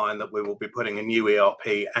will find that we will be putting a new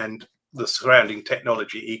ERP and the surrounding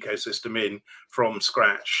technology ecosystem in from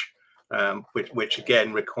scratch, which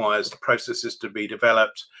again requires processes to be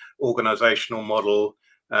developed, organizational model,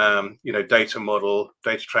 data model,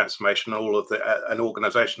 data transformation, all of an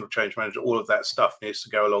organizational change manager, all of that stuff needs to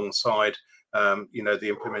go alongside, the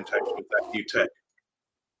implementation of that new tech.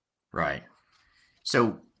 Right.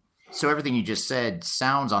 So everything you just said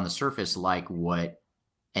sounds on the surface like what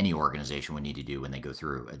any organization would need to do when they go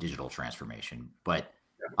through a digital transformation. But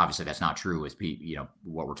obviously that's not true with,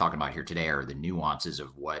 what we're talking about here today are the nuances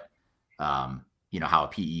of what, how a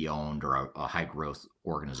PE owned or a high growth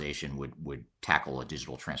organization would tackle a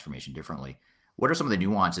digital transformation differently. What are some of the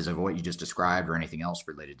nuances of what you just described or anything else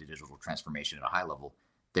related to digital transformation at a high level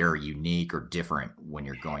that are unique or different when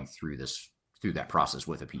you're going through this through that process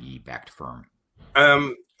with a PE-backed firm?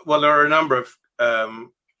 Well, there are a number of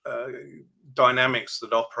dynamics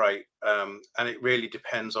that operate, and it really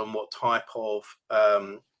depends on what type of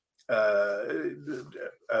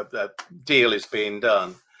deal is being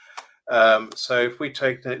done. So if we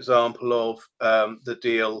take an example of the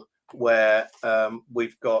deal where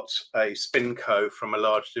we've got a SpinCo from a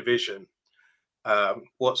large division,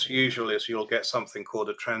 what's usual is you'll get something called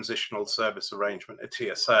a transitional service arrangement,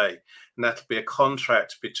 a TSA, and that'll be a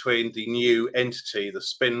contract between the new entity, the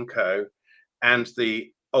SpinCo, and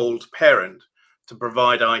the old parent to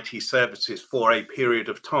provide IT services for a period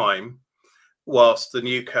of time, whilst the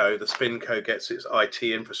new co, the SpinCo, gets its IT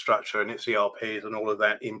infrastructure and its ERPs and all of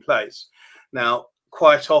that in place. Now,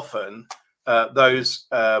 quite often, those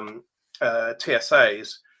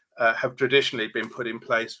TSAs have traditionally been put in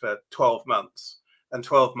place for 12 months. And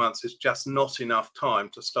 12 months is just not enough time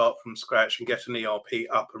to start from scratch and get an ERP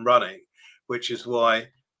up and running, which is why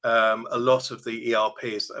a lot of the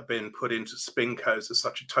ERPs that have been put into SpinCos are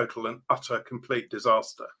such a total and utter complete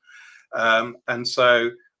disaster. And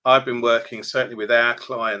so I've been working certainly with our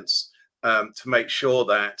clients to make sure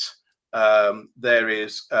that there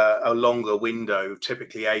is a longer window,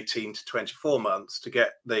 typically 18 to 24 months, to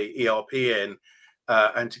get the ERP in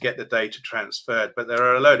and to get the data transferred. But there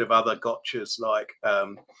are a load of other gotchas, like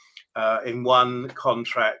in one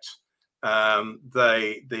contract,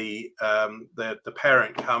 the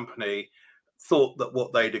parent company thought that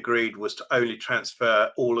what they'd agreed was to only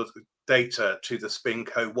transfer all of the data to the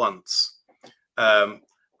SpinCo once.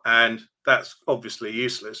 And that's obviously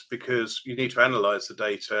useless, because you need to analyze the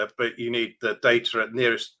data, but you need the data at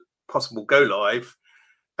nearest possible go live.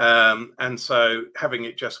 And so having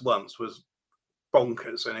it just once was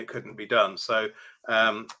bonkers, and it couldn't be done. So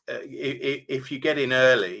if you get in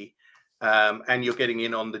early and you're getting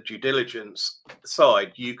in on the due diligence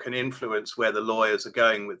side, you can influence where the lawyers are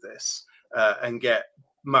going with this and get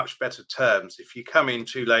much better terms. If you come in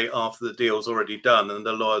too late after the deal's already done and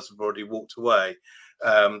the lawyers have already walked away,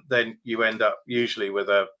 then you end up usually with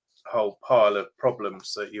a whole pile of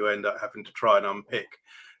problems that you end up having to try and unpick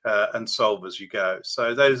and solve as you go.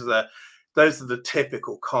 So those are the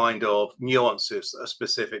typical kind of nuances that are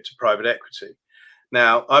specific to private equity.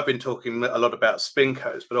 Now, I've been talking a lot about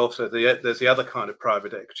SpinCos, but also there's the other kind of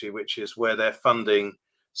private equity, which is where they're funding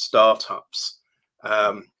startups.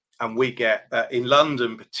 And we get, in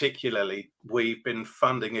London particularly, we've been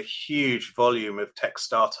funding a huge volume of tech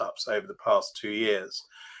startups over the past 2 years.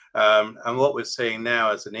 And what we're seeing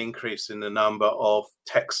now is an increase in the number of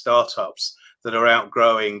tech startups that are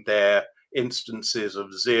outgrowing their instances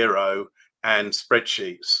of Xero and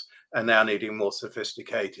spreadsheets and now needing more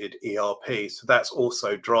sophisticated ERP. So that's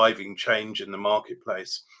also driving change in the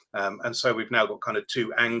marketplace. And so we've now got kind of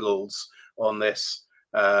two angles on this.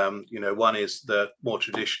 One is the more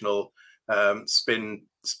traditional spin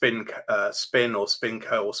or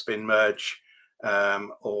SpinCo or spin merge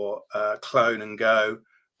or clone and go,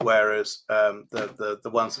 whereas the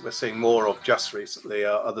ones that we're seeing more of just recently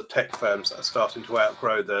are the tech firms that are starting to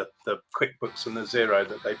outgrow the QuickBooks and the Xero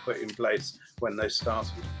that they put in place when they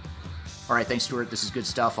started. All right, thanks, Stuart. This is good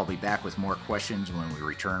stuff. I'll be back with more questions when we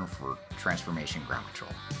return for Transformation Ground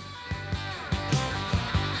Control.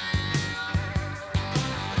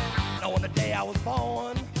 On the day I was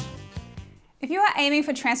born. If you are aiming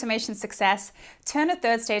for transformation success, turn to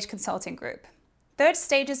Third Stage Consulting Group. Third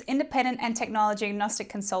Stage's independent and technology agnostic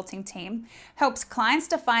consulting team helps clients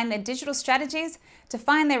define their digital strategies,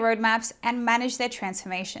 define their roadmaps, and manage their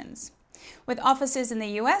transformations. With offices in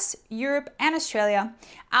the US, Europe, and Australia,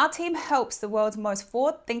 our team helps the world's most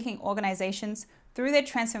forward-thinking organizations through their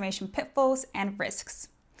transformation pitfalls and risks.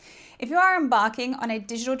 If you are embarking on a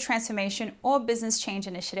digital transformation or business change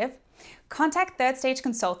initiative, contact Third Stage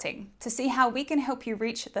Consulting to see how we can help you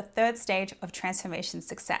reach the third stage of transformation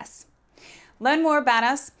success. Learn more about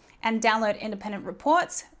us and download independent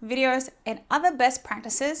reports, videos, and other best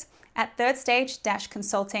practices at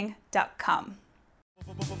thirdstage-consulting.com.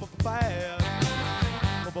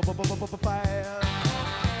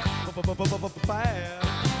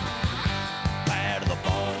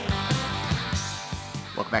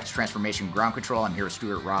 Welcome back to Transformation Ground Control. I'm here with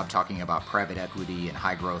Stuart Robb talking about private equity and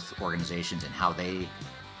high growth organizations and how they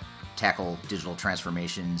tackle digital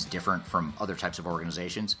transformations different from other types of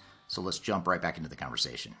organizations. So let's jump right back into the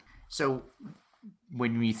conversation. So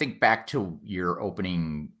when you think back to your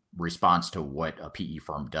opening response to what a PE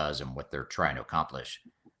firm does and what they're trying to accomplish,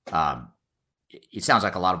 it sounds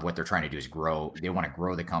like a lot of what they're trying to do is grow. They want to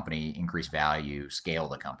grow the company, increase value, scale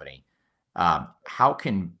the company. How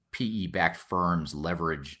can PE-backed firms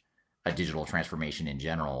leverage a digital transformation in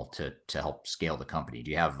general to help scale the company?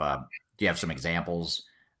 Do you have you have some examples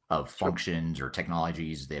of functions or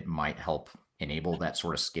technologies that might help enable that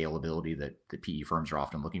sort of scalability that the PE firms are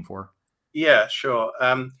often looking for? Yeah, sure.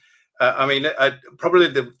 I mean, probably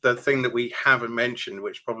the thing that we haven't mentioned,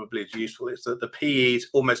 which probably is useful, is that the PEs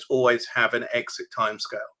almost always have an exit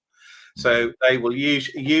timescale. So they will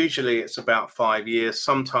usually it's about 5 years.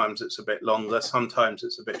 Sometimes it's a bit longer. Sometimes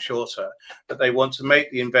it's a bit shorter. But they want to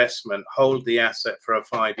make the investment, hold the asset for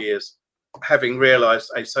 5 years, having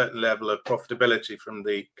realized a certain level of profitability from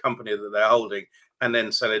the company that they're holding, and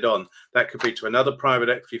then sell it on. That could be to another private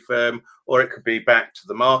equity firm, or it could be back to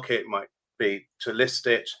the market. It might be to list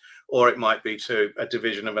it, or it might be to a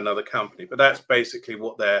division of another company. But that's basically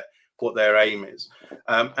what their aim is,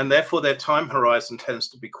 and therefore their time horizon tends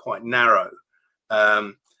to be quite narrow.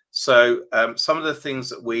 So some of the things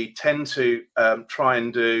that we tend to try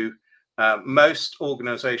and do, most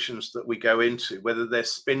organizations that we go into, whether they're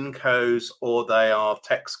spincos or they are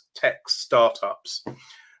tech startups,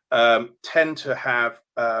 tend to have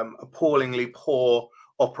appallingly poor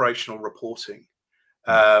operational reporting.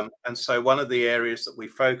 And so one of the areas that we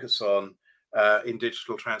focus on in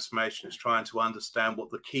digital transformation is trying to understand what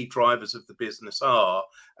the key drivers of the business are,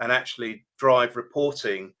 and actually drive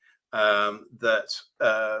reporting that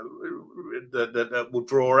will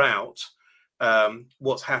draw out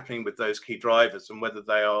what's happening with those key drivers and whether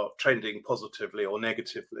they are trending positively or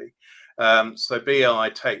negatively. So BI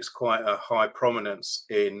takes quite a high prominence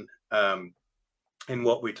in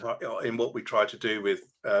what we try to do with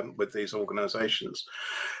these organizations.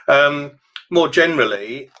 More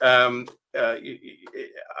generally,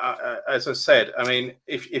 as I said, I mean,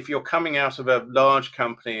 if you're coming out of a large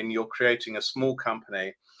company and you're creating a small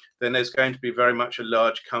company, then there's going to be very much a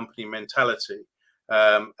large company mentality.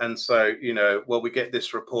 And so, we get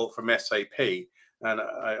this report from SAP, and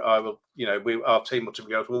I will, our team will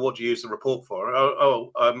typically go, well, what do you use the report for?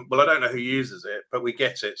 Well, I don't know who uses it, but we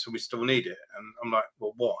get it, so we still need it. And I'm like,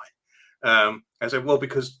 well, why? I said, well,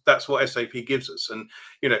 because that's what SAP gives us. And,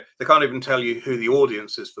 they can't even tell you who the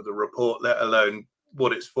audience is for the report, let alone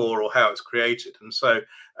what it's for or how it's created. And so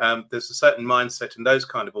there's a certain mindset in those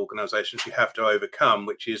kind of organizations you have to overcome,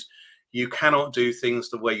 which is you cannot do things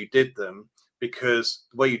the way you did them, because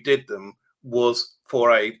the way you did them was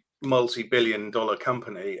for a multi-billion-dollar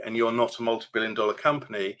company, and you're not a multi-billion-dollar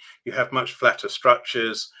company. You have much flatter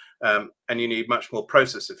structures, and you need much more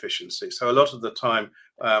process efficiency. So a lot of the time,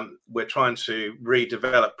 we're trying to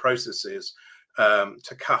redevelop processes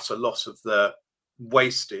to cut a lot of the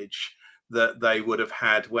wastage that they would have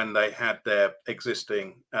had when they had their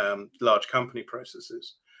existing large company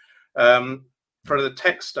processes. For the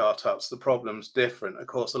tech startups, the problem's different. Of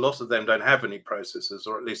course, a lot of them don't have any processes,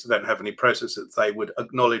 or at least they don't have any processes they would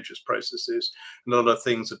acknowledge as processes. And a lot of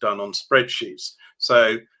things are done on spreadsheets.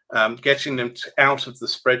 So getting them out of the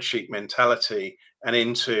spreadsheet mentality and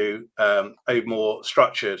into a more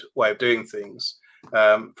structured way of doing things.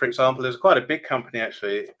 For example, there's quite a big company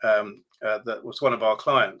actually that was one of our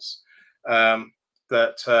clients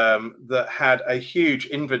that had a huge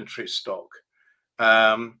inventory stock.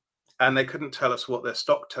 And they couldn't tell us what their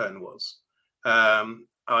stock turn was,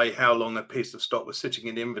 i.e. how long a piece of stock was sitting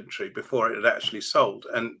in inventory before it had actually sold.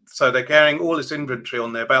 And so they're carrying all this inventory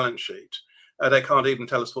on their balance sheet. They can't even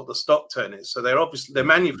tell us what the stock turn is. So they're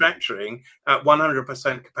manufacturing at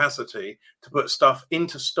 100% capacity to put stuff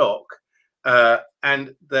into stock,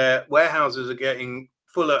 and their warehouses are getting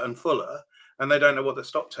fuller and fuller, and they don't know what the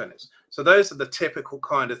stock turn is. So those are the typical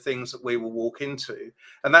kind of things that we will walk into.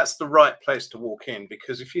 And that's the right place to walk in,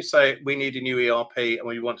 because if you say we need a new ERP and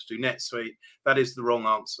we want to do NetSuite, that is the wrong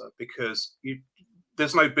answer, because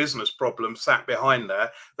there's no business problem sat behind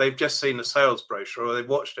there. They've just seen the sales brochure, or they've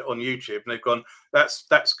watched it on YouTube and they've gone, that's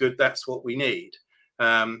good, that's what we need.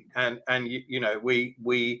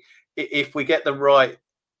 If we get the right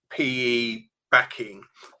PE backing,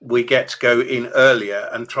 we get to go in earlier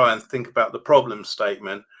and try and think about the problem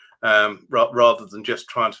statement, rather than just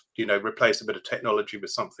trying to replace a bit of technology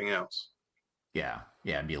with something else.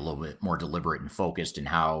 And be a little bit more deliberate and focused in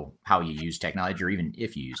how you use technology, or even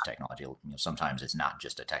if you use technology. Sometimes it's not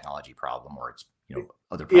just a technology problem, or it's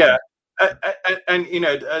other problems. And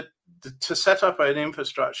to set up an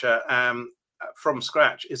infrastructure from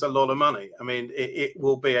scratch is a lot of money. I mean, it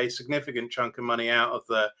will be a significant chunk of money out of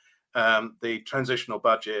the transitional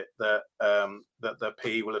budget that the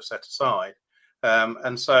PE will have set aside.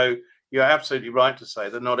 And so you're absolutely right to say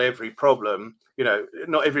that not every problem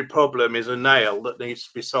is a nail that needs to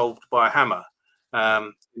be solved by a hammer.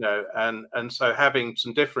 And so having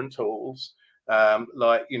some different tools,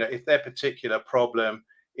 if their particular problem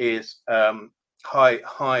is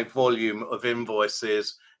high volume of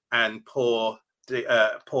invoices and poor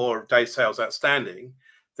poor day sales outstanding,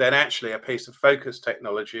 then actually a piece of focus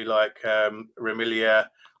technology like Rimilia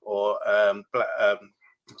or I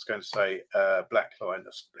was going to say Blackline,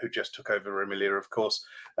 who just took over Rimilia, of course,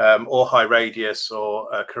 or HighRadius or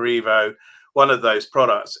Carivo, one of those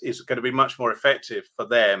products is going to be much more effective for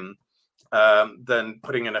them than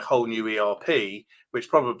putting in a whole new ERP, which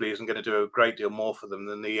probably isn't going to do a great deal more for them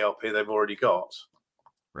than the ERP they've already got.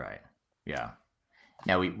 Right. Yeah.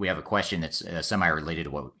 Now we have a question that's semi-related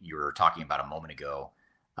to what you were talking about a moment ago,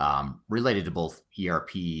 related to both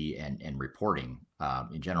ERP and reporting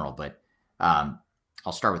in general. But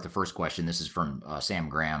I'll start with the first question. This is from Sam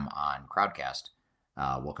Graham on Crowdcast.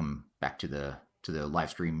 Welcome back to the live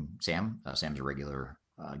stream, Sam. Sam's a regular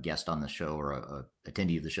guest on the show, or a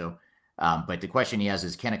attendee of the show. But the question he has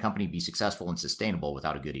is, can a company be successful and sustainable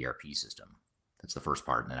without a good ERP system? That's the first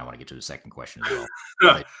part, and then I want to get to the second question as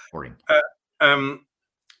well.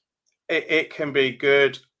 It can be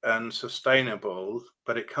good and sustainable,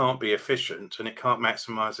 but it can't be efficient, and it can't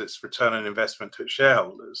maximize its return on investment to its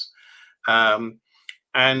shareholders.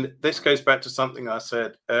 And this goes back to something I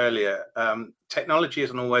said earlier. Technology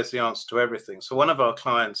isn't always the answer to everything. So one of our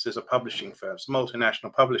clients is a publishing firm, it's a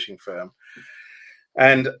multinational publishing firm.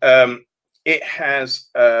 And it has,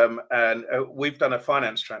 and we've done a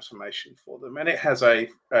finance transformation for them, and it has an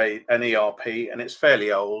ERP, and it's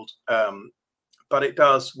fairly old, but it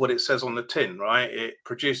does what it says on the tin, right? It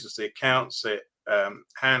produces the accounts, it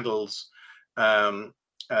handles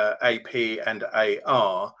AP and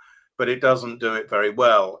AR, but it doesn't do it very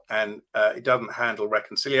well, and it doesn't handle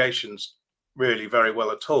reconciliations really very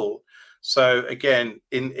well at all. So again,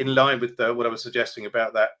 in line with what I was suggesting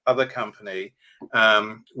about that other company,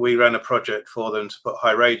 we ran a project for them to put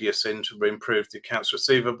HighRadius in to improve the accounts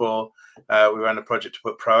receivable. We ran a project to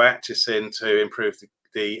put Proactis in to improve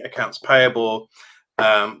the accounts payable.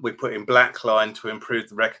 We put in Blackline to improve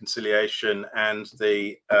the reconciliation and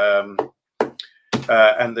the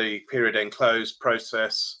period end close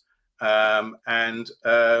process. We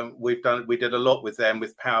did a lot with them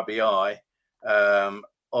with Power BI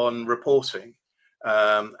on reporting,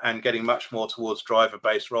 and getting much more towards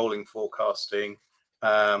driver-based rolling forecasting,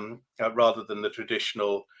 rather than the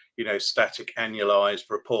traditional, static annualized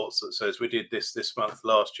reports that says we did this month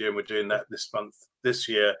last year and we're doing that this month this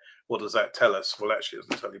year. What does that tell us? Well, actually, it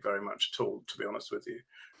doesn't tell you very much at all, to be honest with you.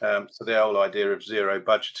 So the whole idea of zero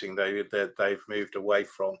budgeting, they've moved away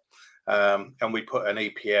from. And we put an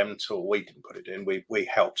EPM tool. We didn't put it in. We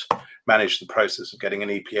helped manage the process of getting an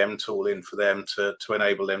EPM tool in for them to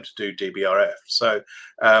enable them to do DBRF. So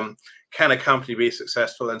can a company be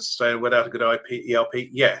successful and sustainable without a good ERP?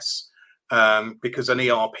 Yes, because an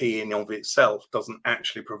ERP in of itself doesn't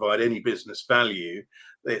actually provide any business value.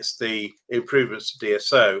 It's the improvements to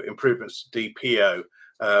DSO, improvements to DPO,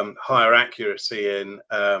 higher accuracy in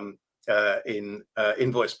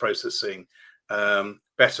invoice processing,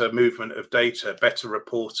 better movement of data, better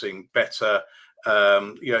reporting, better,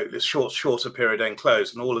 shorter period end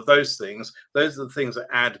close, and all of those things. Those are the things that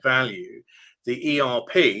add value. The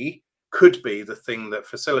ERP could be the thing that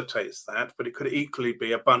facilitates that, but it could equally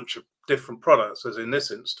be a bunch of different products, as in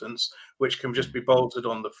this instance, which can just be bolted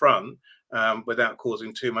on the front without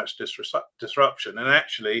causing too much disruption, and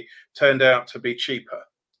actually turned out to be cheaper.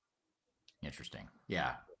 Interesting.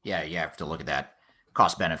 Yeah. You have to look at that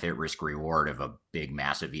cost benefit, risk reward of a big,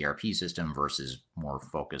 massive ERP system versus more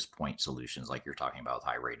focused point solutions like you're talking about with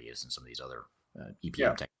HighRadius and some of these other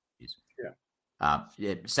EPM technologies.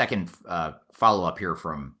 Yeah. Second follow up here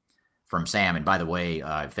from Sam. And by the way,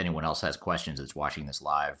 if anyone else has questions that's watching this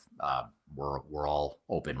live, we're all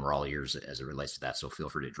open. We're all ears as it relates to that. So feel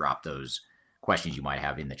free to drop those questions you might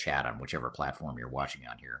have in the chat on whichever platform you're watching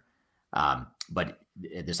on here. But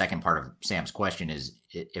the second part of Sam's question is,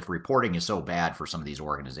 if reporting is so bad for some of these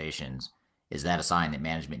organizations, is that a sign that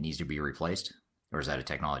management needs to be replaced, or is that a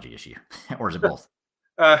technology issue, or is it both?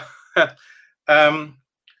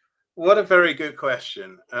 What a very good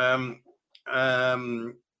question.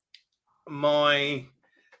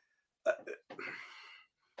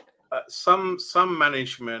 Some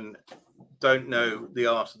management don't know the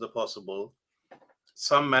art of the possible.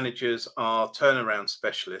 Some managers are turnaround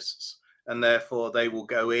specialists, and therefore they will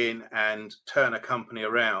go in and turn a company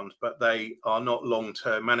around, but they are not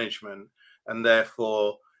long-term management, and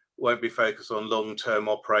therefore won't be focused on long-term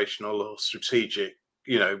operational or strategic,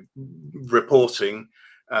 reporting.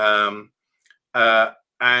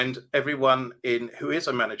 And everyone who is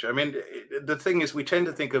a manager, I mean, the thing is, we tend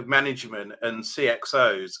to think of management and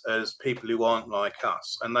CXOs as people who aren't like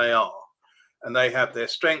us, and they are, and they have their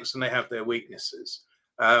strengths and they have their weaknesses.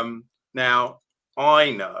 Now,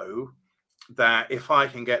 I know that if I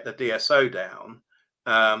can get the DSO down,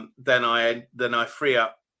 then I free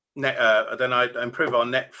up then I improve our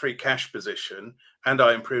net free cash position, and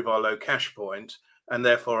I improve our low cash point, and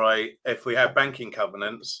therefore if we have banking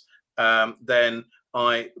covenants, then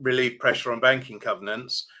I relieve pressure on banking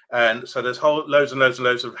covenants, and so there's loads and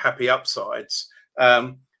loads of happy upsides.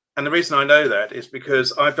 And the reason I know that is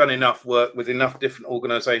because I've done enough work with enough different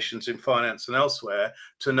organizations in finance and elsewhere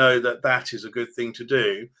to know that that is a good thing to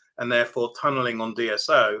do. And therefore, tunneling on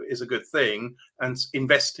DSO is a good thing. And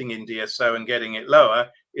investing in DSO and getting it lower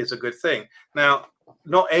is a good thing. Now,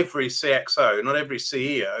 not every CXO, not every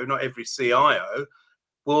CEO, not every CIO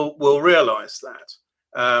will realize that.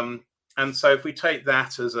 And so if we take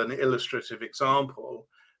that as an illustrative example,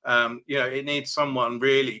 it needs someone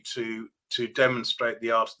really to demonstrate the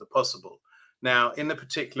art of the possible. Now, in the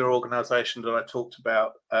particular organization that I talked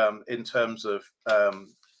about, in terms of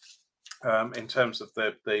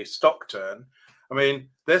the stock turn, I mean,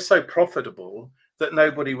 they're so profitable that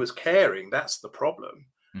nobody was caring. That's the problem.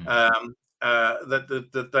 That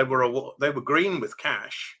they were green with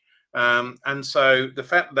cash, and so the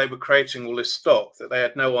fact that they were creating all this stock that they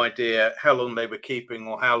had no idea how long they were keeping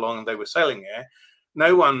or how long they were selling it,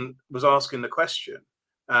 no one was asking the question.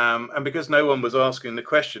 And because no one was asking the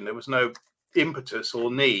question, there was no impetus or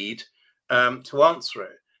need to answer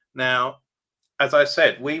it. Now, as I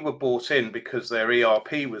said, we were bought in because their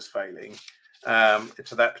ERP was failing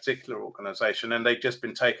to that particular organization, and they'd just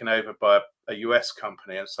been taken over by a US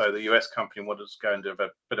company. And so the US company wanted to go and do a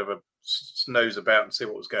bit of a nose about and see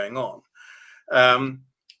what was going on.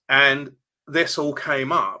 And this all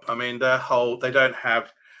came up. I mean, they don't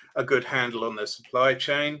have a good handle on their supply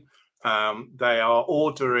chain. They are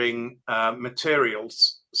ordering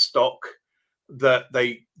materials stock that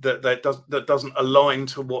doesn't align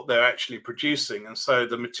to what they're actually producing, and so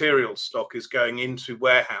the material stock is going into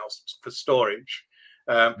warehouse for storage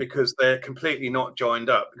because they're completely not joined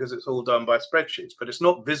up, because it's all done by spreadsheets, but it's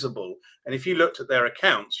not visible. And if you looked at their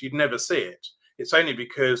accounts, you'd never see it. It's only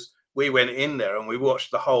because we went in there and we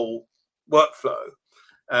watched the whole workflow,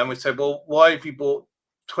 and we said, well, why have you bought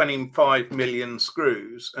 25 million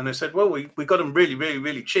screws? And they said, well, we got them really, really,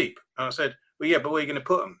 really cheap. And I said, well, yeah, but where are you going to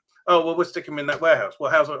put them? Oh, well, we'll stick them in that warehouse.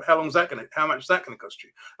 Well, how much is that going to cost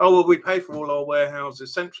you? Oh, well, we pay for all our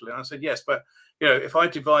warehouses centrally. And I said, yes, but if I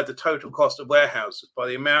divide the total cost of warehouses by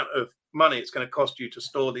the amount of money it's going to cost you to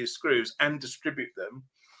store these screws and distribute them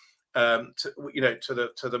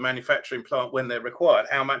to the manufacturing plant when they're required,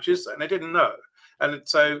 how much is that? And they didn't know. And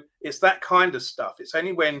so it's that kind of stuff. It's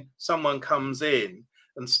only when someone comes in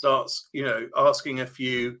and starts, asking a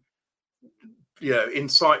few,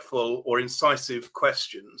 insightful or incisive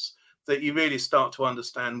questions that you really start to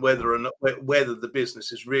understand whether the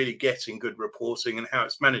business is really getting good reporting and how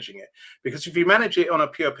it's managing it. Because if you manage it on a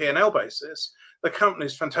pure P&L basis, the company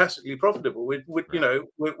is fantastically profitable.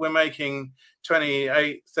 We're making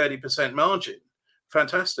 28-30% margin.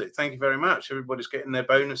 Fantastic. Thank you very much. Everybody's getting their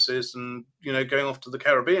bonuses and, going off to the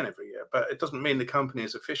Caribbean every year, but it doesn't mean the company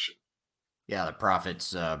is efficient. Yeah, the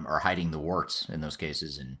profits are hiding the warts in those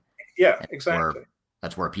cases, and exactly.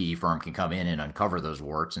 That's where a PE firm can come in and uncover those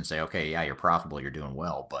warts and say, okay, yeah, you're profitable, you're doing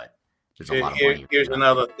well, but there's a lot of money. Here's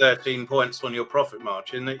another 13 points on your profit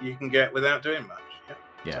margin that you can get without doing much.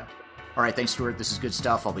 Yeah. All right, thanks, Stuart. This is good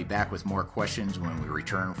stuff. I'll be back with more questions when we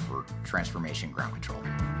return for Transformation Ground Control.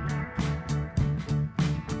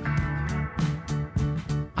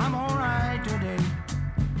 I'm all right today.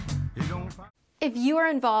 If you are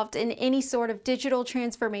involved in any sort of digital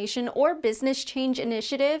transformation or business change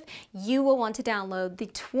initiative, you will want to download the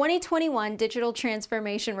 2021 Digital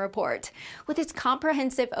Transformation Report. With its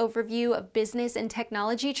comprehensive overview of business and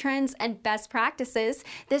technology trends and best practices,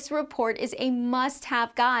 this report is a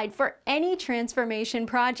must-have guide for any transformation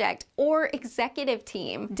project or executive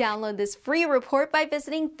team. Download this free report by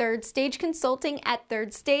visiting Third Stage Consulting at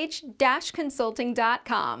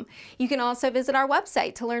thirdstage-consulting.com. You can also visit our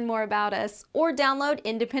website to learn more about us, or download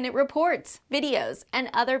independent reports, videos, and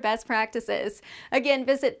other best practices. Again,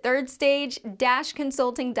 visit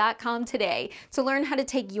thirdstage-consulting.com today to learn how to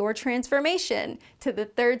take your transformation to the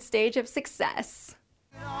third stage of success.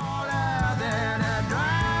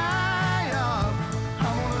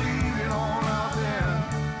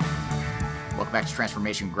 Welcome back to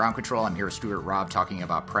Transformation Ground Control. I'm here with Stuart Robb talking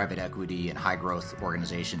about private equity and high growth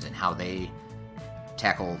organizations and how they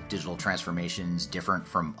tackle digital transformations different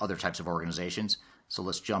from other types of organizations. So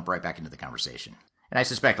let's jump right back into the conversation. And I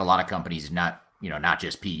suspect a lot of companies, not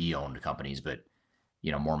just PE owned companies, but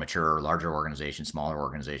more mature, larger organizations, smaller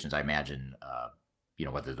organizations, I imagine,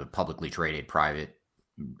 whether the publicly traded, private,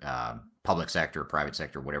 public sector, private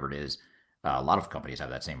sector, whatever it is, a lot of companies have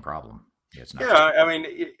that same problem. It's not Yeah, I mean,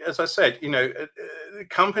 as I said,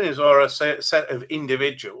 companies are a set of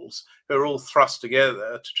individuals who are all thrust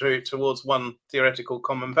together towards one theoretical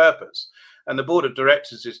common purpose. And the board of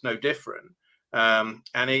directors is no different.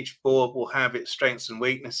 And each board will have its strengths and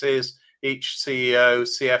weaknesses. Each CEO,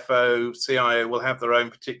 CFO, CIO will have their own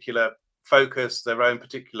particular focus, their own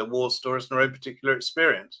particular war stories, and their own particular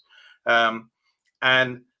experience.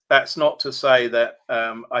 And that's not to say that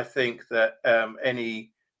I think that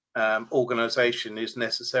any organization is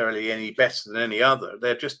necessarily any better than any other.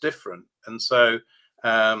 They're just different. And so,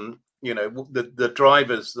 the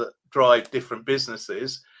drivers that drive different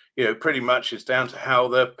businesses, pretty much is down to how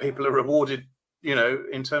the people are rewarded,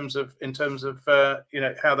 in terms of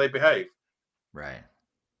how they behave. Right.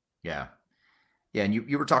 Yeah. Yeah. And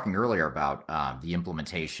you were talking earlier about the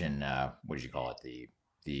implementation. What did you call it?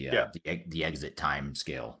 The exit time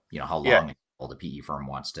scale. How long the PE firm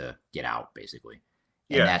wants to get out, basically.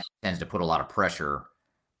 And that tends to put a lot of pressure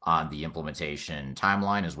on the implementation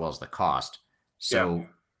timeline as well as the cost. So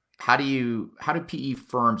how do PE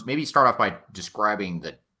firms, maybe start off by describing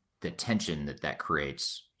the tension that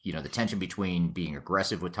creates, the tension between being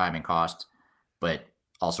aggressive with time and cost, but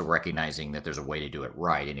also recognizing that there's a way to do it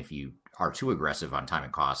right. And if you are too aggressive on time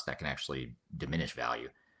and cost, that can actually diminish value.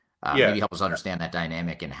 Maybe help us understand that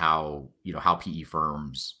dynamic and how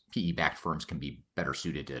PE-backed firms can be better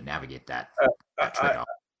suited to navigate that trade-off.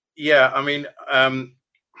 I mean,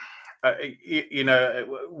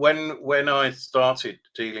 when I started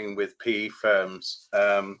dealing with PE firms,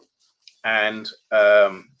 and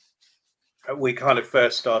we kind of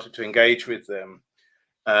first started to engage with them,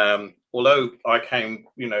 although I came,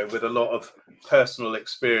 with a lot of personal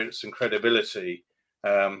experience and credibility,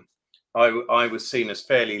 I was seen as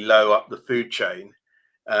fairly low up the food chain,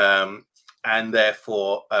 and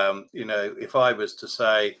therefore, if I was to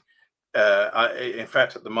say, in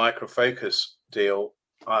fact, at the Micro Focus deal,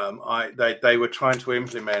 they were trying to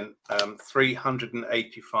implement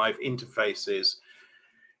 385 interfaces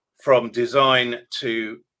from design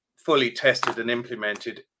to fully tested and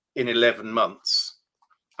implemented in 11 months.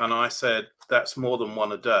 And I said, that's more than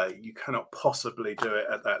one a day. You cannot possibly do it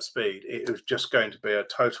at that speed. It was just going to be a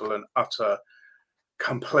total and utter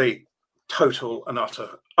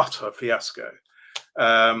fiasco.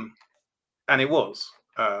 And it was.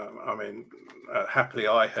 Happily,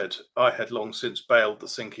 I had long since bailed the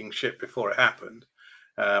sinking ship before it happened,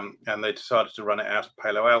 and they decided to run it out of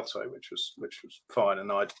Palo Alto, which was fine.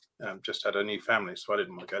 And I'd just had a new family, so I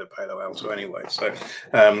didn't want to go to Palo Alto anyway. So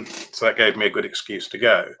that gave me a good excuse to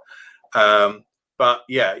go. But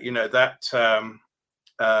yeah,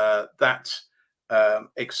 that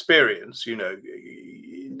experience,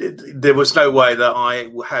 there was no way that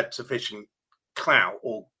I had sufficient clout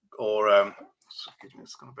or excuse me,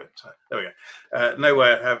 it's gone a bit. There we go. No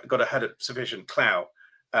way I had sufficient clout,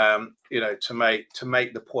 to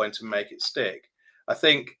make the point and make it stick. I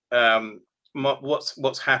think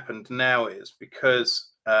what's happened now is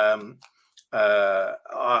because I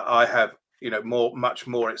have much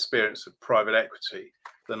more experience of private equity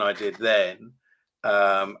than I did then,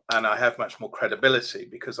 and I have much more credibility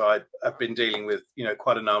because I've been dealing with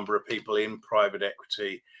quite a number of people in private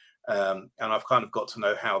equity, and I've kind of got to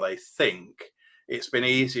know how they think. It's been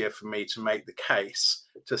easier for me to make the case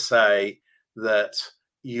to say that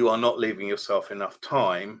you are not leaving yourself enough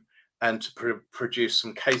time, and to produce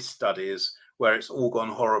some case studies where it's all gone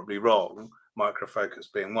horribly wrong, Micro Focus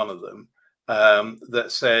being one of them,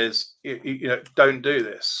 that says, don't do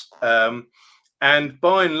this. And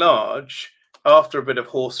by and large, after a bit of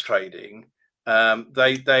horse trading,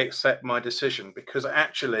 they accept my decision, because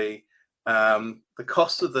actually the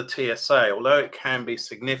cost of the TSA, although it can be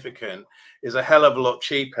significant, is a hell of a lot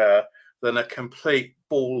cheaper than a complete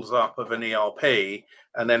balls up of an ERP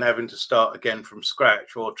and then having to start again from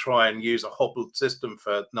scratch, or try and use a hobbled system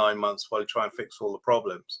for 9 months while you try and fix all the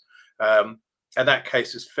problems. And that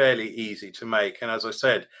case is fairly easy to make. And as I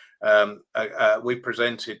said, we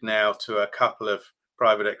presented now to a couple of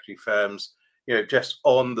private equity firms, just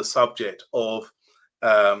on the subject of,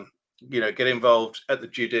 get involved at the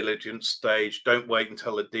due diligence stage. Don't wait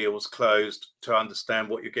until the deal's closed to understand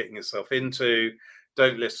what you're getting yourself into.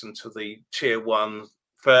 Don't listen to the tier one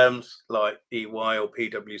firms like EY or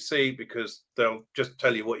PwC, because they'll just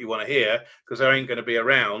tell you what you want to hear, because they ain't going to be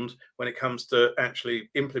around when it comes to actually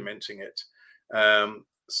implementing it. That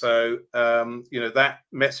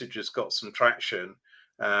message has got some traction,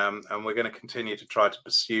 and we're going to continue to try to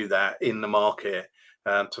pursue that in the market,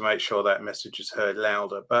 to make sure that message is heard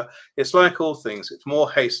louder. But it's like all things, it's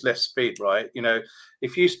more haste, less speed, right?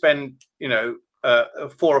 If you spend 4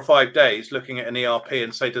 or 5 days looking at an ERP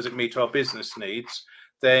and say, does it meet our business needs?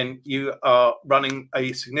 then you are running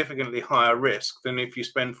a significantly higher risk than if you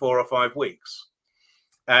spend 4 or 5 weeks.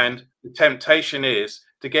 And the temptation is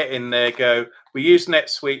to get in there, go, we used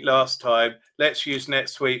NetSuite last time, let's use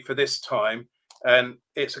NetSuite for this time. And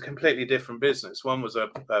it's a completely different business. One was a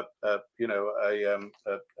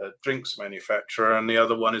drinks manufacturer, and the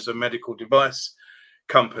other one is a medical device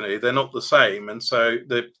company. They're not the same, and so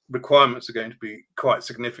the requirements are going to be quite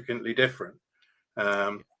significantly different.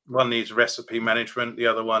 One needs recipe management, the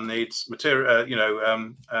other one needs material,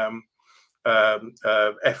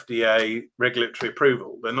 FDA regulatory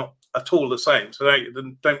approval. They're not at all the same. So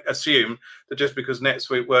don't assume that just because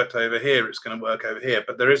NetSuite worked over here, it's going to work over here.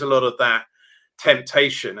 But there is a lot of that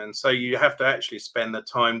temptation, and so you have to actually spend the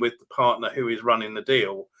time with the partner who is running the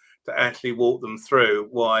deal to actually walk them through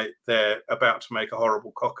why they're about to make a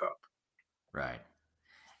horrible cock up. Right.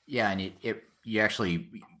 Yeah, and you actually,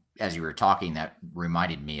 as you were talking, that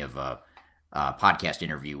reminded me of a podcast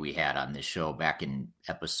interview we had on this show back in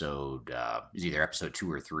episode, it was either episode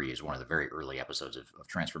 2 or 3, is one of the very early episodes of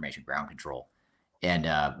Transformation Ground Control. And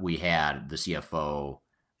we had the CFO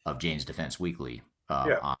of Jane's Defense Weekly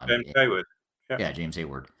on. James Hayward. Yeah, James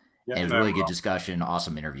Hayward. Yeah, and it was a really good discussion,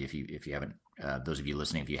 awesome interview. If you haven't, those of you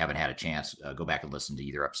listening, if you haven't had a chance, go back and listen to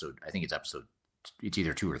either episode. I think it's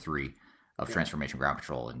either 2 or 3 of Transformation Ground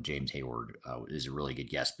Control, and James Hayward is a really good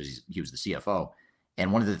guest, but he was the CFO.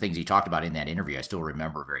 And one of the things he talked about in that interview, I still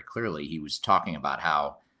remember very clearly, he was talking about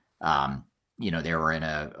how, they were in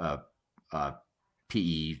a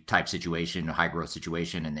PE type situation, a high growth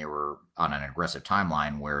situation, and they were on an aggressive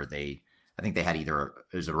timeline where I think they had it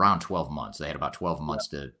was around 12 months. They had about 12 months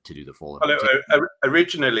to do the full. Well,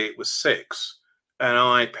 originally it was 6, and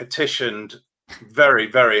I petitioned very,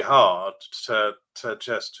 very hard to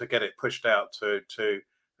get it pushed out to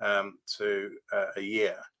a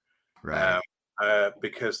year. Right.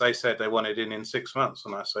 Because they said they wanted in 6 months,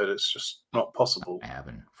 and I said it's just not possible to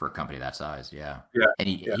happen for a company that size. Yeah. Yeah. And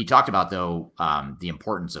he talked about, though, the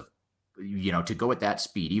importance of, to go at that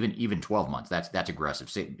speed, even 12 months, that's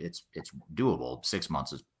aggressive. It's doable. 6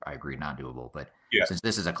 months is, I agree, not doable. But since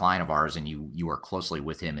this is a client of ours and you are closely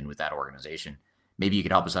with him and with that organization, maybe you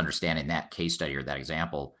could help us understand in that case study or that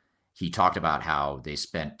example. He talked about how they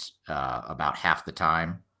spent about half the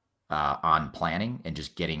time on planning and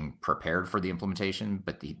just getting prepared for the implementation,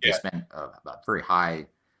 but they spent a very high.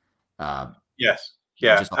 Yes.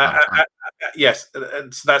 Yeah. Yes,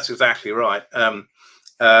 that's exactly right.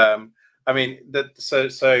 I mean, so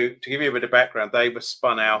to give you a bit of background, they were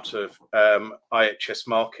spun out of IHS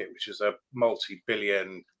Markit, which is a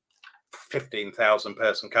multi-billion, 15,000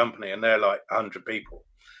 person company, and they're like 100 people.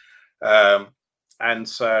 And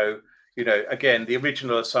so, again, the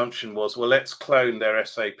original assumption was, well, let's clone their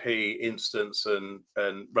SAP instance and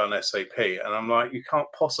run SAP. And I'm like, you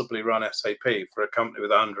can't possibly run SAP for a company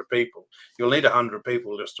with 100 people. You'll need 100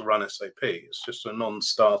 people just to run SAP. It's just a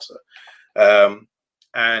non-starter.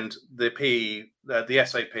 And the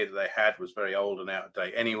SAP that they had was very old and out of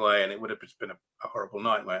date anyway, and it would have just been a horrible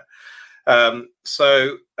nightmare.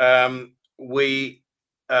 So we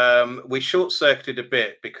short-circuited a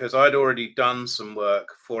bit because I'd already done some work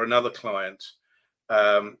for another client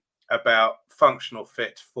about functional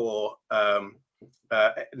fit for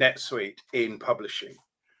NetSuite in publishing.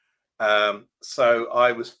 So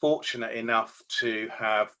I was fortunate enough to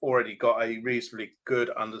have already got a reasonably good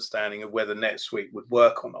understanding of whether NetSuite would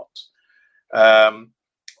work or not.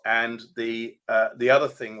 And the other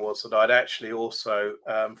thing was that I'd actually also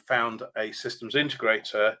found a systems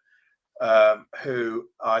integrator who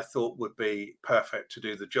I thought would be perfect to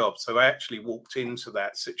do the job. So I actually walked into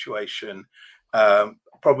that situation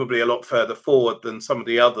probably a lot further forward than some of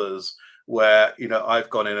the others, where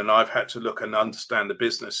I've gone in and I've had to look and understand the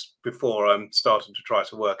business before I'm starting to try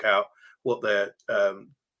to work out what their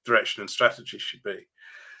direction and strategy should be.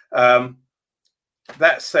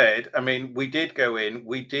 That said, I mean, we did go in,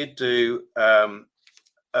 we did do a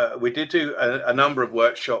number of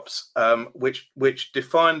workshops which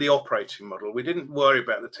defined the operating model. We didn't worry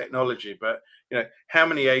about the technology, but how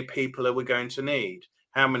many people are we going to need?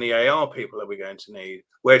 How many AR people are we going to need?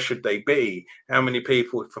 Where should they be? How many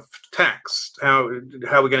people for tax? How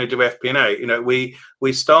are we going to do FP&A?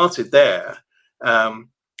 We started there, and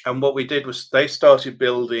what we did was they started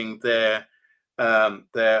building their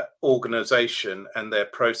organization and their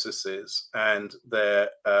processes and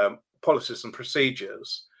their policies and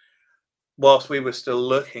procedures, whilst we were still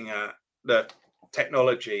looking at the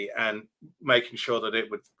technology and making sure that it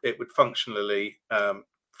would functionally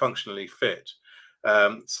fit.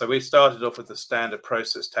 So we started off with the standard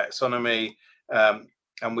process taxonomy, and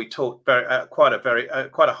we talked quite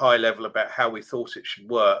a high level about how we thought it should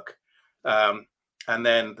work. And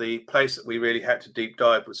then the place that we really had to deep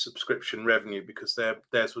dive was subscription revenue, because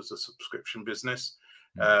theirs was a subscription business.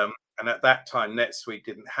 And at that time, NetSuite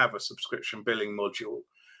didn't have a subscription billing module.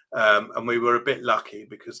 And we were a bit lucky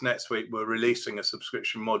because NetSuite were releasing a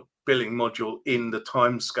subscription billing module in the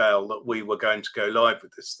time scale that we were going to go live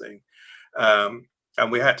with this thing.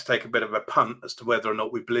 And we had to take a bit of a punt as to whether or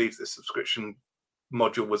not we believed this subscription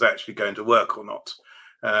module was actually going to work or not.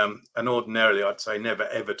 And ordinarily, I'd say never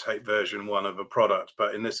ever take version 1 of a product,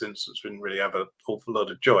 but in this instance, we didn't really have an awful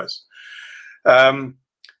lot of choice.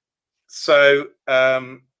 So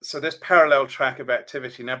this parallel track of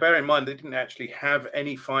activity. Now, bear in mind, they didn't actually have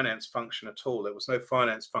any finance function at all. There was no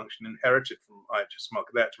finance function inherited from IHS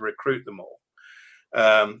Markit. They had to recruit them all.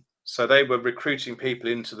 So they were recruiting people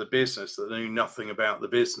into the business that knew nothing about the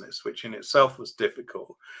business, which in itself was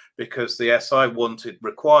difficult because the SI wanted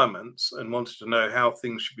requirements and wanted to know how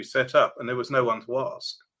things should be set up, and there was no one to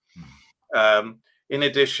ask. In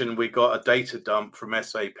addition, we got a data dump from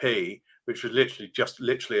SAP, which was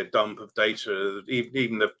literally a dump of data.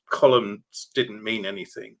 Even the columns didn't mean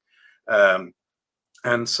anything.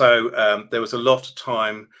 And so there was a lot of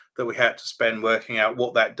time that we had to spend working out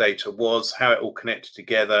what that data was, how it all connected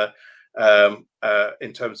together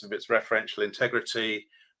in terms of its referential integrity,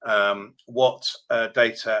 what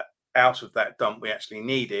data out of that dump we actually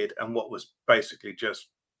needed, and what was basically just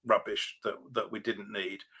rubbish that we didn't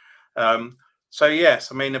need. So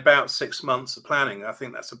yes, I mean, about 6 months of planning. I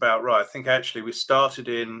think that's about right. I think actually we started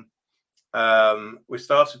in well,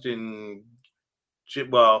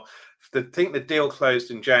 I think the deal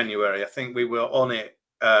closed in January. I think we were on it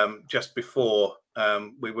just before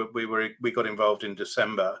we got involved in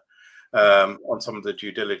December on some of the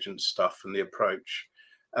due diligence stuff and the approach.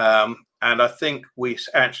 And I think we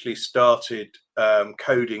actually started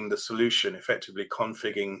coding the solution, effectively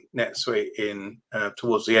configuring NetSuite in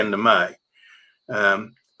towards the end of May.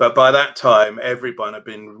 But by that time, everyone had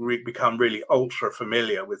become really ultra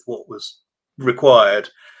familiar with what was required.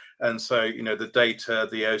 And so, you know, the data,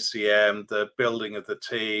 the OCM, the building of the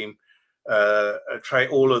team,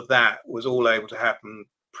 all of that was all able to happen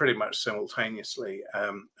pretty much simultaneously.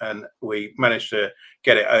 And we managed to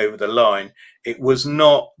get it over the line. It was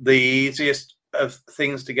not the easiest of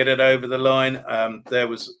things to get it over the line. There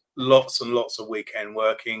was lots and lots of weekend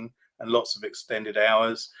working and lots of extended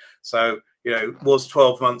hours. So, you know, was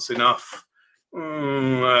 12 months enough?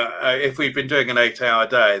 If we'd been doing an 8-hour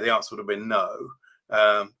day, the answer would have been no.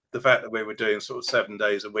 The fact that we were doing sort of 7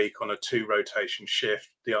 days a week on a 2-rotation shift,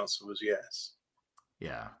 the answer was yes.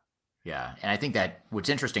 Yeah. And I think that what's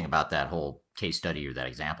interesting about that whole case study or that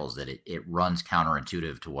example is that it runs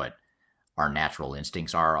counterintuitive to what our natural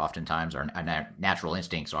instincts are oftentimes. Our natural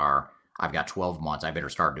instincts are, I've got 12 months, I better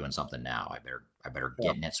start doing something now. I better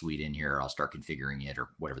get NetSuite in here. I'll start configuring it or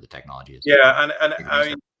whatever the technology is. Yeah, and I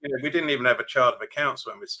mean, you know, we didn't even have a chart of accounts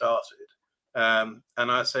when we started. And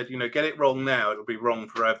I said, you know, get it wrong now, it'll be wrong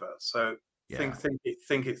forever. So think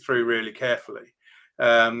it through really carefully.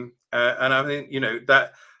 And I think, you know,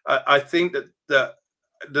 that I think that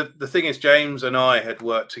the thing is, James and I had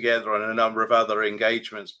worked together on a number of other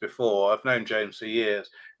engagements before. I've known James for years.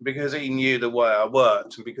 Because he knew the way I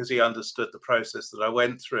worked and because he understood the process that I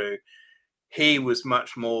went through, he was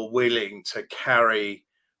much more willing to carry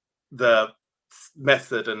the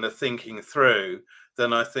method and the thinking through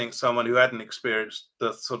than I think someone who hadn't experienced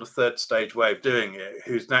the sort of third stage way of doing it,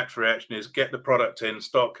 whose natural reaction is get the product in,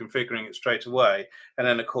 start configuring it straight away. And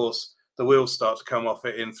then, of course, the wheels start to come off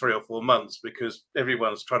it in 3 or 4 months because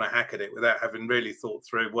everyone's trying to hack at it without having really thought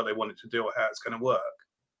through what they wanted to do or how it's going to work.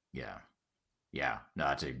 Yeah.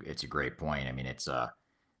 No, it's a great point. I mean, it's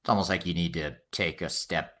almost like you need to take a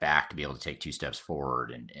step back to be able to take 2 steps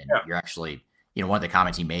forward. And you're actually, you know, one of the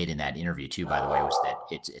comments he made in that interview too, by the way, was that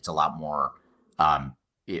it's a lot more,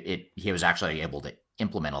 he was actually able to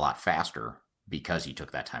implement a lot faster because he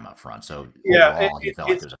took that time up front. So overall, he felt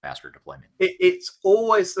like it was a faster deployment. It's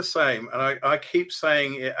always the same. And I keep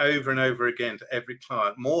saying it over and over again to every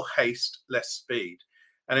client, more haste, less speed.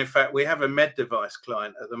 And in fact, we have a med device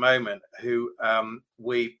client at the moment who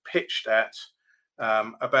we pitched at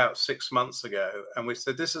about 6 months ago. And we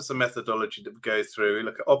said, this is the methodology that we go through. We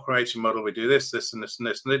look at operating model, we do this, this, and this, and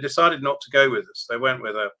this. And they decided not to go with us. They went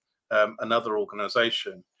with another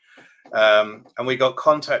organization. And we got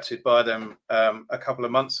contacted by them a couple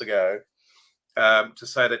of months ago to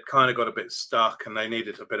say they'd kind of got a bit stuck and they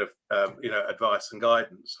needed a bit of advice and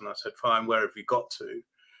guidance. And I said, fine, where have you got to?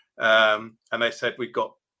 And they said, we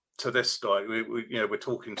got to this stage. We're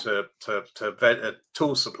talking to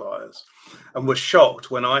tool suppliers, and we're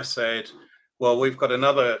shocked when I said, well, we've got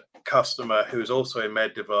another customer who's also in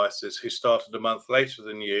med devices who started a month later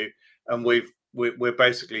than you, and we've we're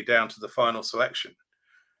basically down to the final selection.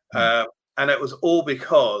 And it was all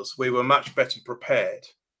because we were much better prepared.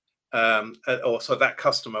 Or so that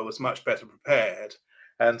customer was much better prepared.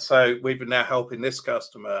 And so we've been now helping this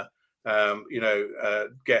customer,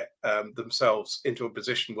 get themselves into a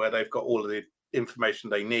position where they've got all of the information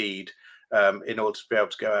they need in order to be able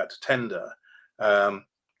to go out to tender.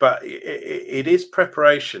 But it is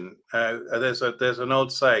preparation. There's an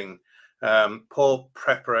old saying, poor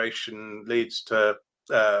preparation leads to,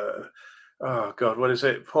 what is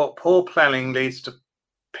it? Poor planning leads to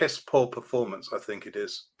piss poor performance, I think it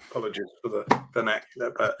is. Apologies for the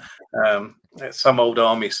vernacular, but it's some old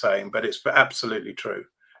army saying, but it's absolutely true.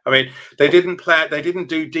 I mean, they didn't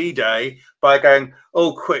do D-Day by going,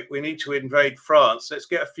 oh, quick, we need to invade France. Let's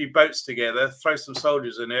get a few boats together, throw some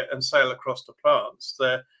soldiers in it and sail across to France.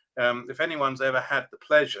 If anyone's ever had the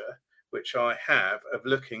pleasure, which I have, of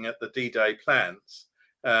looking at the D-Day plans,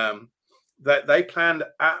 that they planned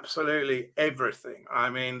absolutely everything. I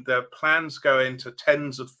mean, the plans go into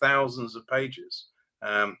tens of thousands of pages.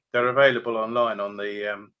 They're available online on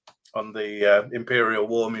the Imperial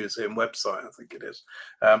War Museum website, I think it is.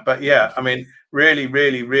 But yeah, I mean, really,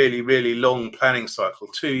 really, really, really long planning cycle.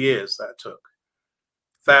 2 years that took.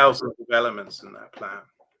 Thousands of elements in that plan.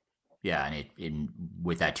 Yeah, and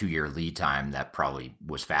with that 2-year lead time, that probably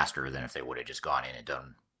was faster than if they would have just gone in and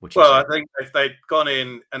done. I think if they'd gone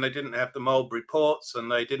in and they didn't have the Mulberry ports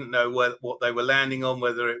and they didn't know what they were landing on,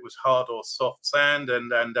 whether it was hard or soft sand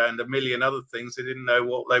and a million other things, they didn't know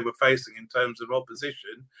what they were facing in terms of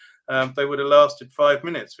opposition, they would have lasted 5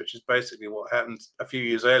 minutes, which is basically what happened a few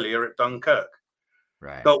years earlier at Dunkirk.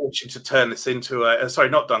 Right. Not wishing to turn this into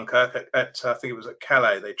not Dunkirk, I think it was at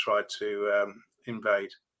Calais they tried to invade.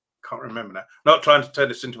 Can't remember now. Not trying to turn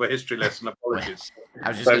this into a history lesson. Apologies. I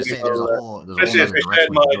was just going to say there's a whole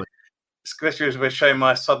especially as we're showing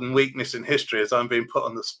my sudden weakness in history as I'm being put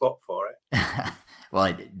on the spot for it.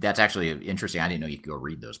 Well, that's actually interesting. I didn't know you could go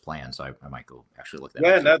read those plans, so I might go actually look that up.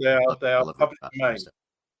 Yeah, no, they are public domain.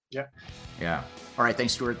 Yeah. Yeah. All right.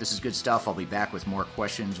 Thanks, Stuart. This is good stuff. I'll be back with more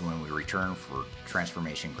questions when we return for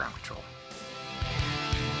Transformation Ground Control.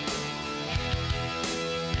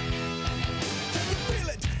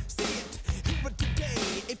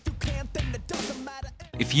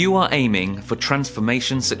 If you are aiming for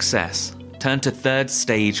transformation success, turn to Third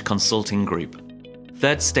Stage Consulting Group.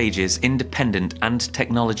 Third Stage's independent and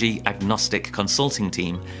technology agnostic consulting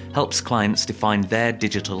team helps clients define their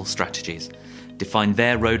digital strategies, define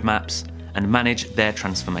their roadmaps, and manage their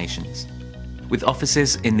transformations. With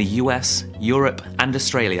offices in the US, Europe, and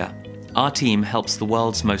Australia, our team helps the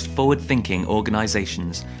world's most forward-thinking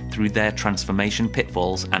organizations through their transformation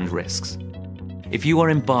pitfalls and risks. If you are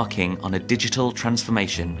embarking on a digital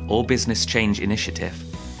transformation or business change initiative,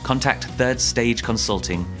 contact Third Stage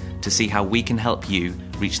Consulting to see how we can help you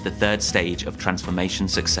reach the third stage of transformation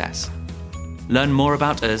success. Learn more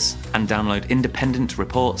about us and download independent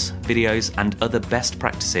reports, videos, and other best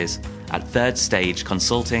practices at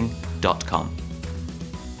thirdstageconsulting.com.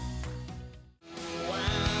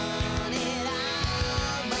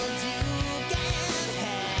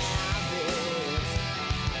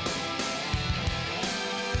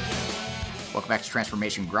 Welcome back to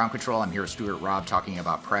Transformation Ground Control. I'm here with Stuart Robb talking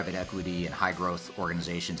about private equity and high growth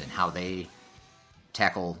organizations and how they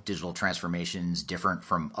tackle digital transformations different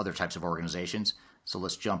from other types of organizations. So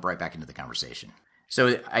let's jump right back into the conversation.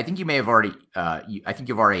 So I think you may have already,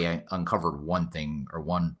 you've already uncovered one thing or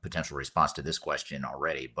one potential response to this question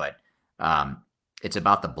already, but it's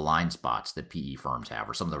about the blind spots that PE firms have,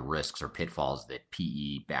 or some of the risks or pitfalls that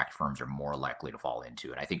PE-backed firms are more likely to fall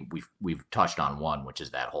into. And I think we've touched on one, which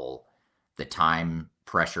is that whole the time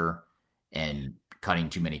pressure, and cutting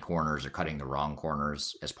too many corners or cutting the wrong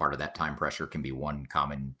corners as part of that time pressure can be one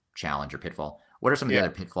common challenge or pitfall. What are some of the other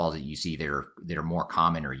pitfalls that you see that are more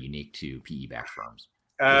common or unique to PE-backed firms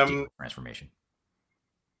with transformation?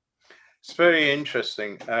 It's very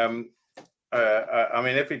interesting. I mean,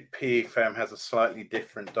 every PE firm has a slightly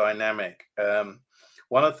different dynamic.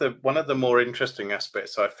 One of the more interesting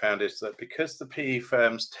aspects I've found is that because the PE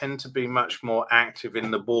firms tend to be much more active in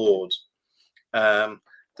the board,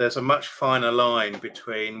 there's a much finer line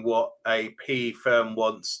between what a PE firm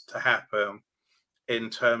wants to happen in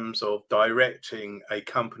terms of directing a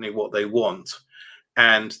company what they want,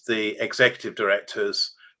 and the executive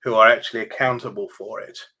directors who are actually accountable for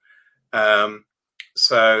it.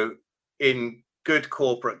 So in good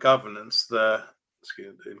corporate governance, while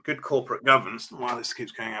this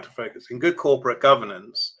keeps going out of focus, in good corporate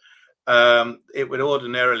governance, it would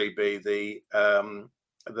ordinarily be the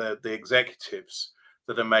executives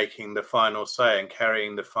that are making the final say and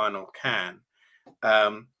carrying the final can.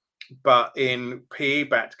 But in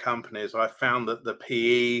PE-backed companies, I found that the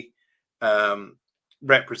PE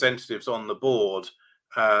representatives on the board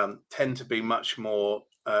tend to be much more,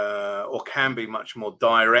 or can be much more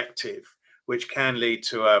directive, which can lead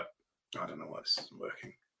to a, I don't know why this isn't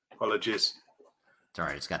working. Apologies. It's all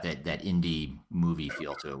right. It's got that indie movie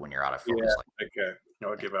feel to it when you're out of focus. Yeah, okay.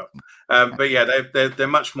 No, I give up. But yeah, they're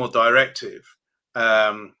much more directive,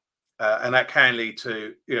 and that can lead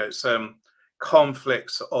to some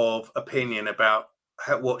conflicts of opinion about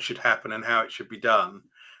what should happen and how it should be done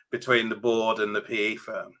between the board and the PE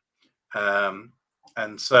firm.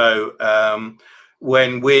 And so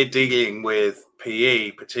when we're dealing with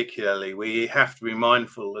PE, particularly, we have to be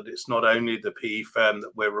mindful that it's not only the PE firm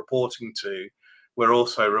that we're reporting to, we're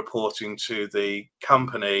also reporting to the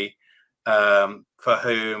company for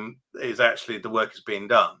whom is actually the work is being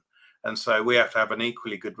done. And so we have to have an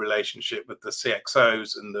equally good relationship with the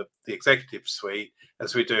CXOs and the executive suite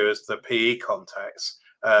as we do as the PE contacts,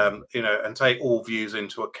 and take all views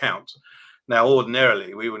into account. Now,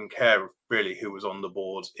 ordinarily, we wouldn't care really who was on the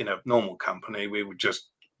board in a normal company. We would just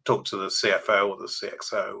talk to the CFO or the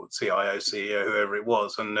CXO or CIO, CEO, whoever it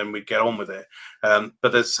was, and then we'd get on with it.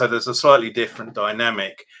 But there's a slightly different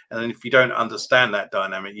dynamic, and then if you don't understand that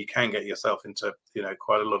dynamic, you can get yourself into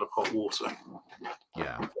quite a lot of hot water.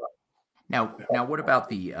 Yeah. Now, what about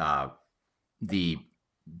the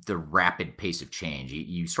rapid pace of change?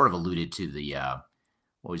 You sort of alluded to the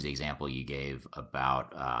what was the example you gave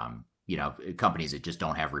about companies that just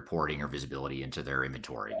don't have reporting or visibility into their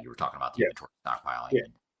inventory. You were talking about the inventory stockpiling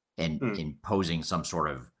and imposing some sort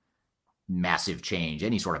of massive change,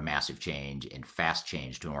 any sort of massive change and fast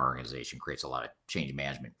change to an organization creates a lot of change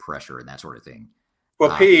management pressure and that sort of thing.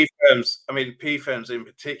 Well, PE firms in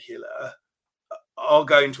particular are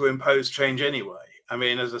going to impose change anyway. I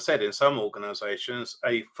mean, as I said, in some organizations,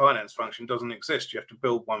 a finance function doesn't exist. You have to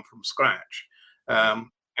build one from scratch.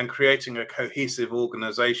 And creating a cohesive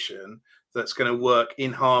organization that's going to work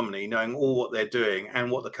in harmony, knowing all what they're doing and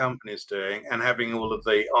what the company is doing, and having all of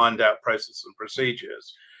the ironed out processes and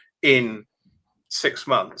procedures in 6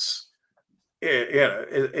 months,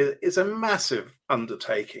 it's a massive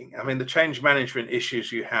undertaking. I mean, the change management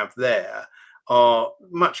issues you have there are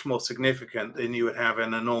much more significant than you would have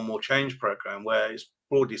in a normal change program, where, it's,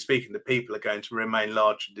 broadly speaking, the people are going to remain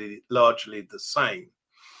largely the same.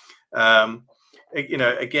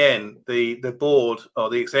 Again, the board or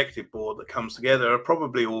the executive board that comes together are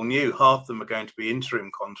probably all new. Half of them are going to be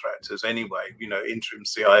interim contractors anyway. Interim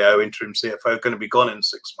CIO, interim CFO going to be gone in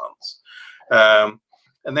 6 months.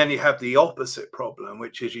 And then you have the opposite problem,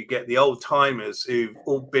 which is you get the old timers who've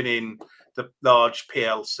all been in the large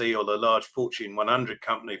PLC or the large Fortune 100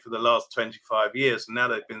 company for the last 25 years. And now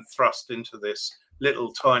they've been thrust into this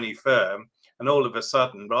little tiny firm. And all of a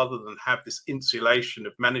sudden, rather than have this insulation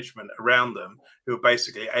of management around them, who are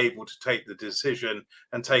basically able to take the decision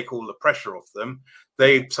and take all the pressure off them,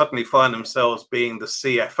 they suddenly find themselves being the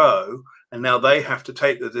CFO. And now they have to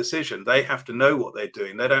take the decision. They have to know what they're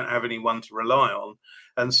doing. They don't have anyone to rely on.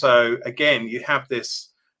 And so, again, you have this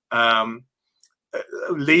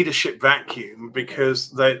leadership vacuum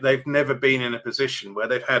because they've never been in a position where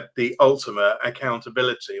they've had the ultimate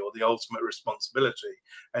accountability or the ultimate responsibility.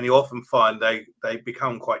 And you often find they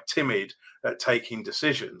become quite timid at taking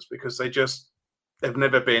decisions because they've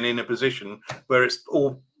never been in a position where it's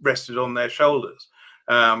all rested on their shoulders.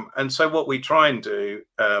 And so what we try and do,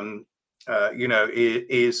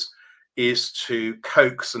 is to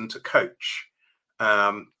coax and to coach.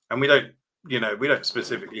 And we don't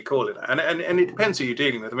specifically call it that. And it depends who you're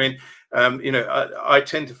dealing with. I mean, I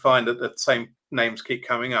tend to find that the same names keep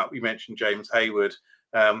coming up. You mentioned James Hayward,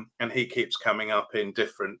 and he keeps coming up in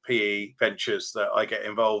different PE ventures that I get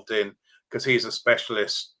involved in because he's a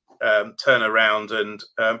specialist turnaround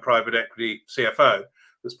and private equity CFO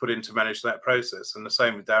that's put in to manage that process. And the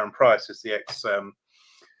same with Darren Price, is the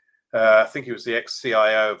I think he was the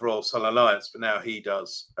ex-CIO of Royal Sun Alliance, but now he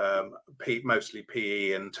does mostly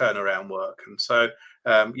PE and turnaround work. And so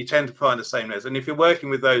you tend to find the same names. And if you're working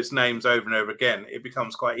with those names over and over again, it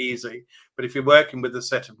becomes quite easy. But if you're working with a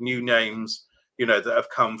set of new names, that have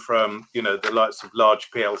come from, the likes of large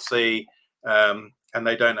PLC, and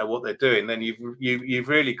they don't know what they're doing, then you've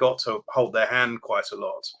really got to hold their hand quite a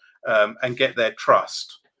lot and get their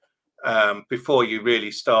trust before you really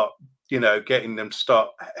start helping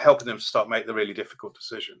them to start make the really difficult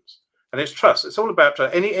decisions. And it's trust. It's all about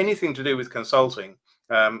trust. Anything to do with consulting,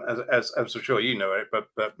 as I'm sure you know it, but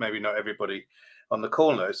maybe not everybody on the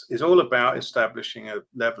call knows, is all about establishing a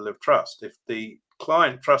level of trust. If the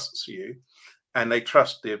client trusts you and they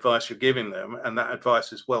trust the advice you're giving them, and that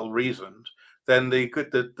advice is well reasoned, then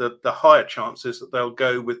the higher chance is that they'll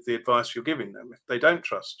go with the advice you're giving them. If they don't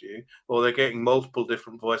trust you, or they're getting multiple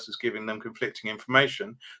different voices giving them conflicting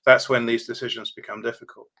information, that's when these decisions become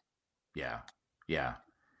difficult. Yeah.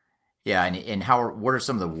 And what are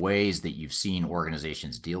some of the ways that you've seen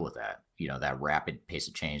organizations deal with that? That rapid pace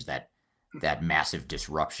of change, that massive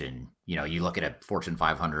disruption. You look at a Fortune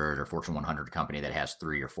 500 or Fortune 100 company that has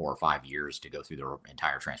 3 or 4 or 5 years to go through their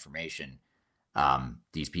entire transformation.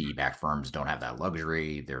 These PE-backed firms don't have that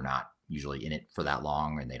luxury. They're not usually in it for that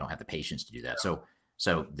long, and they don't have the patience to do that. So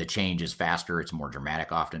the change is faster. It's more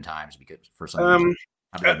dramatic oftentimes because for some reason.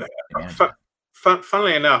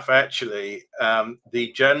 Funnily enough, actually,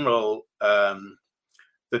 the general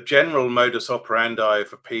modus operandi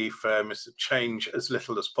of a PE firm is to change as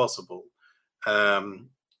little as possible. I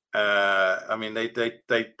mean,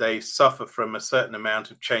 they suffer from a certain amount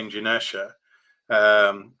of change inertia,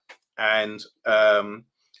 and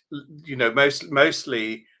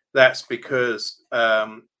mostly that's because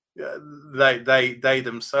they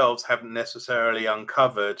themselves haven't necessarily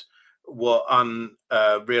uncovered what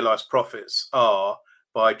unrealized profits are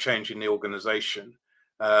by changing the organization.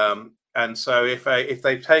 And so if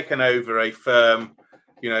they've taken over a firm,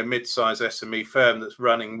 mid-size SME firm that's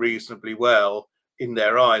running reasonably well in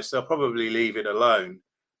their eyes, they'll probably leave it alone.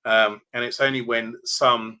 And it's only when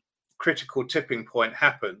some critical tipping point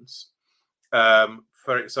happens,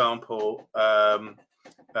 for example, that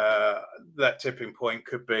tipping point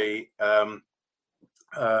could be the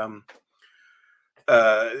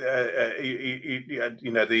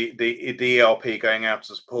ERP going out of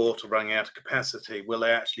support or running out of capacity. Will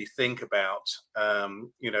they actually think about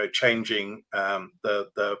changing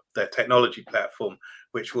their technology platform,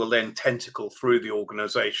 which will then tentacle through the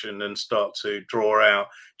organization and start to draw out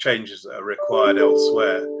changes that are required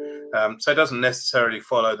elsewhere? So it doesn't necessarily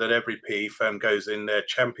follow that every PE firm goes in there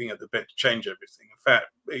champing at the bit to change everything. In fact,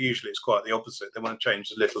 usually it's quite the opposite. They want to change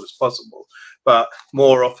as little as possible. But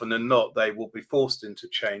more often than not, they will be forced into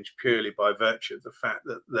change purely by virtue of the fact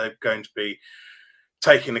that they're going to be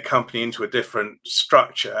taking the company into a different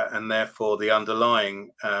structure, and therefore the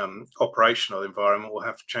underlying operational environment will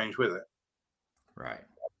have to change with it. Right.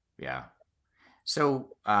 Yeah.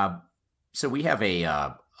 So we have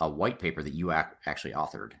a white paper that you actually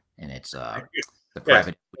authored, and it's the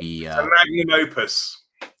private equity. It's a magnum opus.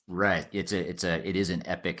 Right. It is an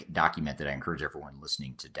epic document that I encourage everyone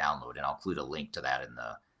listening to download, and I'll include a link to that in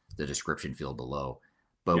the description field below.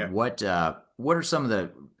 But what are some of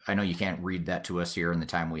the? I know you can't read that to us here in the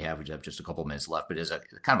time we have. We have just a couple of minutes left. But as a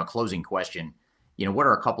kind of a closing question, what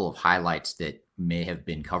are a couple of highlights that may have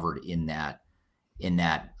been covered in that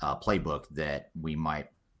playbook that we might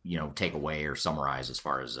take away or summarize as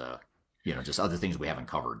far as just other things we haven't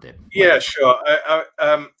covered? Sure.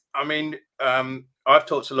 I mean, I've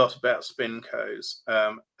talked a lot about SpinCos,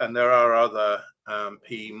 and there are other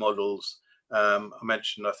PE models. I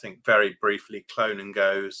mentioned, I think, very briefly, clone and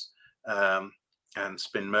goes and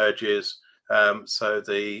spin merges. So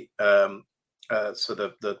the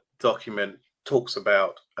document talks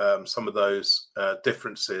about some of those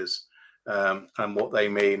differences and what they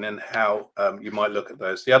mean and how you might look at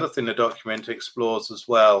those. The other thing the document explores as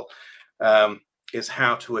well is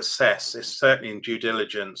how to assess, certainly in due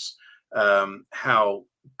diligence, how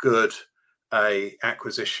good a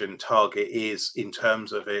acquisition target is in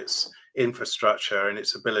terms of its infrastructure and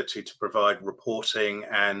its ability to provide reporting,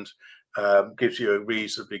 and gives you a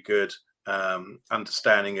reasonably good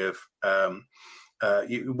understanding of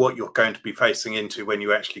what you're going to be facing into when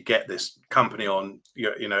you actually get this company on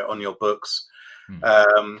your books.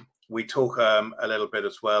 We talk a little bit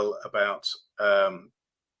as well about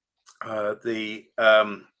how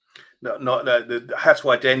to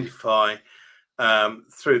identify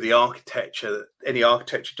through the architecture, any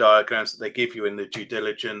architecture diagrams that they give you in the due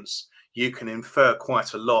diligence. You can infer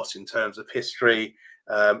quite a lot in terms of history,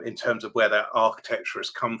 in terms of where that architecture has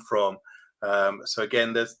come from. So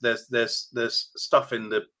again, there's stuff in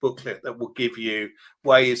the booklet that will give you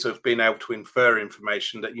ways of being able to infer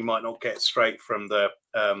information that you might not get straight from the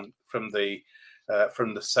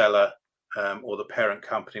seller or the parent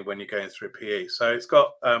company when you're going through PE. So it's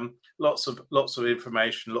got lots of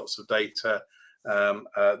information, lots of data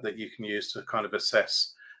that you can use to kind of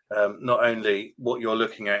assess not only what you're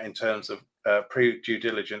looking at in terms of pre-due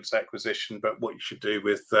diligence acquisition, but what you should do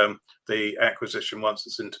with the acquisition once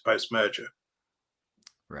it's into post-merger.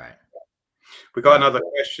 Right. We got another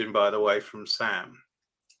question, by the way, from Sam.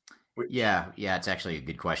 Yeah, it's actually a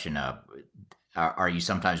good question. Are you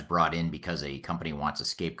sometimes brought in because a company wants a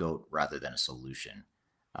scapegoat rather than a solution?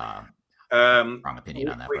 Wrong opinion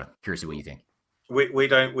on that, but I'm curious what you think. We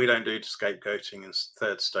don't do scapegoating in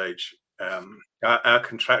third stage. Our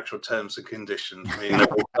contractual terms and conditions mean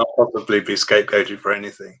that we can't possibly be scapegoated for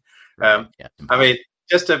anything. I mean,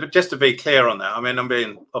 just to be clear on that, I mean, I'm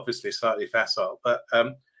being obviously slightly facile, but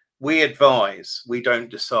we advise, we don't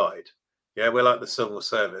decide. Yeah, we're like the civil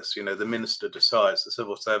service. You know, the minister decides, the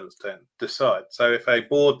civil servants don't decide. So if a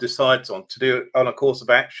board decides to do it on a course of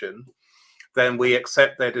action, then we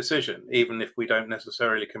accept their decision, even if we don't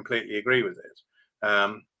necessarily completely agree with it.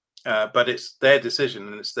 But it's their decision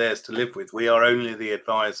and it's theirs to live with. We are only the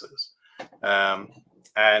advisors.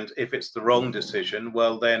 And if it's the wrong decision,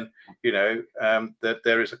 well, then, you know, that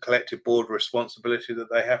there is a collective board responsibility that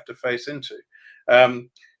they have to face into.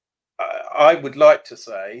 I would like to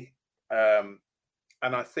say, and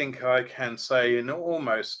I think I can say in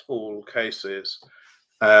almost all cases,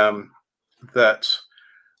 that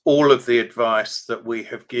all of the advice that we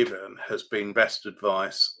have given has been best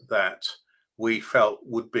advice that we felt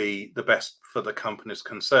would be the best for the companies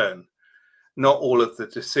concerned. Not all of the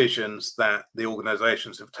decisions that the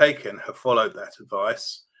organizations have taken have followed that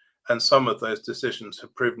advice, and some of those decisions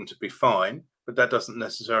have proven to be fine, but that doesn't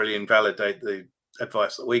necessarily invalidate the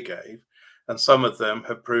advice that we gave. And some of them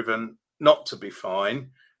have proven not to be fine.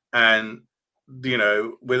 And, you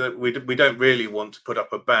know, we don't really want to put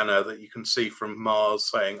up a banner that you can see from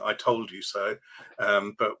Mars saying, "I told you so,"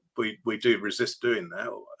 but we do resist doing that.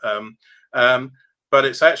 But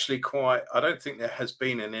it's actually quite, I don't think there has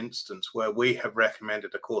been an instance where we have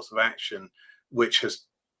recommended a course of action which has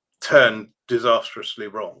turned disastrously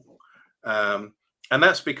wrong. And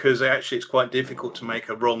that's because actually it's quite difficult to make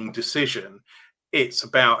a wrong decision. It's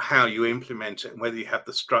about how you implement it and whether you have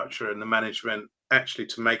the structure and the management actually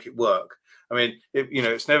to make it work. I mean,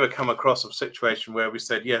 it's never come across a situation where we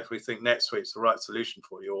said, yes, we think NetSuite's the right solution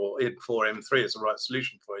for you, or Infor M3 is the right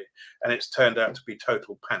solution for you, and it's turned out to be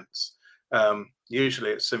total pants.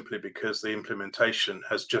 Usually it's simply because the implementation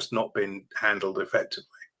has just not been handled effectively.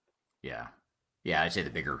 Yeah. I'd say the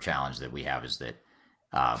bigger challenge that we have is that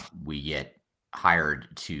we get hired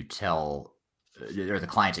to tell, or the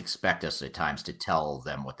clients expect us at times to tell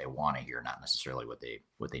them what they want to hear, not necessarily what they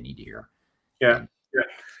need to hear. Yeah.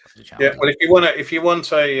 Well, if you want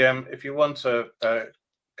a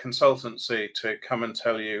consultancy to come and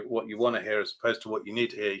tell you what you want to hear as opposed to what you need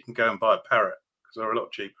to hear, you can go and buy a Parrot because they're a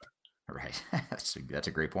lot cheaper. Right. That's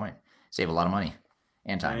a great point. Save a lot of money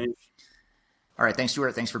and time. All right. Thanks,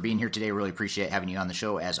 Stuart. Thanks for being here today. Really appreciate having you on the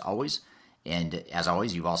show as always. And as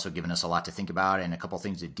always, you've also given us a lot to think about and a couple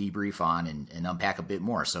things to debrief on and unpack a bit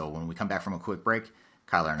more. So when we come back from a quick break,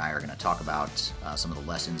 Kyler and I are going to talk about some of the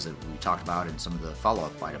lessons that we talked about and some of the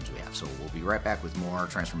follow-up items we have. So we'll be right back with more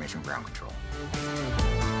Transformation Ground Control.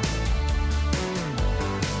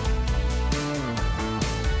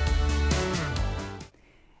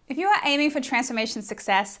 If you are aiming for transformation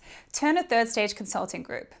success, turn to Third Stage Consulting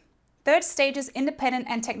Group. Third Stage's independent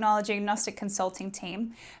and technology agnostic consulting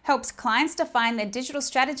team helps clients define their digital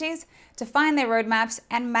strategies, define their roadmaps,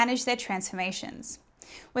 and manage their transformations.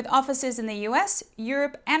 With offices in the US,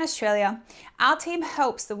 Europe, and Australia, our team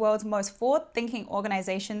helps the world's most forward-thinking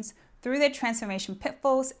organizations through their transformation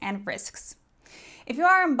pitfalls and risks. If you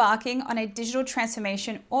are embarking on a digital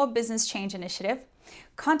transformation or business change initiative,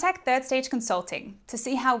 contact Third Stage Consulting to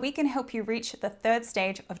see how we can help you reach the third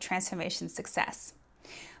stage of transformation success.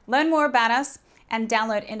 Learn more about us and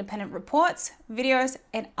download independent reports, videos,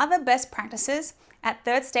 and other best practices at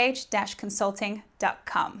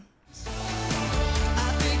thirdstage-consulting.com.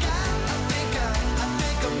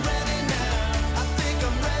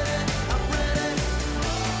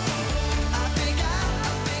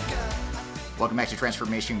 Welcome back to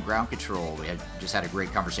Transformation Ground Control. We just had a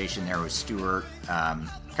great conversation there with Stuart.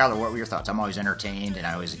 Kyler, what were your thoughts? I'm always entertained, and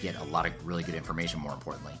I always get a lot of really good information, more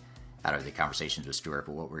importantly, out of the conversations with Stuart.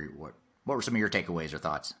 But what were some of your takeaways or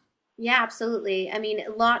thoughts? Yeah, absolutely. I mean,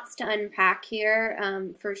 lots to unpack here,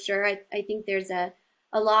 for sure. I think there's a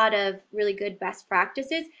lot of really good best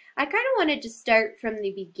practices. I kind of wanted to start from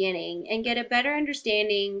the beginning and get a better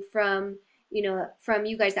understanding from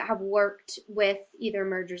you guys that have worked with either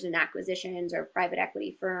mergers and acquisitions or private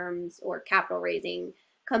equity firms or capital raising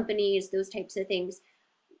companies, those types of things.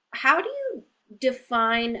 How do you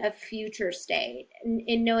define a future state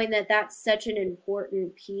in knowing that that's such an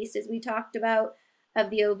important piece, as we talked about, of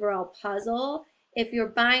the overall puzzle? If you're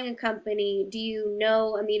buying a company, do you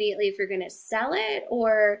know immediately if you're going to sell it,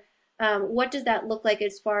 or what does that look like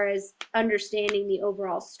as far as understanding the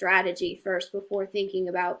overall strategy first before thinking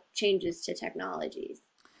about changes to technologies?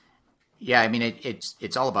 Yeah, I mean,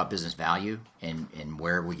 it's all about business value and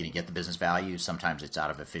where are we going to get the business value. Sometimes it's out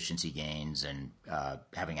of efficiency gains and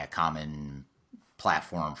having a common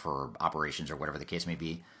platform for operations or whatever the case may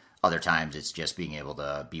be. Other times it's just being able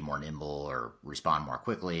to be more nimble or respond more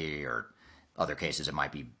quickly, or other cases it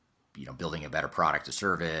might be, building a better product or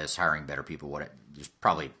service, hiring better people. There's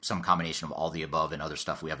probably some combination of all the above and other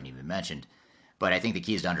stuff we haven't even mentioned. But I think the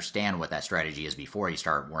key is to understand what that strategy is before you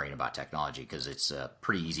start worrying about technology, because it's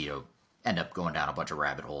pretty easy to end up going down a bunch of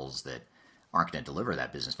rabbit holes that aren't going to deliver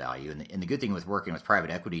that business value. And the good thing with working with private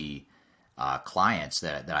equity clients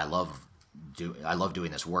that I love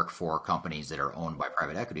doing this work for companies that are owned by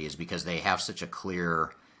private equity is because they have such a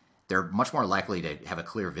clear, they're much more likely to have a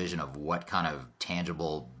clear vision of what kind of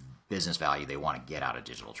tangible business value they want to get out of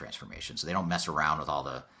digital transformation. So they don't mess around with all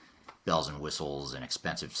the bells and whistles and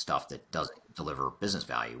expensive stuff that doesn't deliver business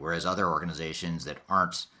value. Whereas other organizations that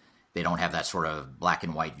they don't have that sort of black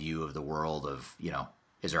and white view of the world of,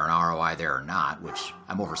 is there an ROI there or not, which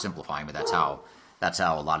I'm oversimplifying, but that's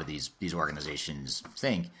how a lot of these organizations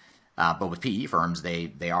think. But with PE firms,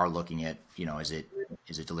 they are looking at, is it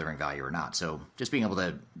delivering value or not? So just being able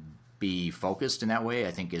to be focused in that way,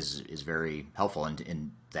 I think is very helpful.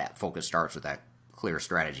 And that focus starts with that clear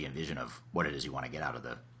strategy and vision of what it is you want to get out of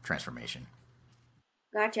the transformation.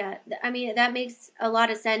 Gotcha. I mean, that makes a lot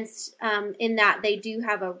of sense in that they do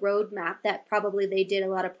have a roadmap that probably they did a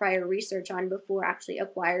lot of prior research on before actually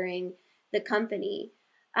acquiring the company.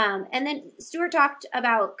 And then Stuart talked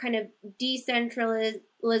about kind of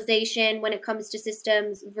decentralization when it comes to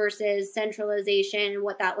systems versus centralization and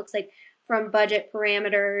what that looks like from budget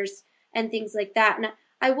parameters and things like that. And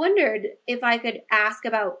I wondered if I could ask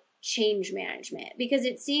about change management, because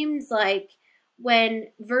it seems like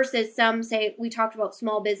versus some say, we talked about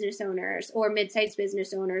small business owners or mid-sized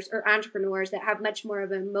business owners or entrepreneurs that have much more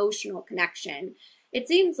of an emotional connection. It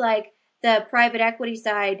seems like the private equity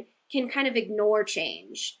side can kind of ignore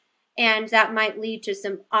change, and that might lead to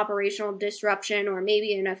some operational disruption or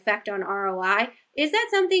maybe an effect on ROI. Is that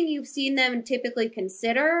something you've seen them typically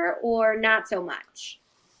consider, or not so much?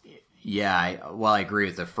 Yeah, I agree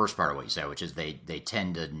with the first part of what you said, which is they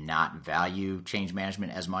tend to not value change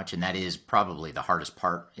management as much, and that is probably the hardest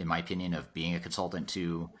part, in my opinion, of being a consultant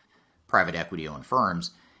to private equity-owned firms.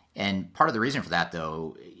 And part of the reason for that,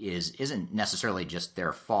 though, isn't necessarily just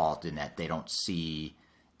their fault in that they don't see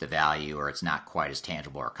the value, or it's not quite as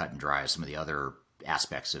tangible or cut and dry as some of the other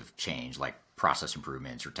aspects of change, like process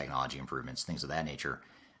improvements or technology improvements, things of that nature.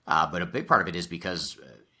 But a big part of it is because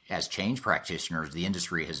as change practitioners, the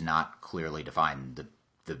industry has not clearly defined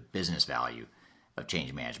the business value of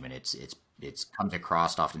change management. It's comes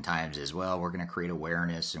across oftentimes as, well, we're going to create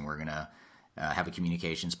awareness and we're going to have a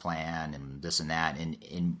communications plan and this and that.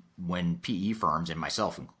 And when PE firms, and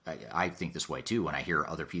myself, I think this way too, when I hear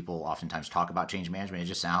other people oftentimes talk about change management, it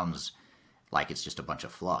just sounds like it's just a bunch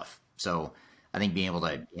of fluff. So I think being able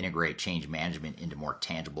to integrate change management into more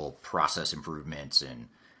tangible process improvements and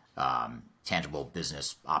tangible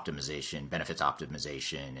business optimization, benefits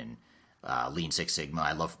optimization, and Lean Six Sigma.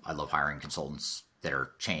 I love hiring consultants that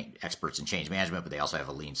are experts in change management, but they also have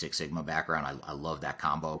a Lean Six Sigma background. I love that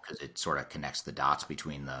combo because it sort of connects the dots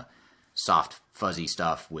between the soft, fuzzy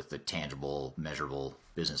stuff with the tangible, measurable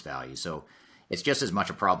business value. So it's just as much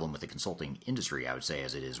a problem with the consulting industry, I would say,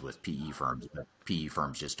 as it is with PE firms. But PE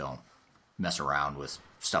firms just don't mess around with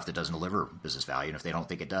stuff that doesn't deliver business value, and if they don't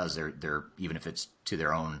think it does, they're even if it's to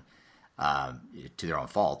their own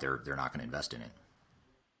fault, they're not going to invest in it.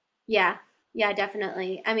 Yeah,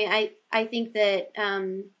 definitely. I mean, I think that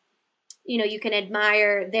you can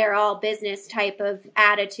admire their all business type of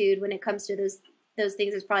attitude when it comes to those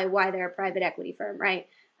things. Is probably why they're a private equity firm, right?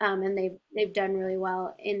 And they've done really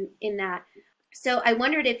well in that. So I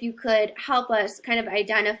wondered if you could help us kind of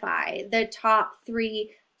identify the top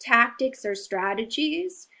 3 tactics or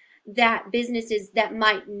strategies that businesses that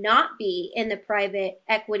might not be in the private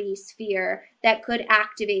equity sphere that could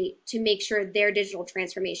activate to make sure their digital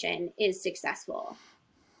transformation is successful.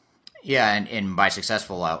 Yeah, and by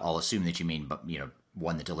successful, I'll assume that you mean,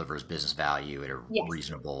 one that delivers business value at a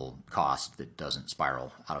reasonable cost that doesn't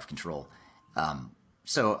spiral out of control.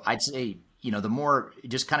 So I'd say, the more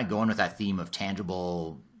just kind of going with that theme of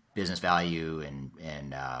tangible business value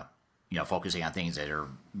and focusing on things that are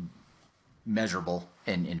measurable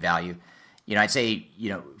in value. I'd say,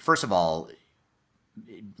 first of all,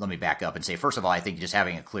 let me back up and say, first of all, I think just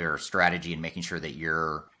having a clear strategy and making sure that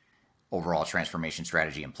your overall transformation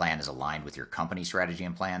strategy and plan is aligned with your company strategy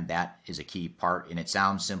and plan, that is a key part. And it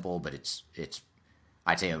sounds simple, but it's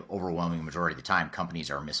I'd say an overwhelming majority of the time, companies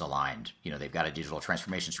are misaligned. They've got a digital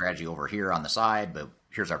transformation strategy over here on the side, but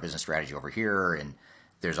here's our business strategy over here. And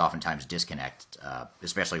there's oftentimes disconnect,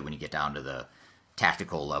 especially when you get down to the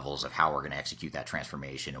tactical levels of how we're going to execute that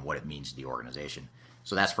transformation and what it means to the organization.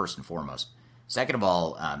 So that's first and foremost. Second of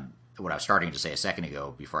all, what I was starting to say a second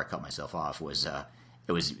ago before I cut myself off was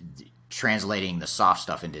it was translating the soft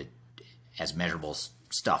stuff into as measurable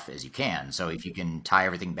stuff as you can. So if you can tie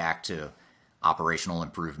everything back to operational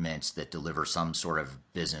improvements that deliver some sort of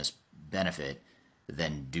business benefit,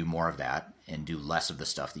 then do more of that and do less of the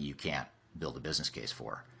stuff that you can't build a business case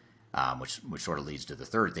for, which sort of leads to the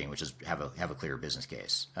third thing, which is have a clear business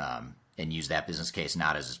case, and use that business case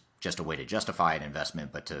not as just a way to justify an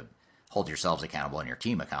investment, but to hold yourselves accountable and your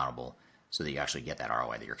team accountable so that you actually get that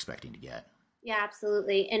ROI that you're expecting to get. Yeah,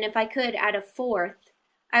 absolutely. And if I could add a fourth,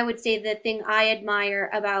 I would say the thing I admire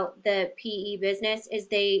about the PE business is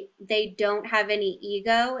they don't have any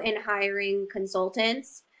ego in hiring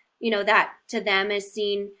consultants. That to them is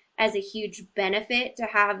seen as a huge benefit to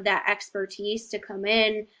have that expertise to come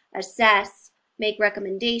in, assess, make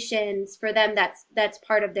recommendations. For them, that's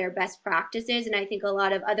part of their best practices. And I think a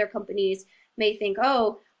lot of other companies may think,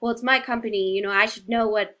 oh, well, it's my company, I should know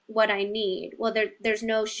what I need. Well, there's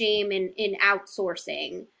no shame in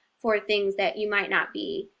outsourcing for things that you might not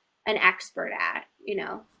be an expert at,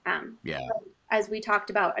 Yeah. As we talked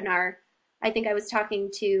about I think I was talking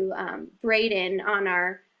to Braden on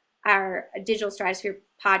our Digital Stratosphere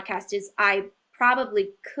podcast, is I probably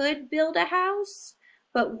could build a house,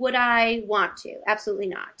 but would I want to? Absolutely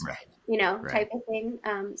not. Right. Type of thing.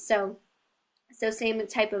 So same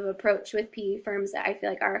type of approach with PE firms that I feel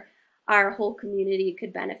like our whole community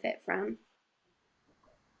could benefit from.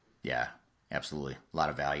 Yeah, absolutely. A lot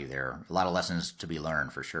of value there. A lot of lessons to be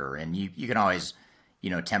learned for sure. And you can always,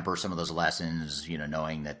 temper some of those lessons,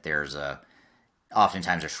 knowing that there's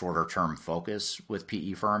oftentimes a shorter term focus with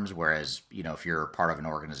PE firms. Whereas, if you're part of an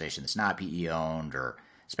organization that's not PE owned, or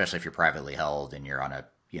especially if you're privately held and you're on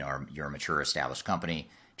you're a mature established company,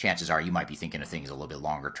 chances are you might be thinking of things a little bit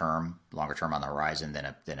longer term on the horizon than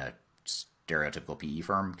a stereotypical PE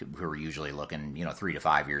firm, who are usually looking, 3 to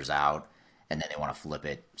 5 years out, and then they want to flip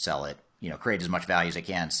it, sell it, create as much value as they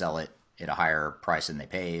can, sell it at a higher price than they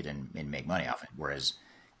paid, and make money off it. Whereas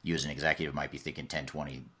you as an executive might be thinking 10,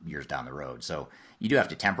 20 years down the road. So you do have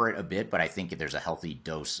to temper it a bit, but I think there's a healthy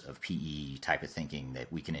dose of PE type of thinking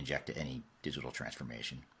that we can inject to any digital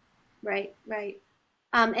transformation. Right.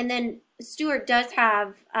 And then Stuart does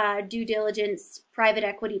have due diligence private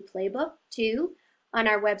equity playbook too on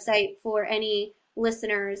our website for any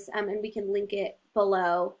listeners, and we can link it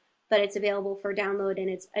below. But it's available for download, and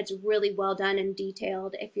it's really well done and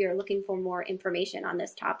detailed if you're looking for more information on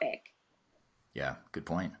this topic. Yeah, good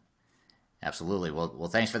point. Absolutely. Well,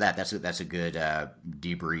 thanks for that. That's a good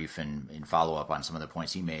debrief and follow up on some of the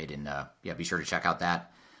points he made. And be sure to check out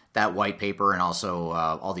that white paper, and also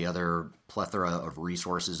all the other plethora of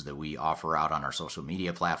resources that we offer out on our social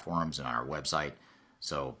media platforms and on our website.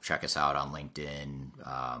 So check us out on LinkedIn,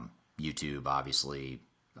 YouTube, obviously,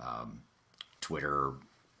 Twitter,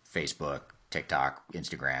 Facebook, TikTok,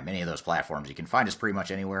 Instagram, any of those platforms. You can find us pretty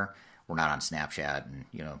much anywhere. We're not on Snapchat, and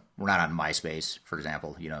we're not on MySpace, for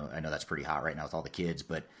example. I know that's pretty hot right now with all the kids,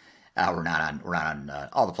 but we're not on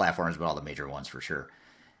all the platforms, but all the major ones for sure.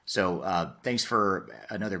 So thanks for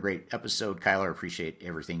another great episode, Kyler. Appreciate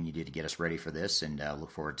everything you did to get us ready for this, and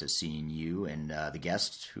look forward to seeing you and the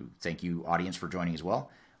guests. Thank you, audience, for joining as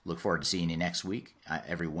well. Look forward to seeing you next week.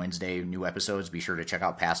 Every Wednesday, new episodes. Be sure to check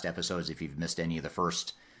out past episodes if you've missed any of the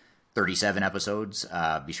first 37 episodes.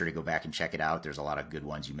 Be sure to go back and check it out. There's a lot of good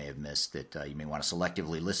ones you may have missed that you may want to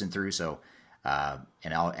selectively listen through. So,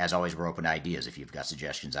 as always, we're open to ideas. If you've got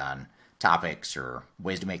suggestions on topics or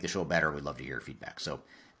ways to make the show better, we'd love to hear your feedback. So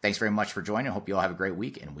thanks very much for joining. I hope you all have a great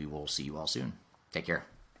week, and we will see you all soon. Take care.